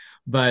kids,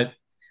 but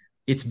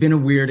it's been a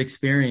weird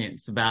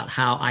experience about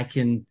how I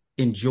can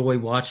enjoy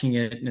watching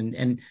it.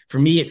 And for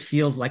me, it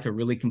feels like a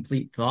really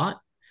complete thought.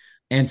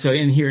 And so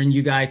in hearing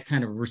you guys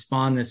kind of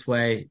respond this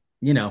way,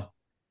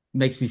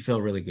 makes me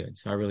feel really good.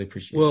 So I really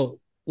appreciate it.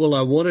 Well,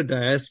 I wanted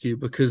to ask you,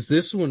 because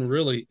this one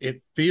really,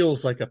 it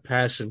feels like a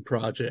passion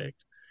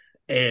project.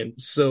 And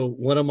so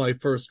one of my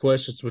first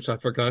questions, which I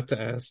forgot to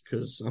ask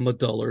because I'm a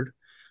dullard,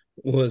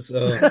 was,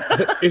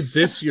 is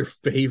this your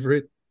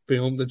favorite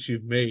film that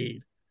you've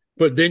made?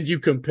 But then you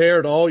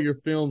compared all your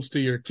films to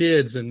your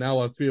kids, and now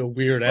I feel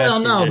weird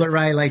asking. Well, no, but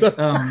right, like,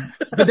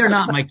 but they're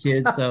not my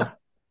kids, so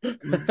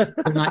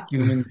they're not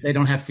humans. They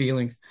don't have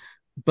feelings.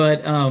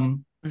 But, yeah,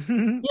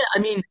 I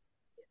mean,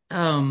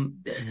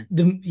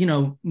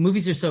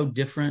 movies are so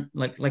different.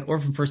 Like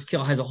Orphan First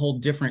Kill has a whole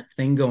different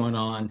thing going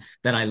on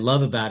that I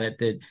love about it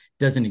that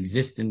doesn't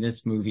exist in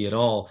this movie at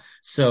all.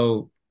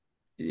 So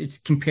it's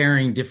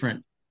comparing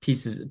different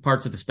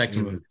parts of the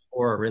spectrum of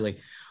horror, really.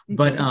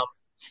 But,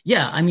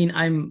 yeah, I mean,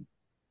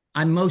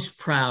 I'm most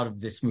proud of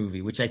this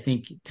movie, which I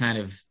think kind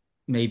of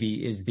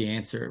maybe is the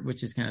answer,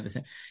 which is kind of the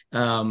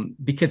same.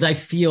 Because I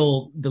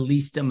feel the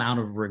least amount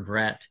of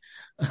regret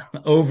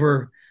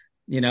over,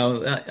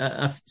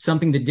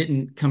 something that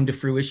didn't come to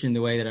fruition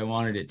the way that I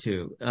wanted it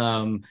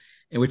to,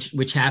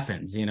 which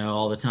happens,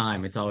 all the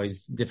time. It's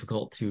always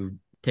difficult to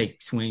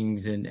take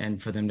swings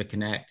and for them to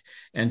connect.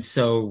 And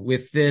so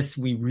with this,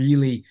 we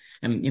really,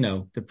 and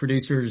the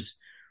producers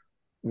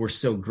were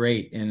so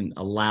great in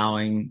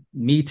allowing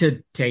me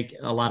to take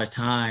a lot of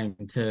time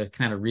to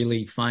kind of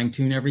really fine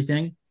tune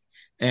everything.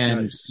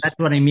 And that's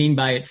what I mean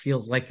by it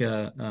feels like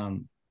a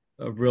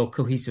real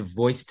cohesive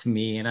voice to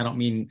me. And I don't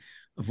mean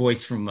a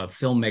voice from a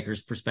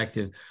filmmaker's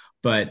perspective,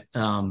 but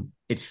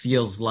it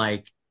feels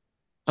like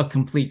a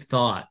complete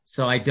thought.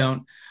 So I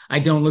don't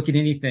look at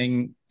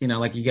anything,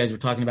 like you guys were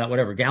talking about,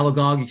 whatever,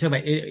 Gallowgog, you talk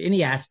about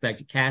any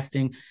aspect of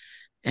casting,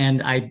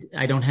 and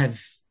I don't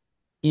have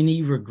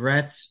any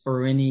regrets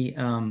or anything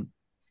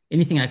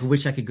I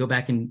wish I could go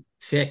back and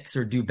fix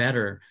or do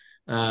better,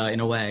 in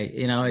a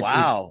way,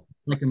 Wow.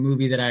 It's like a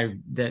movie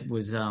that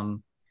was a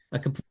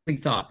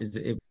complete thought,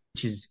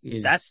 which is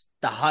that's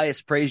the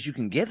highest praise you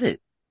can give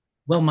it.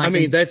 Well,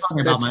 that's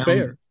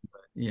fair. Own,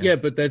 yeah,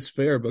 but that's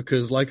fair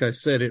because, like I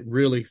said, it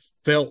really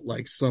felt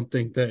like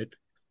something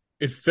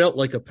it felt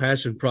like a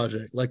passion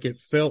project. Like it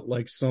felt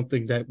like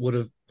something that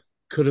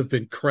could have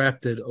been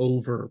crafted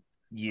over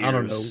years. I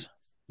don't know,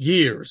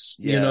 years.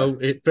 Yeah.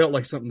 It felt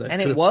like something that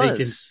could have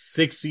taken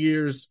 6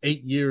 years,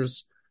 8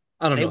 years.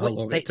 I don't know how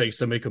long it takes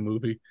to make a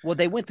movie. Well,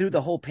 they went through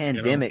the whole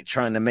pandemic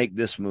trying to make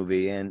this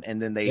movie, and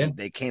then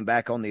they came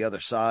back on the other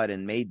side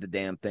and made the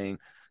damn thing.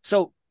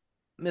 So,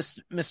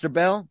 Mr.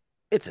 Bell,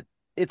 it's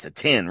a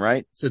 10,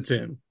 right? It's a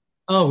 10.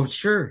 Oh,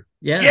 sure.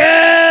 Yeah.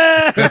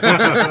 Yeah.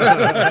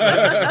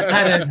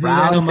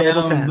 Round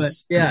table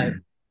 10s. Yeah,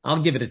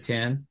 I'll give it a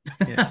 10.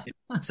 Yeah.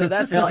 So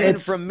that's a 10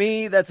 from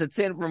me. That's a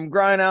 10 from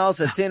Grindhouse,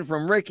 a 10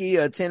 from Ricky,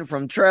 a 10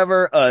 from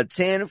Trevor, a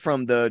 10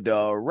 from the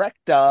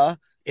director.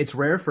 It's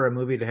rare for a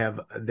movie to have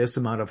this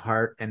amount of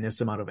heart and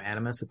this amount of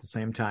animus at the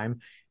same time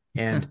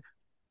and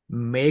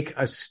make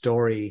a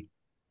story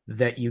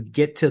that you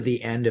get to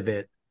the end of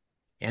it.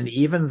 And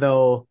even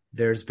though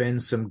there's been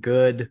some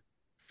good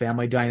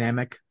family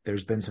dynamic,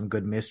 there's been some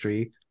good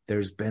mystery,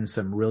 there's been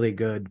some really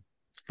good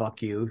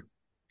fuck you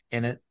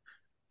in it.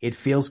 It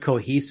feels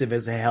cohesive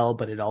as hell,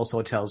 but it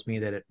also tells me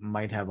that it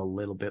might have a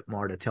little bit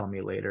more to tell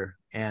me later.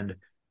 And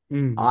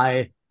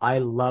I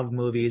love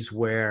movies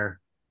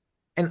where,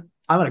 and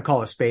I'm going to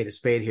call a spade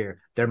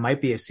here. There might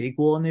be a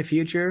sequel in the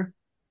future,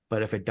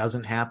 but if it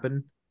doesn't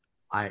happen,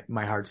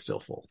 my heart's still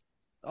full.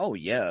 Oh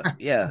yeah.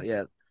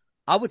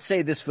 I would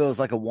say this feels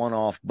like a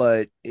one-off,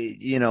 but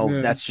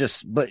that's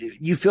just, but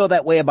you feel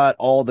that way about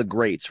all the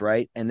greats,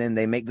 right? And then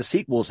they make the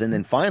sequels, and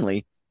then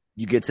finally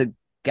you get to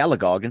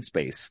Gallowgog in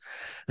space.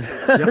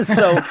 Yep.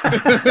 So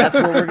that's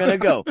where we're going to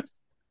go.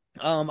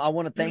 I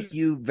want to thank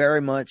you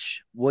very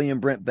much, William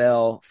Brent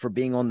Bell, for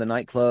being on the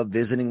Nightclub,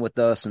 visiting with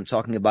us and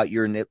talking about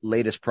your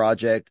latest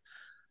project.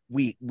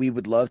 We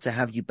would love to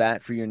have you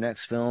back for your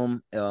next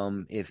film.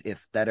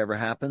 If that ever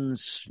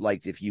happens,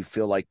 like if you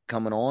feel like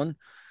coming on.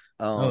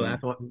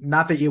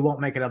 Not that you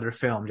won't make another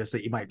film, just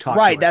that you might talk.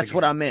 Right, to us that's again.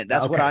 what I meant.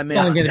 That's okay. what I meant.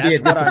 It's only going to be a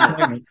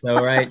disappointment,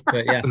 though, right?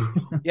 But yeah,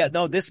 yeah.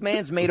 No, this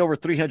man's made over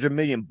 $300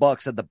 million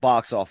at the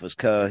box office.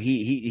 Cause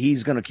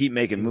he's going to keep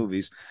making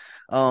movies.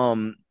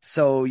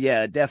 So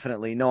yeah,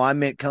 definitely. No, I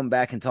meant come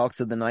back and talk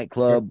to the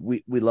Nightclub.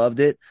 We loved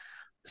it.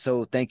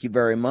 So thank you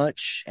very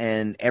much,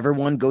 and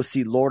everyone go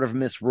see Lord of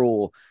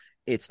Misrule.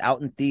 It's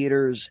out in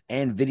theaters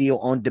and video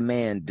on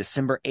demand,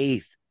 December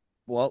 8th.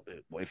 Well,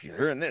 if you're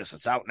hearing this,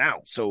 it's out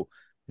now. So.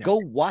 Go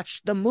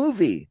watch the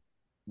movie.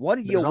 What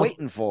are you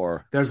waiting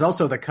for? There's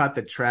also the cut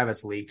that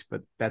Travis leaked,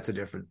 but that's a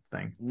different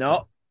thing.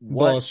 No.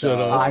 What shut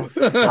up.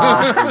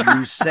 are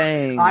you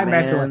saying? I'm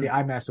messing with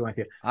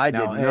you. I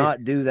did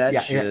not do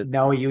that shit. Yeah,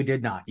 no, you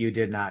did not.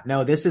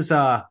 No, this is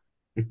a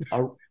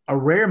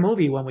rare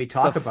movie when we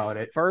talk about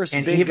it. First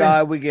and big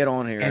guy we get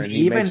on here, and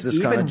he makes this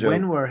kind of joke.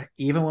 When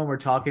we're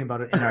talking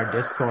about it in our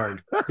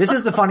Discord, this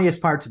is the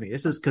funniest part to me.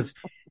 This is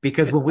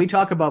because when we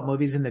talk about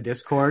movies in the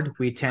Discord,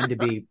 we tend to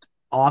be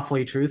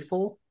awfully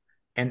truthful,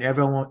 and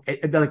everyone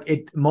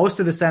most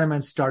of the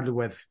sentiments started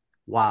with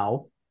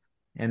wow,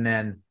 and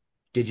then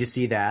did you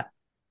see that?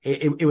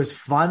 It was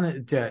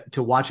fun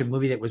to watch a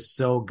movie that was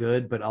so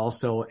good, but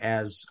also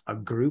as a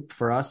group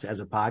for us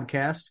as a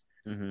podcast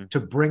to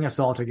bring us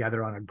all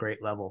together on a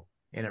great level,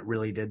 and it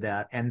really did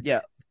that. And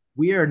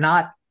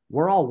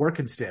we're all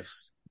working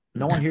stiffs.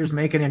 No one here's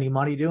making any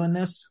money doing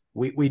this.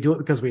 We do it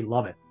because we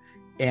love it,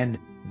 and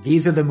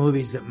these are the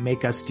movies that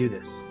make us do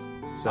this.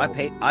 So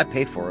I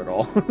pay for it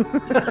all.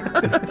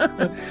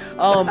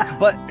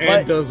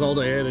 but does all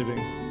the editing.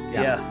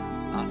 Yeah.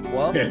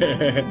 Well,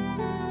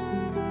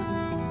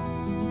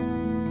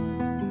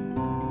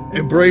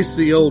 embrace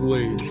the old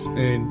ways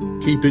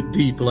and keep it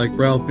deep like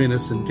Ralph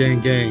Innes and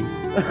Gang.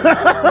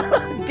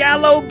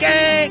 Gallowgog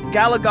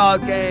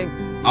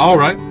gang. All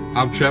right,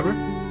 I'm Trevor.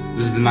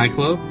 This is the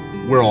Nightclub.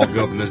 We're all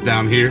governors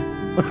down here.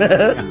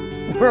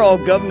 We're all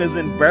governors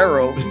in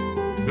Barrow.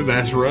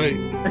 That's right.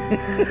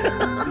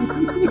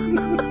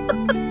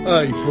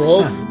 Hey,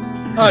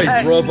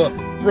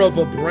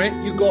 brother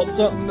Brent, you got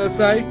something to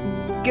say?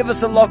 Give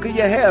us a lock of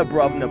your hair,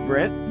 brother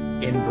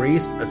Brent.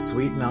 Embrace a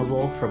sweet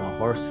nuzzle from a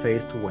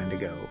horse-faced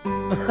Wendigo.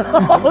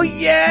 Oh,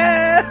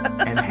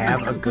 yeah! And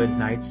have a good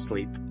night's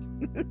sleep.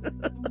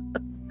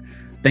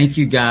 Thank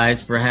you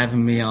guys for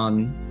having me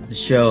on the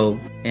show.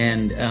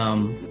 And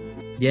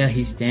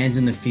he stands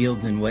in the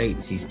fields and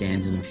waits. He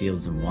stands in the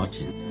fields and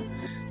watches.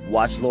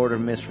 Watch Lord of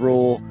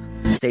Misrule.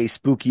 Stay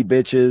spooky,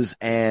 bitches,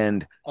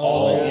 and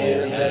all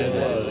is as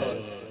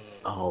was.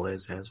 All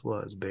is as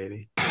was,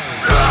 baby.